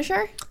watch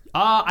Punisher?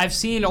 I've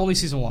seen only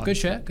season 1. Good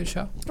shit. Good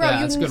show. Bro, Yeah,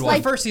 you that's a can, good one.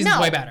 like, First season's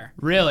no. way better.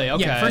 Really?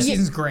 Okay. Yeah, first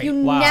season's great. You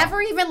Wow.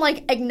 never even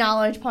like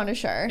acknowledge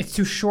Punisher. It's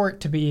too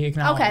short to be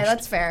acknowledged. Okay,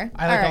 that's fair.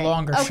 I like a Alright.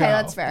 longer okay, show.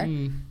 that's fair.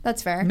 Mm.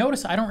 That's fair.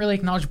 Notice I don't really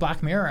acknowledge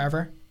Black Mirror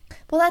ever.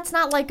 Well, that's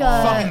not like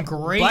Fucking a.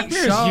 great Black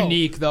Mirror show. is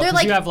unique though, They're because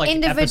like you have like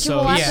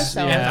individual episodes. episodes.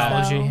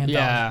 Anthology. though. Anthology.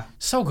 Yeah.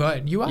 So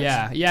good. You watch?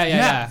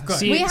 Yeah. Good.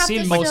 Seen, We have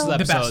seen to most still- of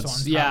the The best episodes.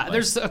 ones, Yeah, probably.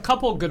 there's a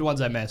couple good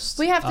ones I missed.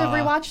 We have to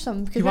rewatch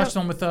them because You watched the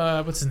one with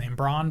what's his name?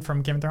 Braun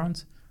from Game of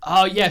Thrones?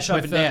 Oh yeah, Shut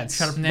Up With and the- Dance.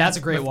 Shut Up and That's Dance a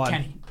great with one.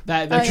 Kenny. The Oh,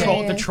 yeah,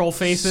 troll, yeah, the yeah. troll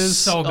faces.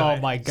 So good. Oh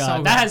my god,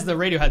 So that good. has the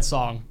Radiohead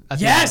song. at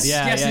the Yes, end.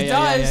 Yeah, yes, yeah, it yeah,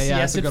 does. Yeah, yeah, Yes,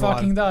 that's a it good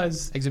fucking one.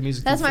 does. Exit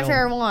music. That's to my film.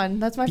 favorite one.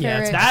 That's my Yeah,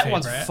 it's favorite. That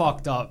one's favorite.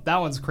 fucked up. That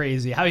one's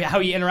crazy. How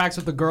he interacts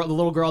with the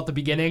little girl at the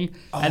beginning,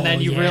 and then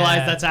Oh, you yeah.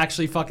 realize that's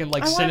actually fucking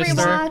like I want to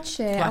sinister. rewatch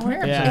it. Black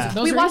Mirror. Yeah.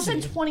 Those We are watched it in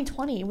easy.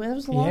 2020. It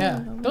was long. Yeah,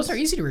 ago. those are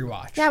easy to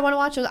rewatch. Yeah, I want to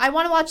watch those. I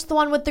want to watch the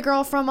one with the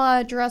girl from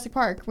Jurassic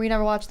Park. We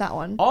never watched that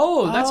one.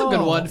 Oh, that's a good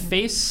Oh. one.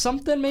 Face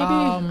something maybe.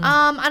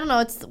 I don't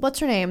know. What's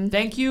her name?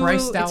 Thank you.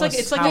 Bryce it's Dallas like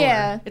it's like Howard.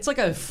 Yeah. it's like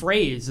a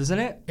phrase, isn't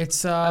it?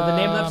 It's the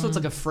name of the episode's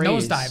like a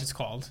phrase. Nosedive. It's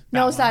called. Nosedive That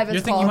one. it's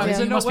You're thinking, called, You, yeah.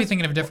 you must be What's-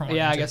 thinking of a different one.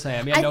 Yeah, I aren't you? guess I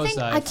am. Yeah, I Nosedive. think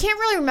I can't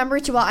really remember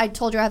it too well. I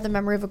told you I have the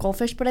memory of a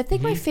goldfish, but I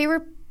think my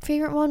favorite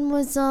one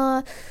was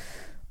I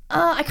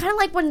kind of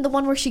like the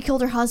one where she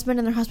killed her husband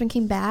and her husband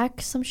came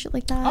back, some shit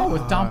like that. Oh,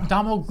 with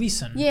Domhnall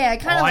Gleeson. yeah, I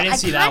kind of I didn't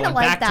see that kind one. of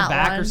like Back that to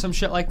back one. or some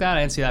shit like that.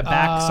 I didn't see that.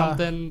 Back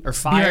something or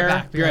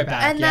fire. Be Right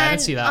Back. And yeah, I then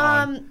didn't see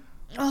that one.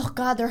 oh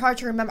god, they're hard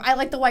to remember. I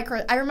like the White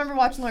Christmas. I remember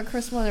watching White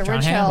Christmas and John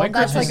Ridge Hamm, Hill. White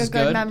That's Christmas like a is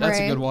good memory. That's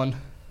a good one.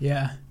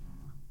 Yeah.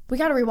 We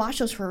gotta rewatch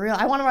those for real.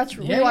 I want to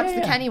rewatch Yeah.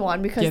 the Kenny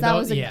one because Yeah, that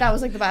was that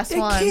was like the best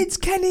one.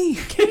 Kenny.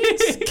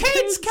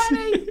 Kids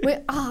Kenny.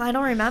 I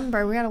don't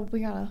remember. We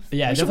gotta.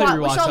 Yeah, we should definitely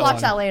we rewatch should that watch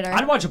one. that later.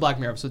 I'd watch a Black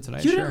Mirror episode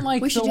tonight. You sure. didn't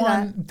like We should the do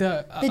one,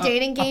 the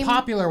dating game? a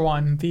popular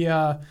one,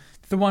 the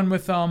one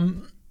with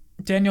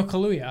Daniel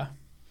Kaluuya.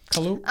 I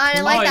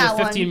didn't like that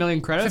the one. 15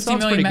 million credits. 15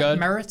 That one's pretty million good.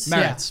 merits?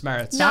 Merits. No, That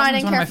I one's didn't one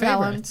of care my for that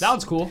one. favorites. That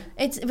one's cool.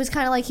 It was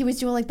kind of like he was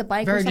doing like the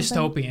bike Very or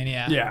something. dystopian,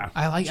 yeah. Yeah.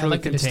 I It's really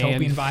like the dystopian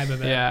contained. vibe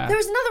of it. Yeah. There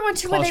was another one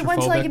too where they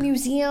went to like a Claustrophobic.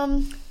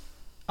 museum.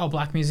 Oh,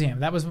 Black Museum.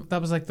 That was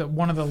like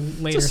one of the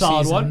later It's a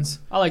solid seasons.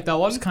 one. I like that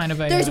one. It's kind of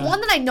a There's one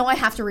that I know I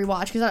have to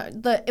rewatch because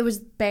it was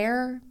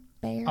Bear.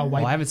 a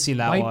white, Oh, I haven't seen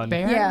that white one.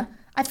 bear. Yeah,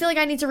 I feel like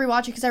I need to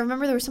rewatch it because I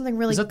remember there was something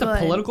really Is that the good.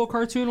 political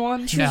cartoon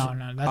one? No,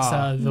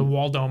 that's the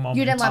Waldo moment.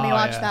 You didn't let me Oh,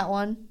 watch yeah. that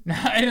one.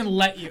 I didn't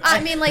let you. I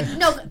mean, like,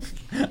 no,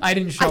 I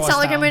didn't show I us sound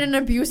like that I'm in one.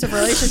 an abusive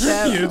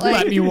relationship. You Like,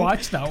 let me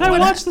watch that Can I one.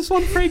 watch this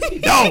one, Frankie?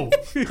 No.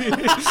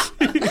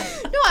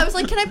 No, I was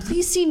like, can I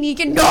please see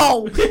Negan?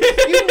 No,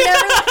 you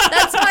never.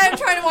 That's why I'm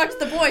trying to watch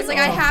The Boys. Like,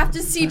 I have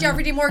to see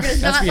Jeffrey D. Morgan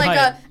as not be like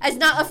hype. as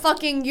not a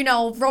fucking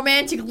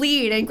romantic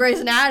lead in Grey's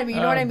Anatomy. You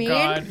know what I mean?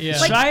 God, yeah.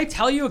 Like, Should I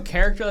tell you a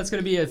character that's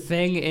going to be a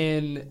thing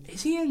in?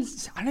 Is he in?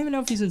 I don't even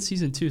know if he's in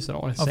season 2, so I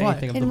don't want to Of say what?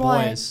 anything of in the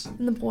what? boys.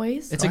 In The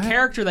Boys? It's a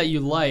character that you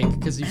like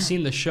because you've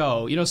seen the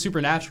show. You know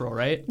Supernatural,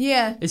 right?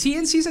 Yeah. Is he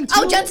in season 2?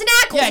 Oh, Jensen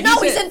Ackles. Yeah, no,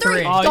 he's he's in 3.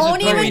 three. Oh, he's Don't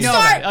in three. even We know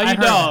start. that. Oh, I you heard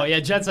know. that. Yeah,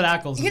 Jensen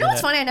Ackles. You know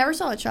what's funny? I never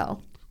saw that show.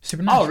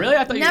 Supernatural. Oh, really?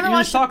 I thought you were just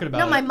watched. talking about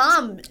No, it. my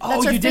mom. That's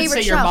Oh, her you did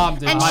favorite say your show. mom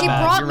did. And My she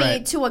bad. brought You're me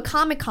right. to a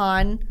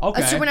Comic-Con,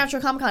 Okay. a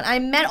Supernatural Comic-Con. I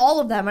met all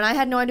of them, and I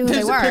had no idea who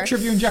There's they a were. picture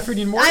of you and Jeffrey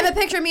Dean I Morgan. have a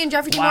picture of me and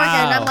Jeffrey Dean Wow.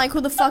 Morgan, and I'm like, who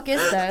the fuck is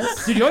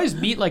this? Dude, you always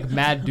meet like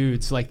mad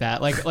dudes like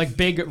that, like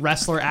big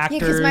wrestler Yeah, actors.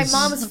 because my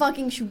mom was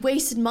fucking. She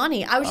wasted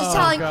money. I was just Oh,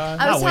 telling. God. I was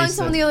Not telling wasted.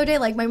 someone the other day,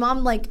 like my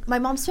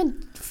mom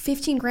spent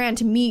 $15,000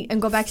 to meet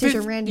and go backstage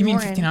with Randy You mean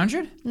Orton.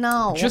 1,500?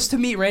 No. Just to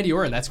meet Randy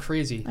Orton, that's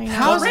crazy. I know.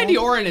 Well, Randy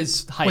Orton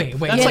is hype.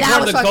 Wait. That's Yeah, like that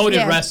one of was the fucking- goated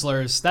yeah.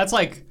 wrestlers. That's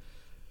like,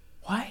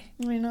 What?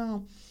 I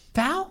know.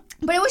 Val?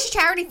 But it was a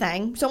charity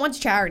thing, so it went to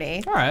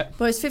charity. all right.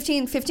 But it was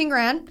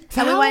 $15,000. And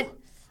we Val? went.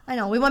 I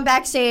know. We went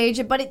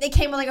backstage, but they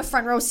came with like a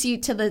front row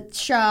seat to the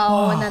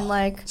show, and then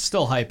like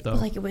Still hype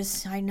though. it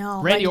was. I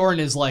know. Randy like, Orton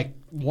is like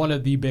one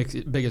of the biggest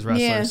wrestlers.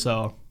 Yeah.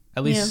 So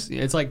at least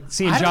it's like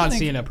seeing I don't John think-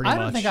 Cena pretty much.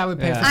 I don't think I would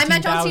pay Yeah. I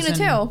met John Cena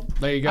 15,000. too.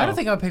 There you go. I don't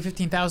think I would pay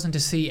 15,000 to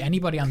see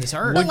anybody on this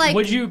earth. But, like-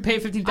 Would you pay I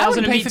 15,000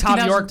 wouldn't to pay meet Tom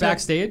 15,000 York to-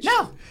 backstage?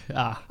 No.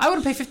 Ah. I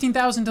wouldn't pay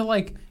 15,000 to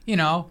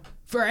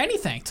for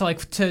anything,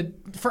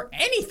 for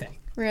anything.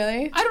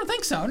 Really? I don't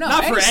think so. No,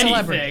 Not any for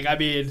celebrity. anything. I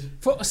mean,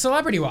 For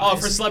celebrity wise. oh,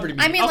 for celebrity.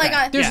 I mean, okay.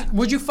 like, yeah.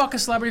 Would you fuck a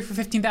celebrity for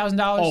 $15,000?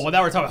 Oh, well,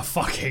 now we're talking about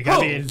fucking. Who?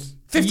 I mean,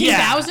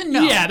 15,000? Yeah.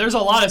 No. Yeah, there's a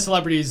lot of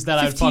celebrities that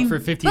I'd fuck for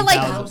 15,000.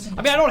 like-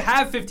 I mean, I don't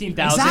have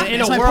 15,000 Exactly, in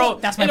that's a my world.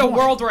 point, that's my in a point.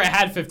 world where I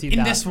had 15,000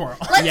 in this world.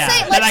 Let's Yeah,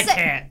 say, then let's I say,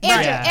 can't.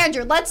 Andrew, Yeah.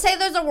 Andrew, let's say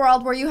there's a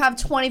world where you have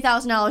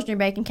 $20,000 in your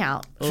bank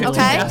account, okay?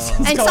 $15,000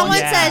 And going- someone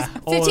Yeah. says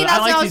Oh, I like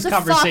 $15,000 these to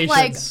fuck, like,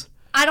 conversations.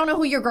 I don't know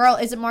who your girl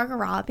is. It Margot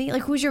Robbie?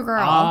 Like, who's your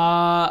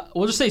girl?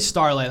 We'll just say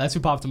Starlight. That's who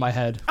popped in my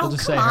head. We'll Oh,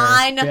 just come say her.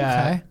 on.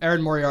 Yeah, Okay.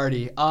 Erin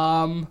Moriarty.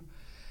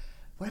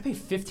 Would I pay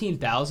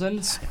 15,000?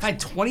 If I had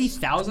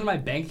 20,000 in my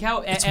bank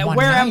account, and one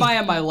where am night.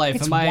 I in my life?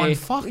 It's Am I one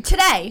fuck.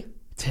 Today.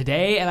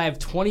 today? And I have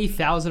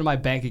 20,000 in my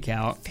bank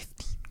account.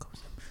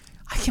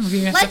 I can't believe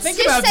you have to Let's think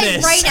just about say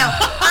this. right now,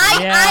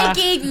 Yeah. I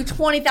gave you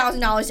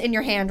 $20,000 in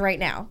your hand right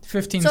now.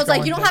 15 So it's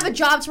like you don't have a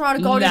job tomorrow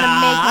to go to make more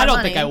I don't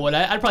money. think I would.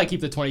 I'd probably keep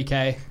the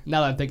 20K.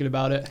 Now that I'm thinking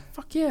about it.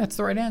 Fuck yeah, that's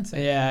the right answer.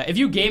 Yeah, if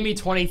you gave me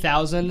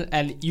 20,000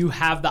 and you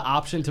have the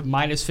option to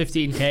minus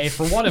 15K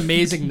for one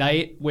amazing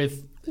night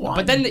with,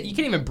 but then you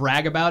can't even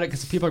brag about it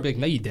because people are like,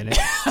 no, you didn't.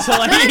 So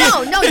like,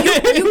 No,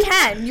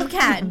 you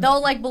can.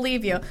 They'll like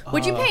believe you.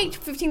 Would you pay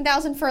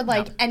 $15,000 for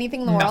like anything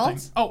in the world?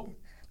 Nothing. Oh,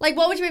 Like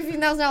what would you pay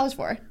 $15,000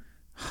 for?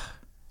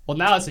 Well,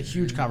 now it's a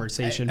huge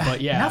conversation,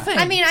 but yeah. nothing.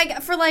 I mean, I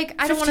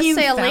don't want to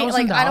say a lady.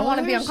 Like I don't want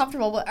to be $15,000?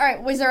 uncomfortable. But all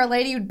right, was there a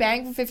lady you'd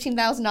bang for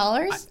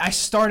 $15,000? I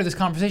started this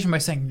conversation by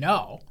saying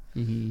no.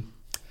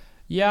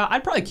 Yeah,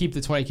 I'd probably keep the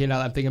 20K now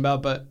that I'm thinking about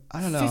it, but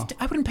I don't know.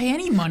 I wouldn't pay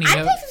any money. I'd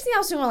to- pay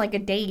 $15,000 on like a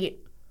date.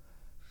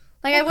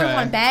 Like I wouldn't Okay.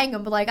 want to bang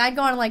him, but like I'd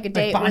go on like a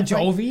date Bon with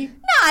like, Jovi no,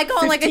 I'd go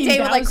on like a date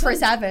with like 15,000?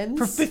 Chris Evans.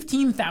 for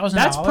 $15,000.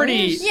 That's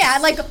pretty- Yeah,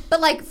 like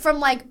but like from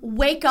like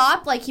wake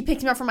up, like he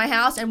picks me up from my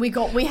house and we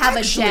have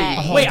Actually, a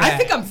day. wait, I day.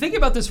 think I'm thinking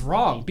about this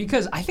wrong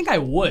because I think I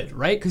would,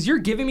 right? Because you're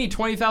giving me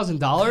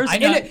 $20,000. I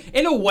know.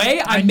 In a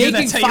way, I'm knew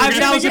making that's how you were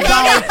gonna think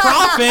 $5,000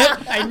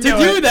 profit I to knew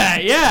do it.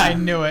 that. Yeah. I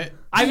knew it.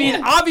 I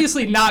mean,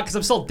 obviously not because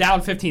I'm still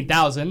down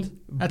 15,000.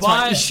 That's but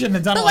right. You shouldn't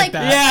have done it But, like like,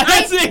 that. yeah,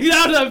 that's exactly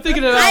what I'm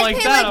thinking about I'd like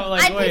pay that. I'm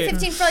like, I'd wait. pay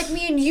 15 for like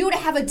me and you to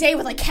have a day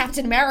with like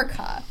Captain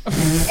America.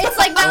 It's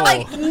like not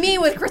like me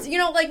with Chris. You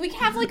know, like we can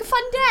have like a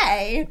fun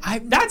day.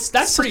 That's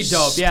pretty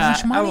dope. so Yeah,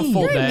 much I have a money.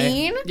 full You know what I day.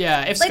 mean?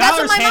 Yeah, if Like that's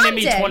what Skylar's my handing mom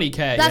me did.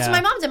 20K, That's yeah. what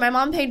my mom did. My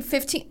mom paid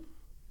 15.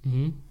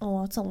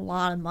 Oh, that's a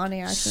lot of money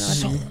actually.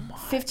 So much.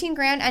 15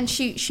 grand, and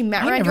she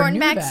met I Randy never Orton knew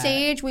that.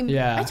 backstage.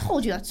 Yeah. I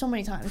told you that so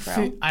many times,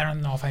 bro. I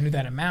don't know if I knew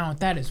that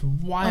amount. That is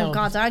wild. Oh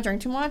God, did I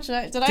drink too much? Did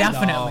I?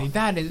 Definitely, No.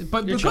 that is.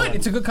 But You're good. chilling.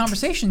 It's a good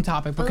conversation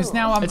topic because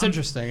now I'm It's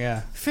interesting,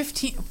 yeah.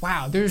 15.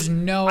 Wow, there's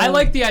no. I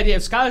like the idea.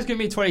 If Skylar's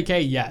giving me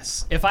 20K,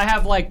 yes. If I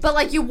have like, But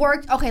like you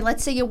worked. Okay,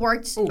 let's say you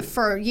worked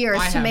for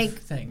years I to have make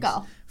things.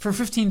 go. For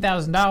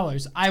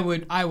 $15,000,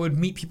 I would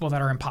meet people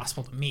that are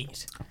impossible to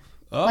meet.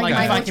 Like Like if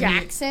Michael I could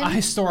Jackson? meet a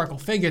historical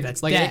figure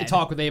that's like dead,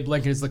 Talk with Abe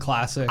Lincoln is the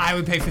classic. I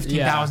would pay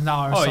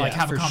 $15,000 Oh, to like yeah,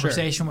 have a for sure.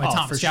 conversation with Oh,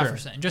 Thomas for sure.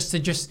 Jefferson, just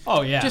to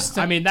Oh, yeah. just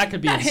to, I mean, that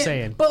could be not him,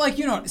 insane. but like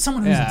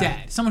someone who's Yeah.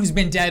 dead, someone who's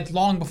been dead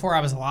long before I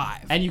was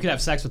alive. and you could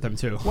have sex with him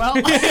too. Well,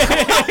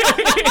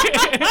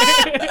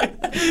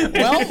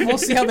 well, we'll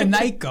see how the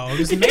night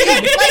goes. Maybe.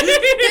 Like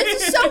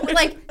this is so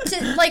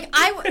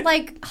I would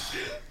like.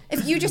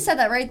 If you just said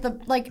that, right? The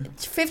like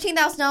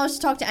 $15,000 to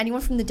talk to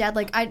anyone from the dead,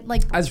 like I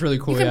like. That's really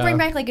cool. You can yeah. bring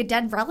back like a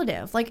dead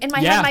relative. Like in my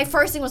Yeah. head, my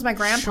first thing was my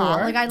grandpa.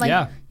 Sure. Like I like,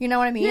 Yeah. you know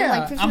what I mean? Yeah,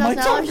 Like I'm like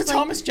 $15,000. Like,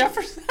 Thomas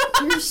Jefferson.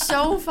 you're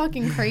so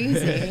fucking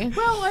crazy.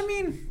 Well, I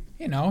mean,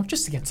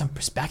 just to get some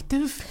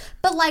perspective.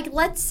 But like,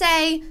 let's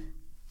say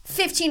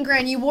 15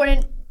 grand, you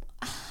wouldn't.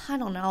 I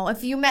don't know.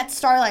 If you met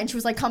Starlight and she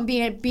was like, "Come be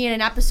in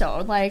an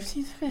episode," like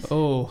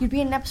Oh. you'd be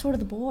in an episode of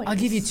The Boys. I'll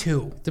give you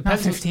 2.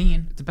 Depends- Not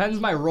 15. Depends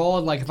my role,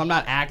 and like if I'm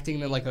not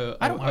acting, then like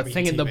I don't a wanna be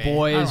thing in in the TV. I don't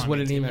boys wanna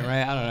wouldn't be even TV.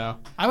 right. I don't know.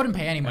 I wouldn't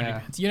pay any money.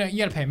 Yeah. You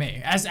gotta pay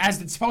me as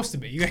it's supposed to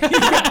be. You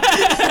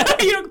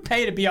don't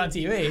pay to be on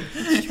TV.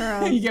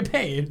 True. You get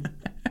paid.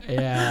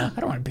 Yeah. I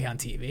don't want to be on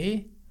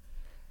TV.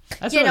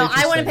 That's You really know,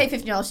 I wouldn't pay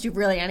interesting. $15 to do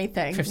really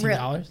anything.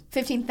 $15?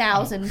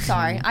 15,000.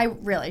 Sorry, I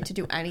really to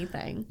do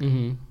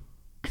anything.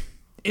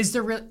 Is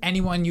there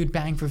anyone you'd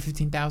bang for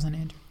 15,000,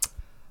 Andrew?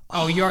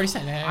 Oh, you already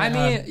said it. I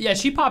mean, yeah,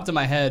 she popped in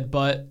my head,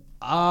 but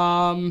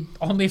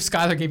only if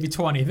Skylar gave you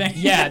 20. Then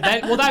yeah,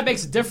 that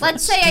makes a difference.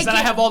 Let's say I because then I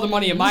get- have all the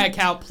money in my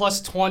account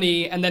plus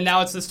 20, and then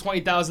now it's this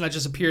 20,000 that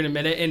just appeared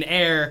in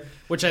air,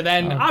 which I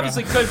then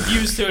obviously could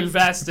use to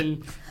invest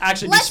and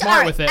actually be smart all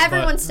right, with it.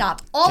 everyone but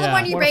stop. All the Yeah.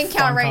 money in your What a bank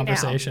account fun right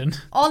conversation. now.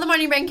 All the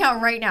money in your bank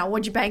account right now.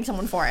 Would you bang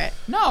someone for it?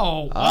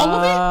 No, all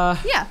of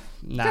it. Yeah.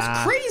 Nah,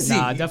 That's crazy.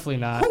 Nah, definitely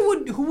not. Who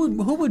would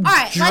All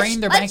right,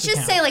 drain their bank let's just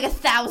account? say like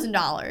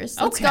 $1,000.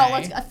 Let's go.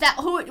 Okay.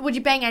 Who would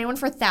you bang anyone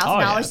for $1,000 Oh,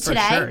 yeah,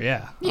 today? For sure,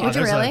 yeah. Would you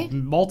there's really? A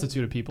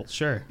multitude of people,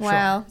 sure.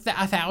 Wow.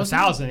 1,000.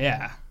 1,000,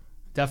 yeah.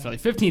 Definitely.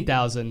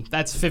 15,000.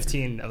 That's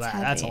 15 of that.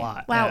 That's a Heavy.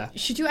 lot. Wow. Yeah.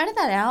 Should you edit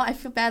that out? I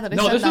feel bad that I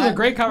No, said this that. was a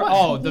great cover.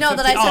 Oh, the No, 15,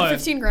 that I said oh,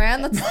 15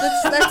 grand.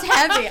 That's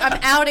heavy. I'm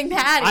outing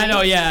Patty. I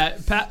know, yeah.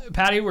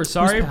 Patty, we're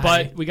sorry,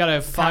 Patty? but we got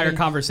a fire Patty?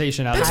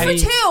 conversation out It of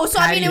was it. for two, so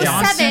I mean it was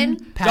Johnson?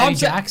 7. Patty Johnson-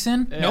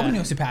 Jackson. Yeah. Nobody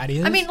knows who Patty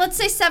is. I mean, let's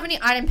say 70.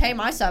 I didn't pay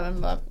my 7,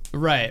 but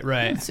Right.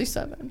 let's say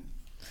 7.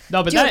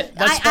 No, but Dude, that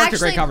I sparked a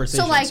great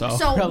conversation. So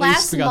at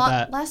least we got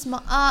that. last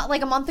month,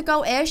 like a month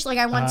ago ish, like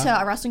I went to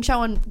a wrestling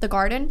show in the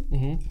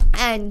Garden,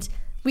 and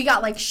we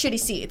got like shitty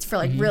seats for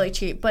like really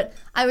cheap. But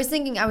I was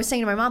saying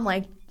to my mom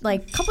like a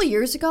couple of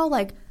years ago,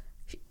 like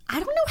I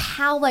don't know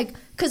how, like,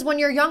 because when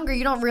you're younger,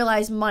 you don't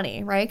realize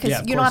money, right? Because Yeah,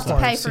 of you don't have course,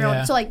 to pay of for your own.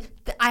 course, So like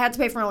I had to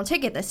pay for my own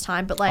ticket this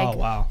time, but like Oh,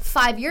 wow.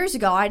 5 years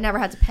ago, I never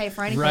had to pay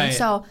for anything. Right.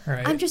 So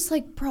Right. I'm just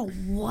like, bro,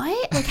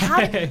 what? Like how?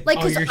 Like oh,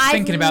 because you're I've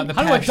thinking about the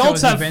How do past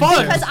adults shows have you've been fun?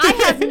 to. because I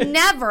have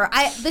never.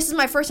 This is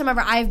my first time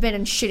ever. I've been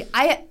in shitty.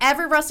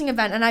 Every wrestling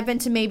event, and I've been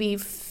to maybe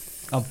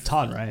A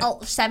ton, right?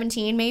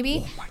 17,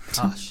 maybe.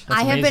 Gosh,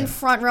 I have been amazing.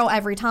 front row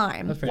every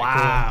time. That's very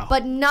Wow.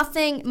 But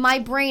nothing. My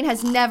brain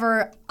has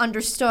never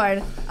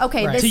understood.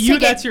 Okay, Right. this To you,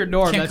 ticket. that's your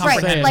norm. Can't That's Right,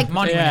 comprehend like-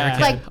 money when you're a yeah.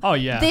 kid. like, Oh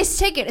yeah. This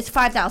ticket is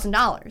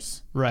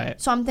 $5,000.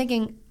 Right. So I'm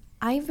thinking,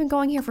 I've been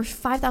going here for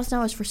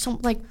 $5,000 for some.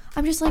 Like,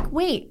 I'm just like,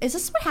 wait, is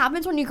this what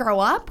happens when you grow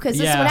up? Because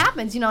this is Yeah. what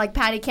happens. You know, like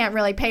Patty can't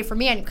really pay for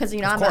me because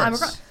I'm a course.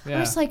 girl. Yeah.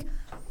 I'm just like,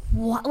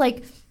 what?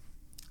 Like,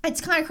 it's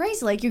kind of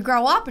crazy. Like, you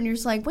grow up and you're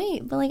just like,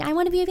 wait, but like, I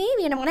want to be a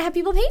baby and I want to have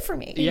people pay for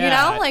me. Yeah.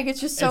 You know, like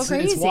it's just so It's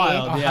crazy.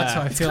 wild. Oh, that's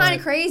how I Yeah. feel. kinda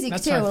like- crazy,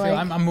 that's too, How I feel.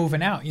 like- I'm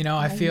moving out. You know,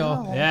 I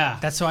feel. know. Yeah.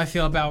 That's how I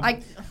feel about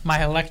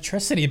my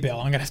electricity bill.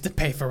 I'm gonna have to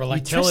pay for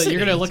electricity.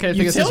 You're gonna look at it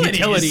as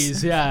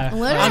utilities. Yeah.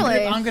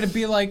 Literally.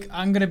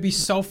 I'm gonna be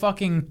so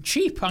fucking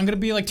cheap. I'm gonna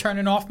be like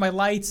turning off my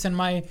lights and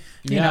my,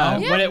 you Yeah.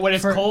 know, When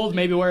it's for- cold,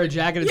 maybe wear a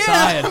jacket Yeah,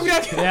 inside. I'm gonna-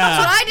 That's what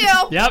Yeah. I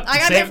do. Yep. I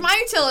gotta pay Save- for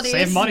my utilities.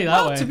 Save money that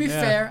Well, way. to be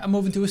Yeah. fair, I'm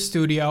moving to a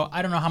studio.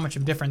 I don't know how much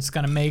of a difference it's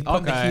gonna make.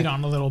 Putting the Okay. heat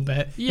on a little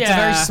bit. It's a Yeah.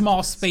 very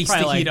small space to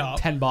Probably heat like up.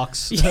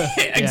 $10. Yeah,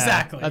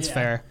 exactly. That's yeah.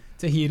 fair.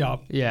 To heat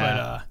up.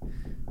 Yeah. But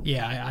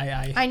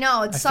yeah, I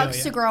know it I feel sucks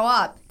ya. to grow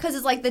up because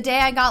it's like the day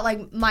I got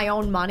like my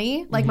own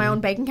money, like my own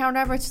bank account, or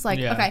whatever. It's just like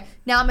Yeah. okay,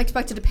 now I'm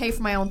expected to pay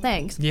for my own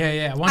things.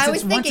 yeah. Once I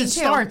was once thinking, it too.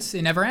 starts,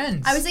 it never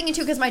ends. I was thinking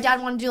too because my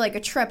dad wanted to do like a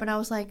trip, and I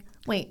was like,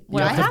 wait, would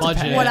You I have to have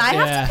budget to? it, Would I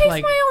have yeah. to pay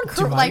Like, for my own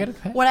do cruise? I Like, gotta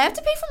pay? would I have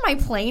to pay for my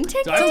plane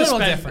ticket? Do I have to little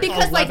spend different.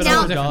 Because like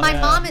now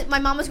 $11 my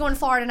mom was going to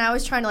Florida, and I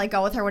was trying to like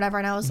go with her, whatever,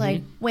 and I was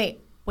like, wait,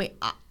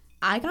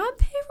 I gotta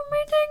pay for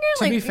my ticket.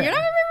 To Like be fair, you're not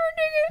gonna pay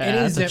for my ticket.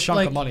 Yeah, is that's a if, chunk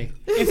like, of money.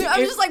 I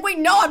was just like, wait,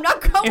 no, I'm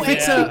not going. If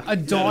it's Yeah. a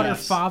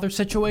daughter-father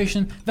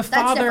situation, the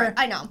father, different,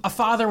 I know. a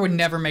father would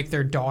never make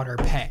their daughter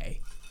pay.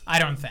 I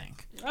don't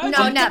think.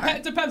 No, never.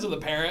 It depends on the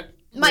parent.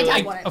 my dad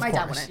Like, wouldn't. of My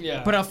dad course. wouldn't.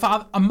 Yeah.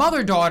 But a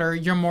mother-daughter,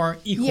 you're more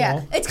equal.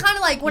 Yeah, it's kind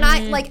of like when I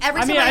like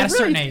every I time mean, I at a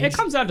certain really, age. it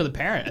comes down to the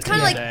parent.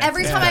 kind of like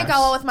every time I go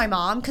out with my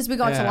mom because we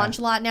go out to Yeah. lunch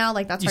a lot now.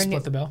 Like that's You our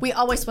split the bill? We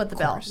always split the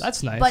bill. course.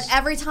 That's nice. But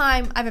every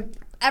time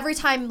every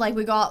time like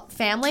we go out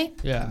family,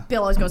 Yeah.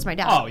 bill always goes to my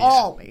dad. Oh, yeah.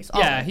 Always.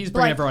 Yeah, he's But,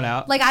 bringing like- everyone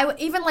out. Like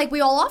even like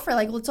we all offer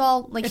like let's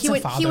all like It's he a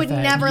would father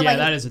thing. never Yeah, like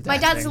that is a my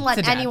dad dad thing. doesn't let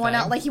It's a dad anyone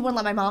thing. out. Like he wouldn't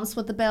let my mom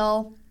split the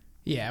bill.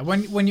 Yeah,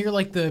 when you're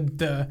like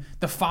the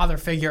father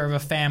figure of a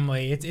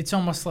family, it's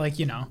almost like,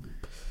 you know,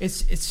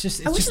 it's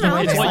just I wish just my the way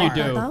mom they was what are. you like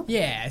that, do. though.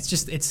 Yeah,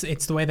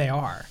 it's the way they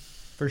are.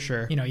 For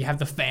sure. You know, you have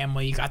the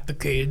family, you got the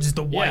kids,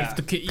 the wife, Yeah.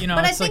 the kid. You know,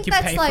 But I it's think like you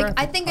that's pay like for.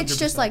 I think it's 100%.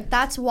 just like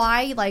that's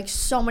why like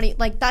so many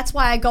like that's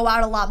why I go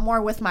out a lot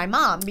more with my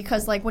mom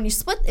because like when you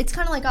split it's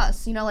kind of like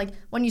us, you know, like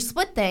when you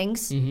split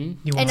things you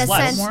in want a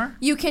less sense more?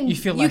 you can You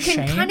feel less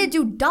shame? kind of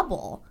do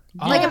double.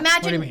 Oh, Like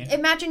what do you mean?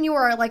 imagine you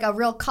were like a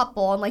real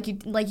couple and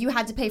like you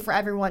had to pay for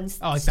everyone's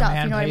Oh, like the stuff.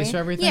 man You know what I pays mean? for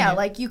everything? Yeah, Yeah.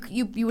 like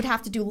you would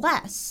have to do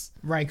less.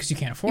 Right, because you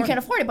can't afford You can't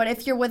it. afford it, but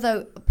if you're with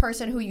a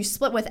person who you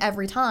split with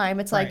every time,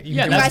 it's like Right, you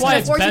Yeah, guys that's why can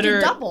it's afford to better.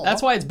 do double.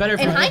 That's why it's better In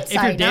if you're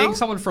hindsight, dating no?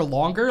 someone for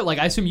longer. Like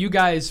I assume you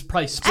guys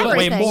probably split way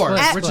Everything. more,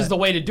 Split. which is the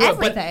way to do it.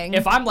 Everything. But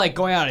if I'm like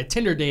going out on a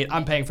Tinder date,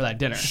 I'm paying for that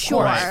dinner.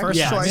 Sure, First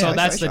Yeah, time, so yeah.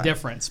 that's sure. the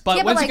difference. But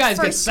Yeah, once like, you guys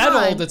get first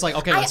settled, time, it's like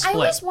okay, let's I split.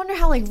 always wonder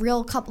how like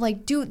real couple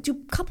like do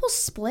couples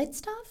split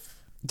stuff?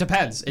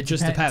 Depends. It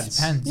just depends.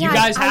 Depends. You Yeah,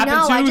 guys I happen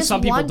know, I to. just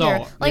Some people wonder.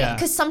 don't. Like, yeah.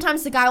 because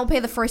sometimes the guy will pay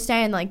the first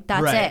day and like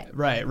that's right, it.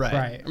 right.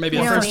 Right. Or maybe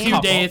You the know first what I few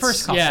mean? dates.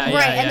 First couple. Yeah, Right,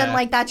 yeah, and then yeah.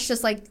 like that's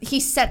just like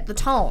he set the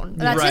tone.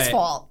 That's his Right.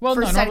 fault Well,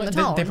 for no, setting the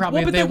tone. they probably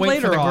Well, but they then wait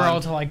for the later girl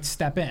on- to like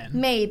step in.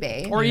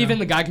 Maybe. Or even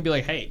the guy could be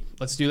like, "Hey,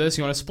 let's do this.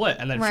 You want to split?"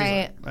 And then she's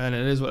Right. like, and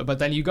it is. But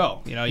then you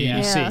go. You know, you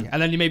Yeah. see, Yeah.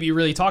 and then you maybe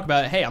really talk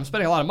about, "Hey, I'm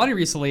spending a lot of money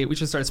recently. We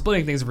should start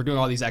splitting things if we're doing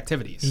all these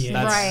activities."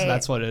 Yeah. Right.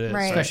 That's what it is.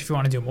 Right. Especially if you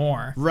want to do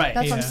more. Right.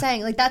 That's what I'm Yeah.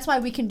 saying. Like that's why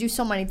we can do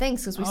so many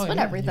things because we split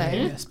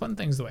everything. Yeah, splitting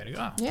things the way to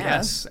go. Yeah.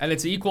 Yes, and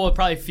it's equal. It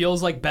probably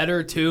feels like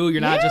better too.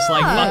 You're not just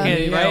like Yeah.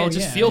 fucking Yeah, right. oh, It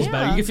just yeah. feels Yeah.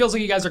 better. It feels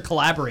like you guys are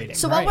collaborating.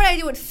 So Right. what would I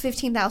do with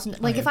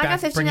 $15,000? Like Okay, if I got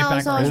bring it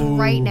back $15,000 around.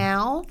 right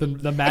now, the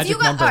if magic you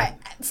got number. all right,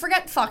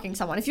 forget fucking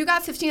someone. If you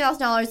got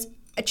 $15,000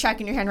 a check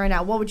in your hand right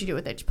now, what would you do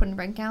with it? Just put it in a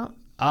bank account?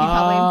 You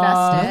probably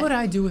invest What it. would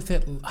I do with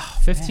it?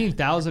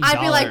 $15,000. I'd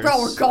be like, bro,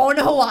 we're going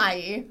to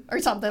Hawaii or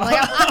something. Like,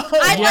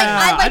 I'd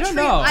Yeah, I don't treat,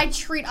 know. I'd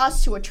treat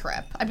us to a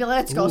trip. I'd be like,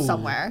 let's go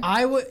somewhere.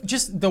 I would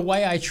just the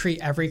way I treat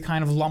every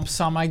kind of lump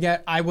sum I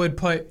get. I would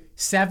put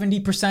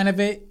 70% of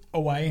it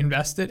away,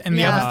 invested, and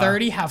the Yeah. other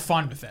 30 have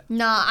fun with it.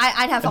 Nah,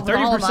 I'd have fun with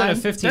all of 30% them. of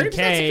 30% is a good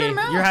 15K,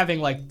 amount. you're having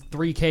like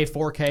 3K,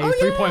 4K, Oh,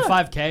 yeah.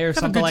 3.5K or Have a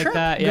something good like trip.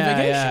 that. Good Yeah,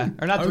 vacation.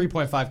 yeah. Or not Oh,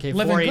 3.5K,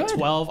 living 4, 8, good.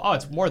 12. Oh,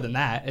 it's more than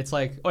that. It's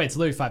like, oh, it's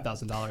literally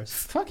 $5,000.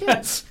 Fuck yeah.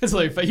 It's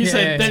literally, you Yeah,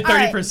 said yeah, then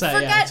yeah. 30%.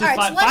 Forget, yeah. It's all just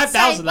right, so let's say,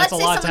 5,000. That's a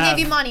lot to someone have.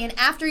 gave you money, and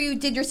after you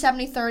did your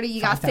 70-30,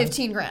 you got 5,000.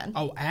 15 grand.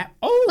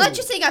 Oh, Let's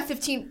just say you got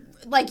 15.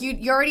 Like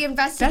you already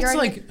invested. that's you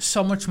already, like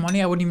so much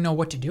money. I wouldn't even know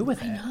what to do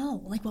with it.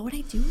 no. Like what would I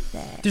do with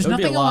it? There's It would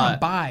be nothing a I want to lot.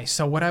 buy.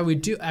 So what I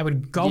would do, I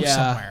would go Yeah.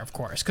 somewhere, of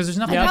course, because there's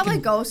nothing. I'd I probably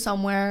can, go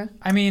somewhere.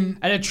 I mean,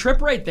 And a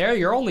trip right there,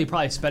 you're only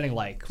probably spending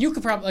like you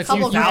could probably like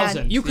Couple you,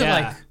 grand. you could Yeah.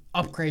 like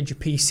upgrade your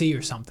PC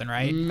or something,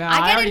 right? Nah, I get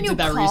a already new did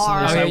that car.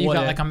 recently. Oh so yeah, I you got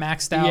wouldn't. like a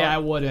maxed out. Yeah, I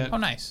wouldn't. Oh,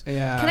 nice.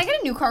 Yeah. Can I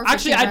get a new car? For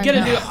Actually, 15 I'd get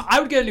a grand? new. I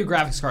would get a new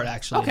graphics card.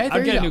 Actually, Okay, there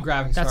I'd get you a go. new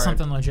graphics That's card.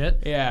 something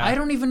legit. Yeah. I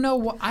don't even know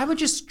what I would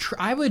just.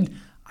 I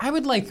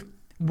would like.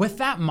 With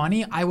that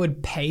money, I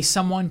would pay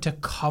someone to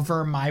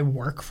cover my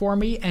work for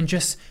me and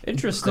just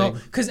Interesting.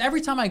 Because every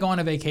time I go on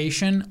a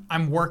vacation,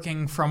 I'm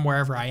working from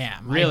wherever I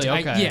am. Really?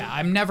 Okay. Yeah,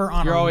 I'm never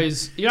on.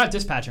 You're not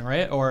dispatching,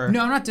 right? Or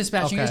No, I'm not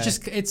dispatching.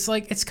 Okay.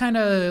 It's kind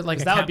of like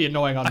that would be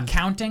annoying on.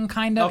 accounting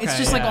kind of. It's Okay,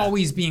 just like yeah.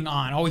 always being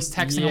on, always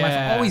texting on my phone,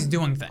 Yeah. always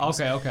doing things.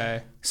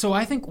 Okay. So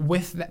I think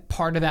with that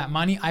part of that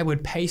money, I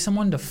would pay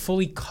someone to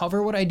fully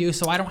cover what I do,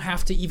 so I don't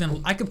have to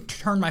even. I could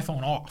turn my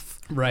phone off.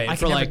 Right. I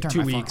for could never like turn 2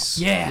 my phone weeks.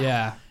 off. Yeah.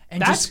 Yeah.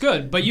 And That's just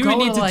good, but you go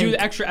would need to, to do like-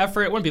 the extra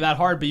effort. It wouldn't be that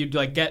hard, but you'd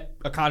like get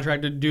a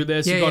contractor to do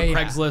this. Yeah, you go yeah, on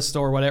yeah. Craigslist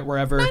or whatever,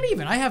 wherever. Not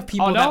even. I have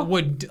people Oh, no? that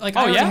would like. Oh,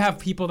 I already yeah? have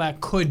people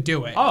that could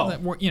do it. Oh.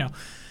 That were, you know.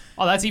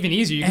 Oh, that's even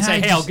easier. You can And say, I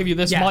 "Hey, just- I'll give you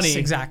this yes, money."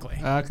 Exactly.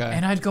 Okay.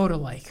 And I'd go to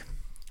like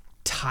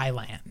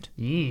Thailand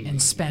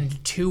and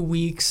spend 2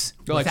 weeks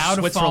Go like without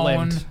a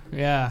Switzerland. phone.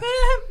 Yeah.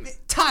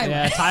 Thailand.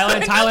 Yeah,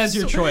 Thailand- Thailand's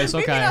your choice,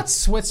 Maybe okay. not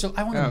Switzerland.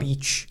 I want Yeah. a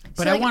beach,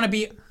 but So, I like- want to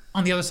be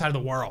on the other side of the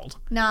world.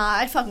 Nah,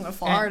 I'd fucking go to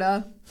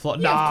Florida. Yeah, of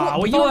Nah,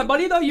 course, with but all you- that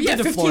money though, you've Yeah,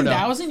 been to Florida.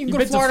 15,000. You can You've go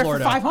to been Florida for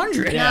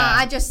 500. Yeah. Nah,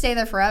 I'd just stay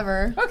there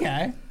forever.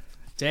 Okay.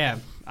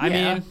 Damn. I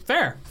Yeah. mean,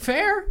 fair.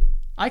 Fair.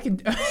 I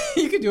could.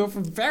 You could do it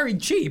for very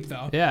cheap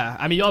though. Yeah.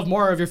 I mean, you'll have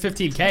more of your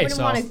 15K. I wouldn't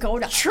So want to go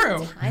to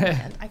True.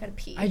 Thailand. I gotta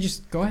pee. I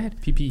just go ahead.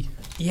 PP.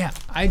 Yeah,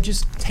 I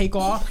just take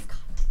off,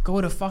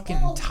 go to fucking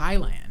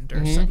Thailand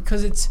or something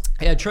because it's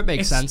Yeah, trip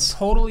makes it's sense.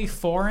 totally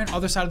foreign,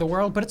 other side of the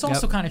world, but it's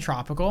also kind of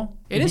tropical.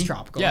 It is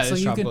tropical. Yeah, it so is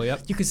you tropical, could,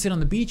 yep. You could sit on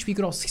the beach. We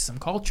could all see some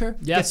culture.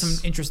 Get Yes. some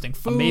interesting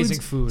food. Amazing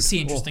food. See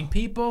Oh. interesting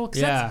people.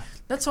 'cause Yeah.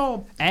 That's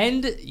all.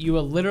 And you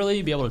will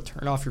literally be able to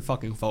turn off your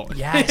fucking phone.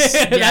 Yes,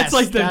 that's yes,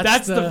 like that's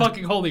that's the the-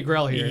 fucking holy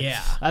grail here. Yeah.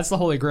 That's the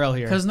holy grail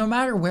here. Because no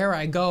matter where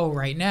I go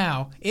right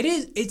now,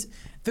 it's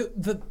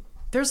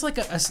there's like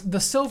the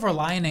silver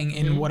lining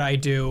Mm-hmm. in what I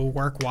do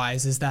work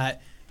wise is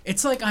that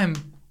it's like I'm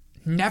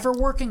never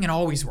working and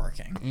always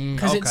working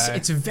because okay.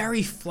 it's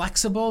very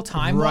flexible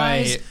time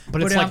wise. Right.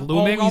 But it's like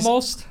looming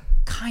almost.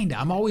 Kinda.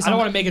 I'm always. I don't on-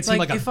 wanna make it seem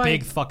like a if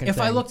big fucking If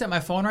I thing. looked at my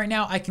phone right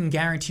now, I can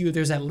guarantee you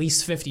there's at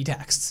least 50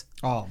 texts.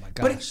 Oh my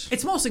But gosh.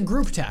 it's mostly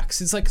group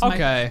texts. It's like 'cause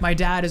Okay. my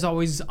dad is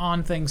always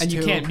on things And you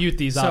too. can't mute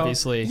these, So,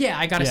 obviously. Yeah,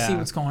 I got to see Yeah.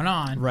 what's going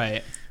on.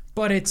 right.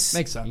 But it's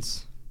Makes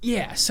sense.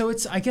 yeah, so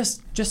it's I guess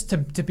just to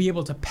be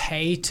able to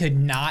pay to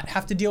not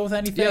have to deal with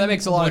anything. Yeah, that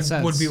makes a lot of would-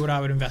 sense. Would be what I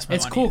would invest my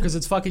It's money cool in. because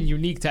it's fucking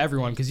unique to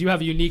everyone because you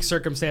have a unique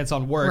circumstance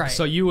on work. Right.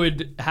 So you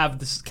would have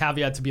this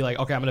caveat to be like,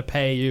 okay, I'm going to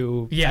pay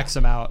you Yeah. X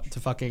amount to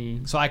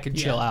fucking, so I can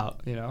chill Yeah.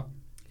 out, you know?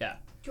 Yeah.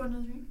 Do you want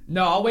another drink?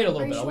 No, I'll wait a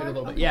little Are you bit. I'll wait a sure?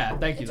 little bit. Okay. Yeah,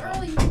 thank you It's though.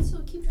 early, you can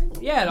still keep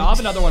drinking. Yeah, no, I'll have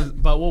another one,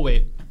 but we'll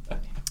wait.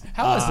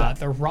 How was that?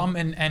 The rum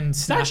and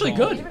It's actually Snapple.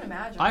 good. Even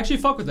imagine. I actually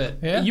fuck with it.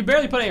 Yeah? You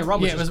barely put any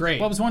rum, which Yeah, it is was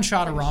great. What was one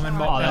shot of rum and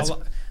shot. Oh, that's a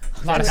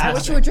lot of I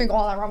wish Snapple. you would drink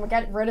all that rum and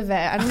get rid of it.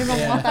 I don't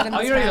even want that in Oh,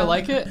 this you don't even town.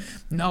 like it?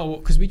 No,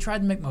 because we tried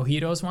to make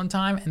mojitos one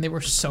time and they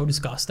were so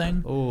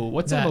disgusting. Oh,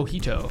 what's That- a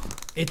mojito?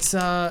 It's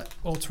well,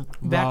 it's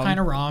that Rum. kind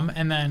of rum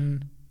and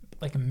then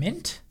like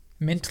mint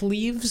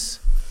leaves,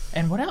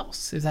 and what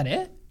else? Is that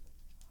it?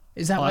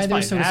 Is that Oh, why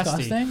that's they're so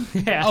probably nasty.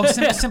 disgusting? Yeah.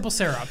 Oh, simple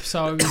syrup.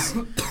 So it was.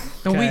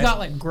 Then we Okay. got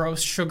like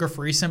gross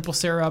sugar-free simple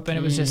syrup, and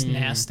it was just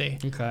nasty.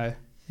 Okay.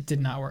 It did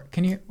not work.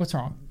 Can you? What's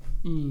wrong?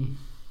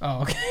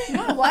 Oh, okay.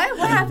 Oh, what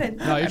happened?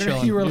 No, you're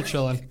chilling. You were- You're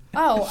chilling.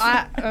 Oh,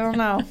 I don't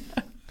know.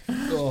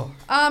 Oh.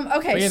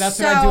 Okay. But yeah, that's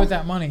so, what I do with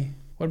that money.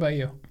 What about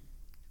you?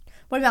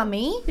 What about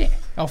me?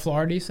 Oh,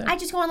 Florida, you said? I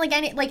just go on like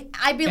I'd be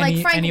Any-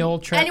 like, Frank, any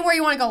old trip? anywhere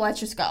you want to go, let's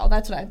just go.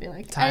 That's what I'd be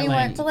like. Thailand.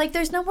 Anywhere, but like,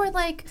 there's nowhere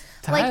like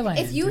Thailand,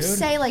 if you dude.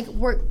 say like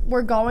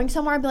we're going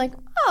somewhere, I'd be like,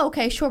 oh,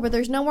 okay, sure, but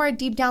there's nowhere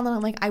deep down that I'm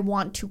like, I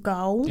want to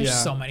go. There's Yeah.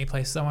 so many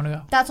places I want to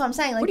go. That's what I'm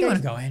saying. Like, Where do you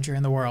want there's- to go, Andrew,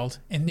 in the world?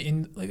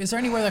 Like, is there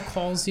anywhere that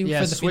calls you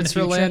Yeah, for the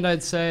Switzerland, in the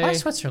I'd say. future? Why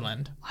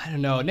Switzerland? I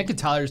don't know. Nick and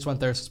Tyler just went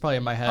there, so it's probably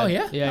in my head. Oh,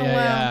 yeah? Yeah, Oh, yeah,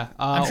 wow. yeah.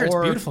 I'm sure it's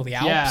beautiful, the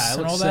Alps yeah, it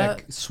and looks all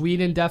sick. that.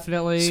 Sweden,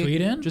 definitely.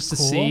 Sweden? Just to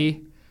Cool.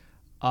 see.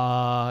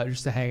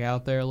 Just to hang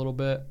out there a little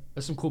bit.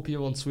 There's some cool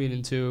people in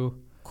Sweden, too.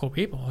 Cool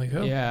people. Like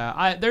who?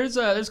 Yeah, there's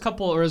a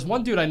couple, or there's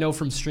one dude I know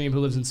from Stream who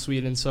lives in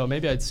Sweden, so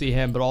maybe I'd see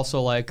him. But also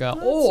like, I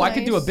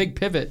could do a nice. big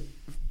pivot.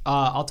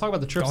 I'll talk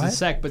about the trips Go in a ahead.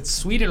 sec. But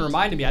Sweden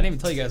reminded me. I didn't even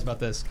tell you guys about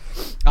this.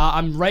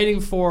 I'm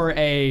writing for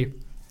a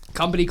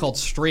company called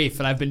Strafe,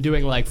 and I've been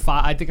doing like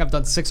I think I've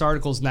done 6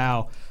 articles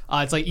now.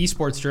 It's like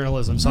esports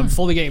journalism, so I'm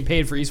fully getting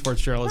paid for esports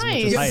journalism,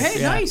 which is Nice. hype. Get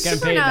paid? Yeah, Nice. getting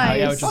Super paid now, yeah,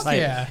 nice. which is Fuck hype.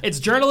 yeah. It's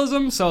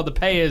journalism, so the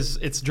pay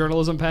it's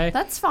journalism pay.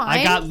 That's fine.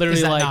 I got literally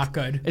Is that like not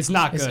good? It's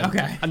not good.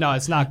 Okay. No,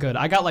 it's not good.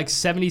 I got like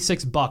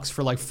 $76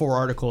 for like 4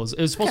 articles. It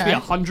was supposed to be Okay.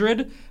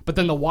 $100, but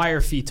then the wire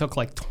fee took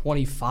like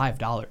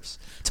 $25.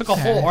 Took a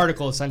Okay. whole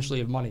article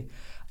essentially of money.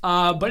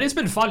 But it's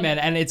been fun, man,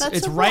 and it's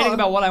That's so writing cool.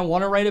 about what I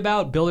want to write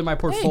about, building my you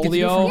get to do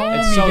portfolio. from home.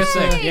 It's You so get to-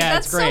 sick. Hey, Yeah,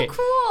 that's it's great. so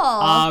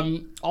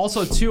cool.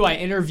 Also, too, I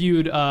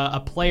interviewed a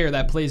player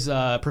that plays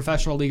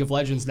professional League of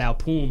Legends now,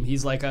 Poom.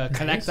 He's like a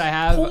connect I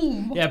have.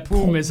 Poom. Yeah,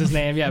 Poom is his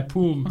name. Yeah,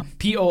 Poom.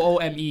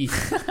 Poome.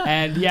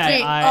 And yeah,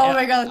 Wait, I, oh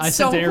my God, I that's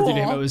sent so the interview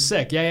to cool. him. It was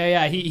sick.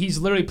 Yeah. He's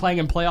literally playing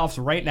in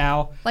playoffs right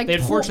now. Like they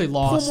unfortunately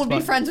lost. Poom would be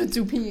but- friends with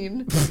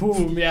Zupine.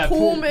 Poom, yeah.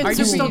 Poom and Are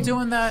you Zupine. still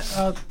doing that?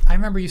 I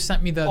remember you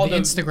sent me the Oh,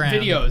 Instagram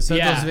videos.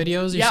 Yeah, Those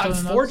videos. Yeah, still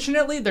doing those?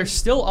 unfortunately, they're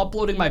still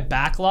uploading my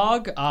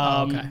backlog. okay.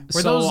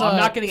 Were So those, I'm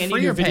not getting any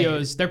free new or paid?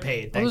 videos. They're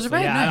paid. Oh, those are thankfully.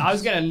 paid? Yeah, Nice. I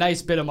was getting a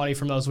nice bit of money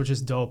from those, which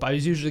is dope. I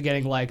was usually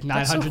getting like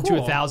 900 to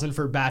cool. 1,000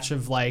 for a batch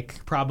of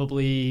like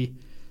probably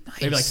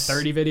maybe like Nice.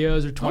 30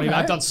 videos or 20. Okay.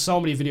 I've done so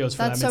many videos for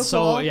That's them. so It's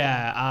so cool.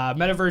 yeah.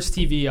 Metaverse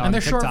TV on And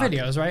they're TikTok. short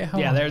videos, right? How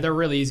Yeah, long? they're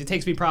really easy. It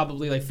takes me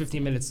probably like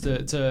 15 minutes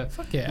to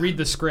yeah. read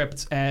the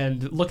script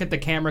and look at the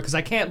camera because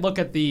I can't look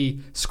at the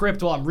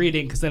script while I'm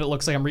reading because then it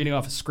looks like I'm reading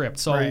off a script.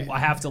 So Right. I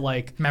have to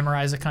like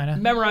memorize it, kind of.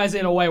 memorize it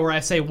in a way where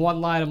I say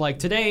one line. I'm like,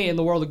 today in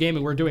the world of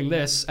gaming, we're doing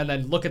this, and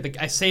then look at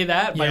I say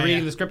that by Yeah, reading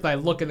yeah. the script. And I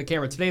look in the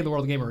camera. Today in the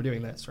world of gaming, we're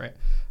doing this, right?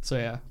 So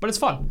yeah, but it's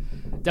fun.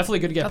 Definitely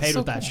good to get That's paid so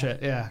with that cool. shit.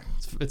 Yeah,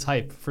 it's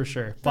hype for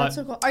sure. But That's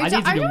so cool. Are you I do-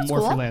 need to are you do in more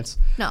school? freelance.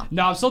 No.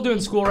 No, I'm still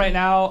doing school right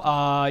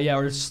now. Yeah,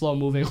 we're slow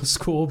moving with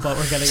school, but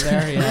we're getting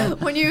there. Yeah.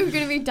 When are you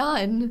gonna be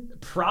done?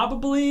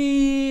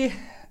 Probably,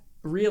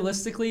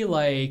 realistically,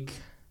 like,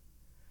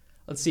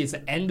 let's see, it's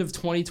the end of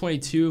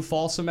 2022.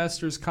 Fall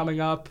semester's coming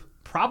up.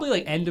 Probably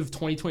like end of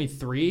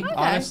 2023.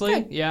 honestly,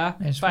 good. yeah.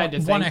 It's If I had to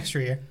one think.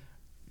 extra year.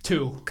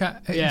 2.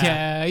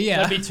 Yeah.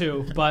 That'd be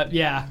 2, but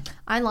yeah.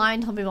 I lie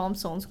and tell people I'm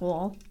still in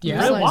school. Yeah.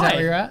 Just, Really? like, Is that Why?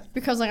 where you're at?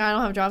 Because like I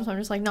don't have a job, so I'm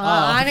just like, no, Oh,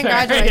 I didn't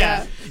fair. graduate yeah.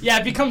 yet. Yeah,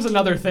 it becomes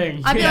another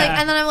thing. I'd be yeah. like,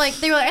 and then I'm like,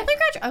 they were like, I think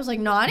graduate. I was like,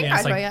 no, I didn't Yeah,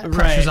 it's graduate like yet.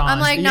 pressure's Right. on. I'm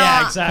like, no,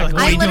 Yeah, exactly.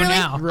 What are I you doing literally,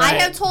 now? I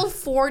Right. have told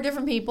 4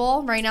 different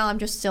people. Right now, I'm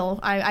just still.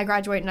 I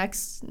graduate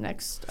next.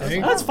 There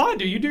you go. That's fine,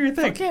 dude. You do your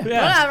thing. yeah.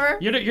 Whatever.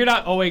 You're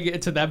not owing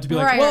it to them to be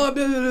like, Right. well,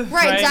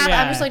 Right, exactly.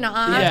 Yeah. I'm just like, no.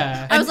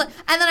 Yeah. I was like,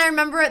 and then I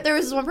remember there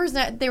was this one person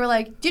that they were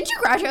like, "Didn't you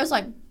graduate?" I was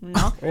like,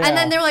 "No." Yeah. And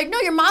then they were like, "No,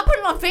 your mom put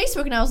it on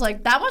Facebook," and I was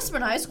like, "That must have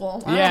been high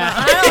school." I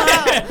Yeah.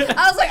 don't know.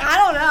 I was like, I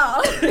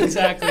don't know.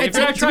 Exactly. If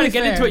you're not to trying be to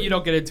get fair, into it, you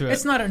don't get into it.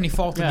 It's not any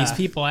fault of Yeah. these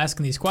people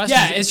asking these questions.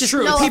 Yeah, it's just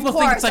true. No, people of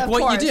think it's course, like of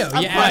what course, you do.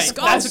 of You course. ask,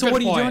 Right, that's a so good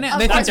what are you point. doing now? Of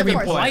They think course, they're of being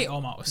course. polite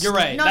almost. You're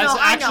right. No, That's no,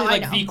 I actually know, I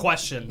like know. the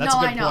question. That's No,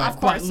 a good I know, point. of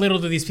course. But little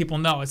do these people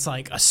know, it's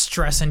like a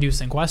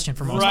stress-inducing question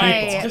for most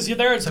Right, people. because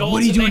they're adults.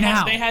 what are you and doing they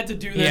now? They had to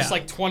do this Yeah.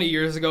 like 20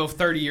 years ago,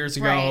 30 years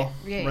ago, Right.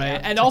 Yeah, yeah.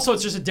 And also,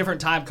 it's just a different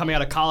time coming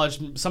out of college.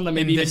 Some of them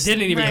maybe even this-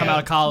 didn't even Right. come out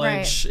of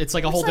college. Right. It's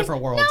like a whole It's like,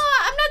 different world. No,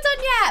 I'm not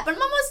done yet, but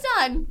I'm almost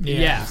done.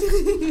 Yeah,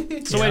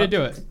 it's the way to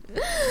do it.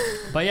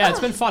 But yeah, it's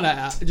been fun.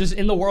 Just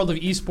in the world of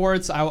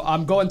esports,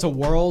 I'm going to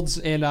Worlds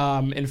in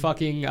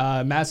fucking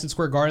Madison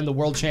Square Garden. The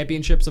World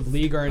Championships of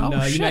League are in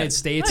Oh, shit. United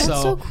States. Nice.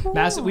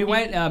 That's so cool. We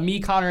went. Me,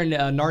 Connor,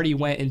 and Nardi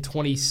went in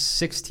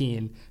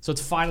 2016. So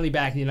it's finally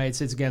back in the United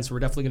States again. So we're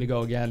definitely going to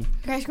go again.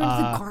 You guys going to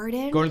the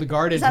garden? Going to the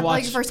Garden. Is that to like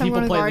watch your first time people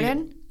going to the play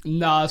Garden?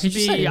 No, Did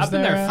you say he was I've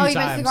been there a there? few Oh, you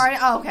times. went to the Garden?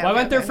 Oh, okay. Well, I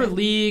went okay, there for okay.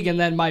 League, and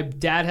then my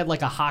dad had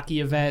like a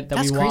hockey event that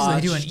That's we crazy.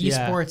 watched. They do an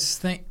Yeah. esports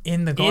thing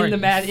in the garden. In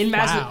Madison,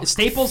 Wow.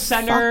 Staples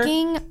Center.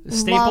 Fucking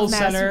Staples love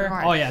Madison Center.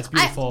 Garden. Oh yeah, it's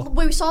beautiful.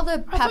 We saw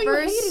the I thought you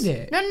peppers. hated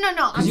it.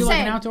 No. I'm you like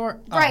saying an outdoor?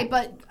 Oh. Right,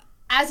 but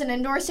as an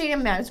indoor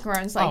stadium, Madison Square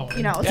Garden's like, it's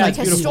yeah, like it's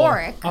beautiful.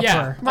 historic.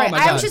 Yeah. Right. Oh my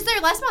I God. was just there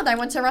last month. I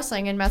went to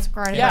wrestling in Madison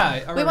Square Garden. Yeah, I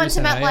remember we went to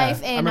you saying that,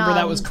 MetLife yeah. in. I remember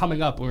that was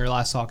coming up when we were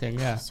last talking.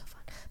 Yeah.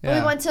 But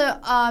we went to.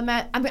 I'm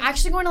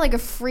actually going to like a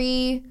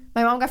free.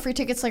 My mom got free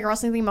tickets to like a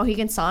wrestling thing,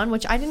 Mohegan Sun,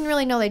 which I didn't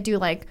really know they do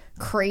like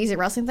crazy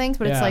wrestling things,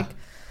 but it's Yeah. like.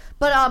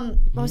 But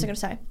what was I gonna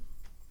say?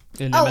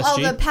 In Oh,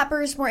 MSG? the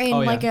Peppers were in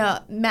like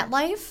a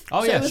MetLife.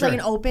 Oh, so yeah, it was sure. like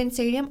an open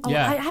stadium. Oh,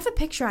 Yeah. I have a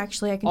picture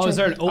actually. I can. Oh, show is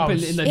there you. an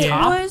open in the It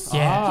top? was.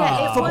 Yeah.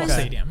 Yeah, it Football was.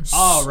 stadium.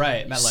 Oh,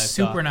 right. MetLife.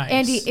 Super nice.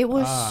 Andy, it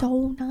was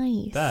so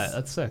nice.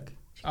 That's sick.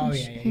 Oh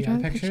yeah, Can you you got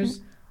draw a pictures?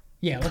 picture?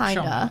 Yeah, let's show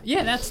Kinda. them.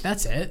 Yeah,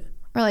 that's it.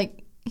 Or like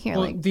here,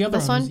 Well, like the other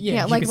this ones, one.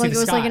 yeah, you like can see it the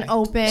was like an sky.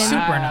 open. Super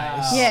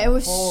nice. Yeah, it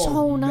was Oh,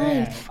 so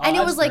man. nice, Oh, and it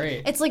that's was like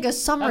great. it's like a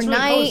summer That's really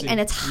night, cozy. and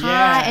it's hot,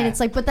 Yeah. and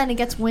it's like, but then it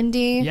gets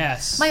windy.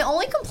 Yes. My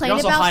only complaint You're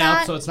also about high that,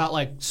 up, so it's not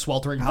like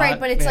sweltering hot. right?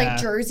 But it's Yeah.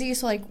 like Jersey,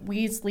 so like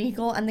weed's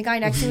legal, and the guy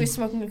next to me was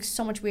smoking like,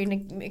 so much weed,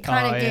 and it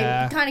kind of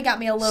yeah. kind of got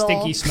me a little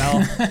Stinky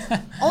smell.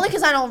 Only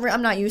because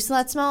I'm not used to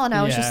that smell, and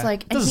I was just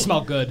like, it doesn't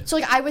smell good. So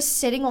like I was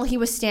sitting while he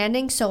was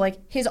standing, so like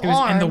his It was,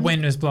 arm. and the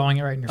wind was blowing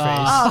it right in your face.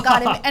 Oh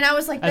god! And I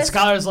was like, And this.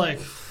 Skylar's like,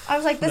 I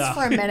was like this No.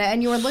 for a minute,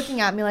 and you were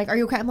looking at me like, "Are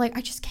you okay?" I'm like,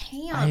 I just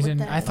can't. I with didn't.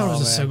 this. I thought it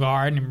was a man.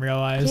 cigar. I didn't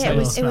realize. Yeah, I it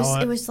was. didn't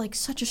smell It was like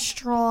such a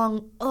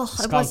strong. Ugh, it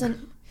Skunk.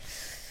 wasn't.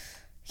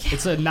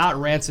 it's a not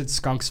rancid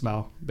skunk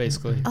smell,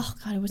 basically. Oh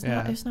god, it was Yeah.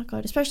 not. It was not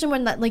good, especially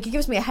when that like it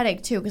gives me a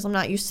headache too because I'm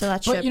not used to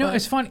that But shit. you know,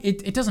 it's fun.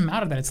 It doesn't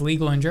matter that it's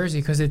legal in Jersey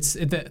because it's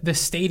the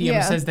stadium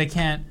Yeah. says they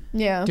can't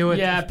yeah, do it.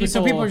 Yeah,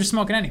 so people are just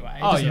smoking anyway.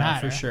 It Oh doesn't yeah,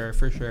 matter. for sure,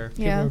 for sure.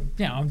 People yeah. are,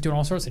 you know, doing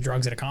all sorts of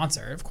drugs at a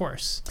concert, of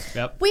course.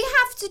 Yep. We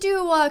have to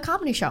do a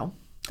comedy show.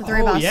 The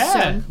three of Oh us.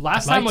 yeah. soon.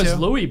 Last I'd time like was to.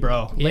 Louis,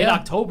 bro. Late Yeah.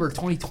 October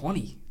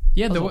 2020.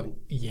 Yeah, That the was way,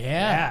 Yeah.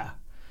 yeah.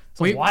 It's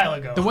a while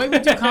ago. The way we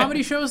do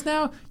comedy shows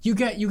now, you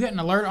get an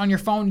alert on your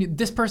phone.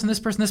 This person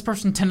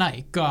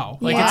tonight. Go.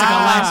 Like it's like a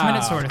last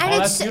minute sort of And thing.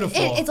 Oh, it's that's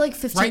beautiful. it's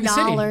like Right in the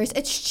city. $15.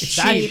 It's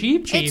that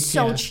cheap. cheap? It's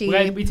so yeah.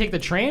 cheap. We take the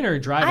train or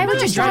drive? I would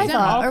there? just drive drive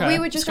down. up, Oh, or okay. we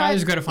would just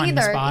Skylar's drive. good at finding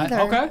the either, spot.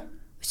 Either. Okay.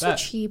 So Bet.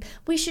 cheap.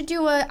 We should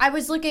do a. I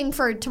was looking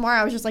for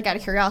tomorrow. I was just like out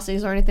of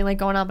curiosities or anything like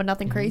going on, but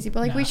nothing crazy. But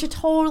like we No. should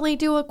totally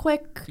do a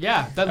quick.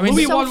 Yeah, that mean,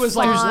 Louis so one was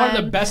like one of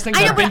the fun. best things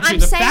I know, I've been but to. I'm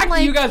The saying, fact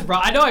that you like- guys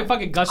brought, I know I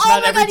fucking gush Oh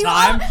about my it every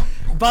God, you time,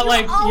 but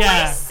like, you always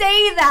yeah,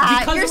 say that.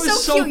 because You're it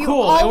was so cute. You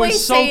cool. It always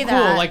was so say cool.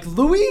 that. Like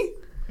Louis.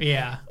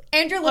 Yeah.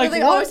 Andrew like, literally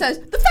what? always says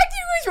the fact that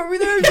you guys were over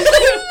there.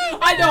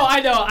 I know.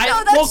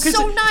 No, that's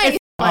so nice.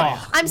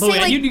 Oh, I'm Louis,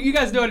 saying, like, you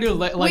guys do a new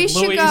like we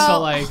should Louis, go. so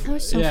like, that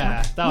was so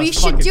yeah, fun. that was We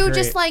should fucking do great.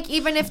 just like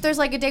even if there's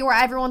like a day where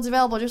everyone's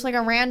available, just like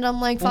a random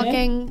like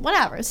fucking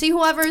whatever. See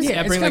whoever's. Yeah, Yeah,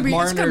 it's bring, gonna like, be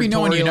Martin no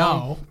or one you Tori know.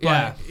 along.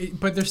 But, Yeah.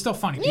 but they're still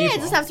funny Yeah, people. it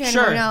doesn't have to be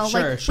Sure, anyone know.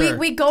 sure, Like sure.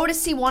 we go to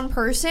see one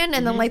person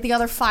and then like the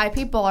other 5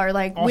 people are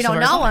like we Also don't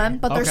very know funny. them,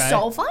 but they're Okay.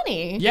 so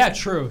funny. Yeah,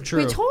 true.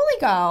 We totally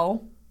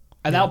go.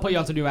 And that'll put you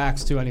onto new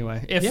acts too,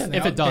 anyway. If Yeah,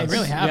 if it does, they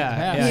really have,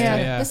 Yeah, yeah.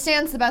 yeah. The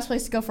stand's the best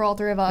place to go for all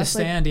 3 of The us.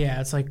 Like, stand,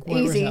 yeah, it's like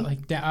what was Easy. that?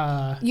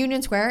 Like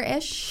Union Square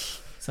ish.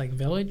 it's like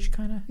Village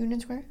kind of. Union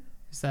Square.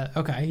 Is that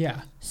okay?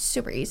 Yeah,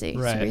 Super easy.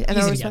 Right. Super easy. And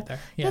easy always to get like, there.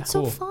 Yeah, That's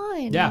cool. so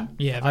fun. Yeah,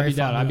 Yeah, I'd very be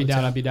down. fun I'd be to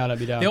down. go I'd be down. I'd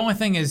be down. The only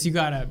thing is you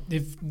gotta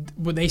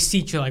when they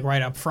seat you like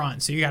right up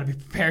front, so you gotta be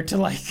prepared to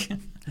like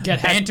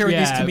get banter with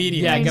these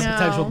comedians. Yeah, I get know.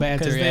 potential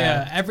banter. Because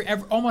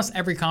Yeah. almost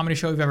every comedy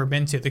show we've ever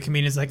been to, the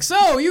comedian's like,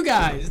 so you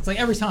guys, it's like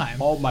every time.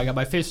 Oh my god,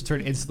 my face would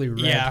turn instantly red.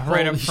 Yeah,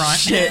 right up Holy front.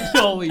 Shit.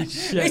 Holy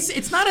shit.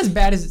 It's not as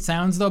bad as it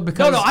sounds though,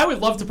 because No, I would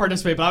love to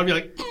participate, but I would be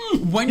like,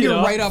 when you you're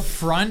know? right up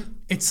front,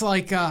 it's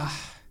like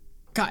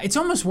God, it's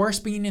almost worse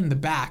being in the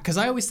back because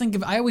I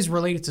always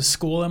relate it to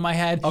school in my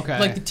head. Okay.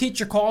 Like the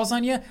teacher calls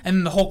on you, and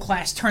then the whole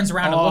class turns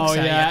around and looks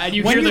at you. and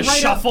you When hear the you're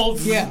right up- shuffle,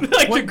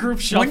 like the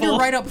group shuffle. When you're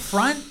right up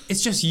front,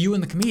 it's just you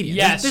and the comedian.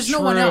 Yes, there's no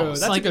one true.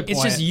 else. That's a like good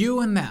it's just point. you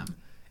and them.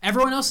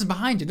 Everyone else is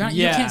behind you. You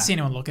Yeah. can't see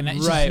anyone looking at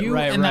you. It's Right, just you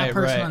right, and that right,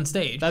 person right. on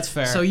stage. That's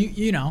fair. So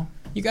you know.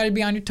 You got to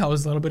be on your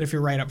toes a little bit if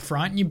you're right up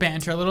front. And you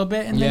banter a little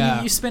bit, and then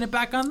Yeah. you spin it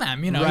back on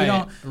them. You know,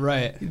 right,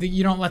 right.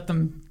 you don't let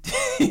them,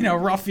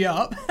 rough you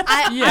up.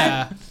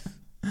 Yeah.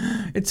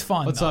 It's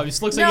fun. What's though. up?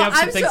 It looks like you have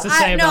some things to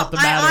say about the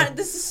no, matter.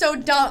 this is so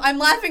dumb. I'm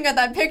laughing at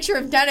that picture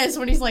of Dennis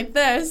when he's like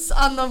this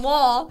on the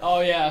wall.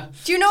 Oh yeah.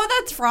 Do you know what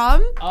that's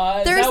from? Is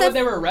There's that what a-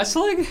 they were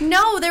wrestling?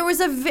 No, there was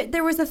a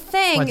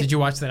thing. What, did you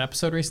watch that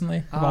episode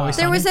recently? of Always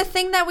There Sunny? was a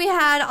thing that we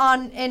had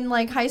in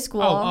like high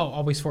school.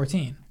 Always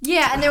 14.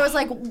 Yeah, and there was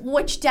like,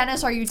 which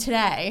Dennis are you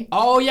today?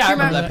 Oh yeah, I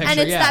remember Remember? that picture. And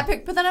it's yeah. that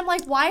pic. But then I'm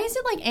like, why is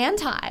it like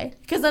anti?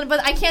 Because then,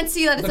 but I can't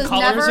see that it The says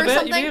colors never or of it, you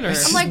something. mean, or-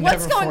 I'm like,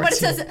 what's Never going? What it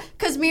 14. says?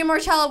 Because me and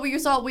Marcella, we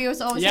used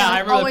to always Yeah, say I like,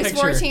 remember the always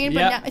picture. 14, but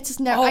Yep. now it's just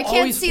never. Oh, I can't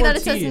always see that it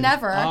says 14.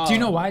 never. Oh. Do you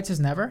know why it says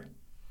never?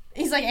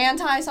 He's like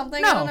anti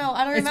something. I don't know.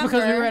 I don't it's remember.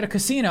 because we were at a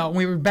casino and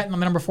we were betting on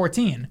the number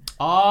 14.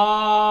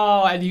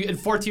 Oh, and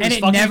 14 And was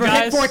it fucking never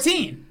guys? hit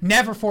 14.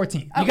 Never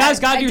 14. You guys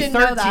gotta I do didn't know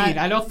 13. that.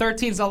 I know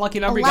 13 is not a lucky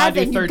number. You gotta do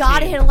 11. 13. You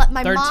gotta hit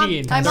my 13. mom.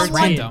 My That's mom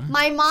random.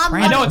 My mom.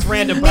 I know it's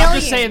random, but I'm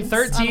just saying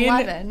millions on 13.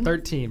 11.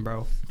 13,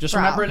 bro. Just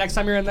Bro. remember next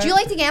time you're in there. Do you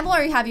like to gamble,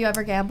 or have you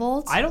ever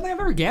gambled? I don't think I've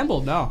ever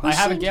gambled. No, I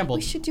haven't gambled.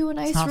 We should do a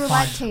nice It's not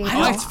roulette fun. table. I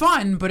know it's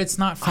fun, but it's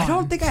not fun. I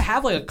don't think I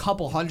have like a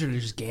couple hundred to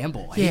just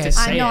gamble. I Yeah, hate to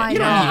say I know. it. I you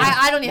know.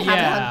 I don't even Yeah.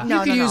 have. No,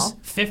 You could no, use no.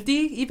 50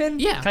 even?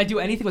 Yeah. Can I do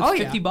anything with Oh,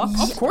 50 yeah.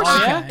 bucks? Of course Oh,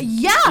 you yeah? can.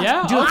 Yeah.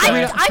 Yeah. Do a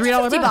okay. I do $3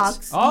 $50 bets.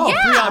 bucks. Oh, yeah.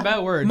 $3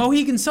 bet word.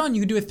 Mohegan Sun,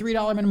 you could do a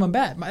 $3 minimum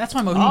bet. That's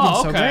why Mohegan's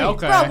Oh, so okay, great.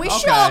 okay. Bro, we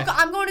should okay. all go.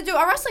 I'm going to do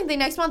a wrestling thing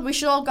next month. We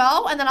should all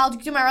go, and then I'll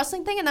do my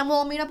wrestling thing, and then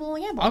we'll meet up and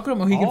we'll gamble. I'll go to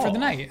Mohegan for Oh. the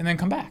night and then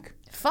come back.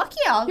 Fuck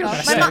yeah, I'll go.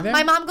 gotta stay there.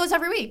 My mom goes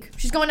every week.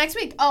 She's going next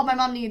week. Oh, my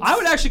mom needs. I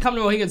would actually come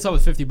to Mohegan Sun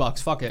with 50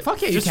 bucks. Fuck it. Fuck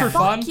yeah, you Just can. for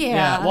fun. Fuck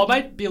yeah. Well, it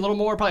might be a little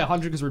more, probably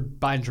 100 because we're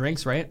buying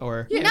drinks, right?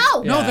 Or No,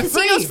 No, Yeah. they're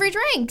casino's free. free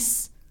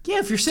drinks. Yeah,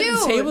 if you're sitting at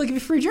the Dude. table, they give you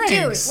free Dude,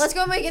 drinks. let's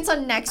go make it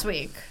on next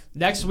week.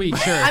 next week,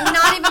 sure. I'm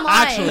not even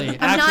lying. Actually,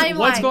 I'm not even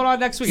what's lying. going on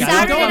next week? I don't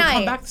Saturday know. night.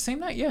 Come back the same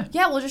night, yeah.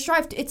 Yeah, we'll just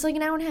drive. It's like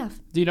an hour and a half.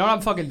 Do you know what?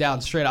 I'm fucking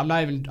down straight. I'm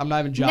not even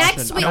joshing.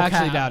 Next week. I'm No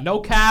actually cap. down. No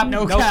cap.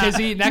 No No cap.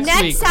 kizzy. Next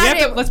Next week.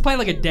 Saturday- Let's plan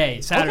like a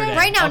day. Saturday.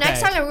 Right now, Okay. next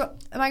Saturday,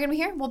 am I gonna be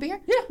here? We'll be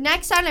here. Yeah.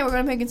 Next Saturday, we're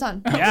gonna make it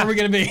sun. Yeah. Where are we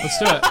going to be? Let's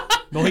do it.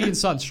 Mohegan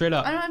Sun, straight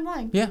up. I'm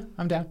lying. Yeah,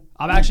 I'm down.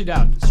 I'm actually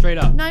down. Straight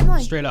up. Not even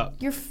lying. Straight up.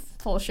 You're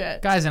full of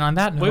shit. Guys, and on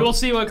that note, We will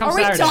see what comes Are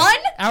we Saturday. done?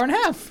 hour and a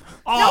half.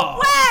 Oh. No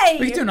way.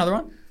 We can do another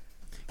one.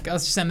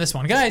 Let's just end this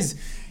one. Guys,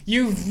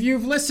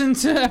 you've listened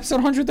to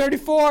episode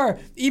 134.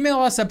 Email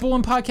us at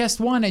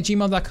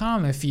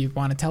bullinpodcast1@gmail.com if you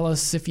want to tell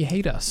us if you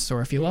hate us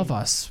or if you love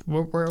us.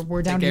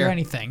 We're down to hear care.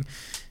 anything.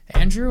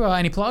 Andrew,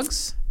 any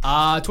plugs?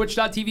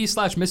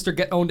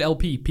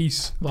 Twitch.tv/MrGetOwnedLP.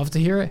 Peace. Love to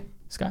hear it.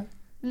 Scott?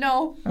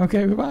 No.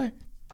 Okay, bye-bye.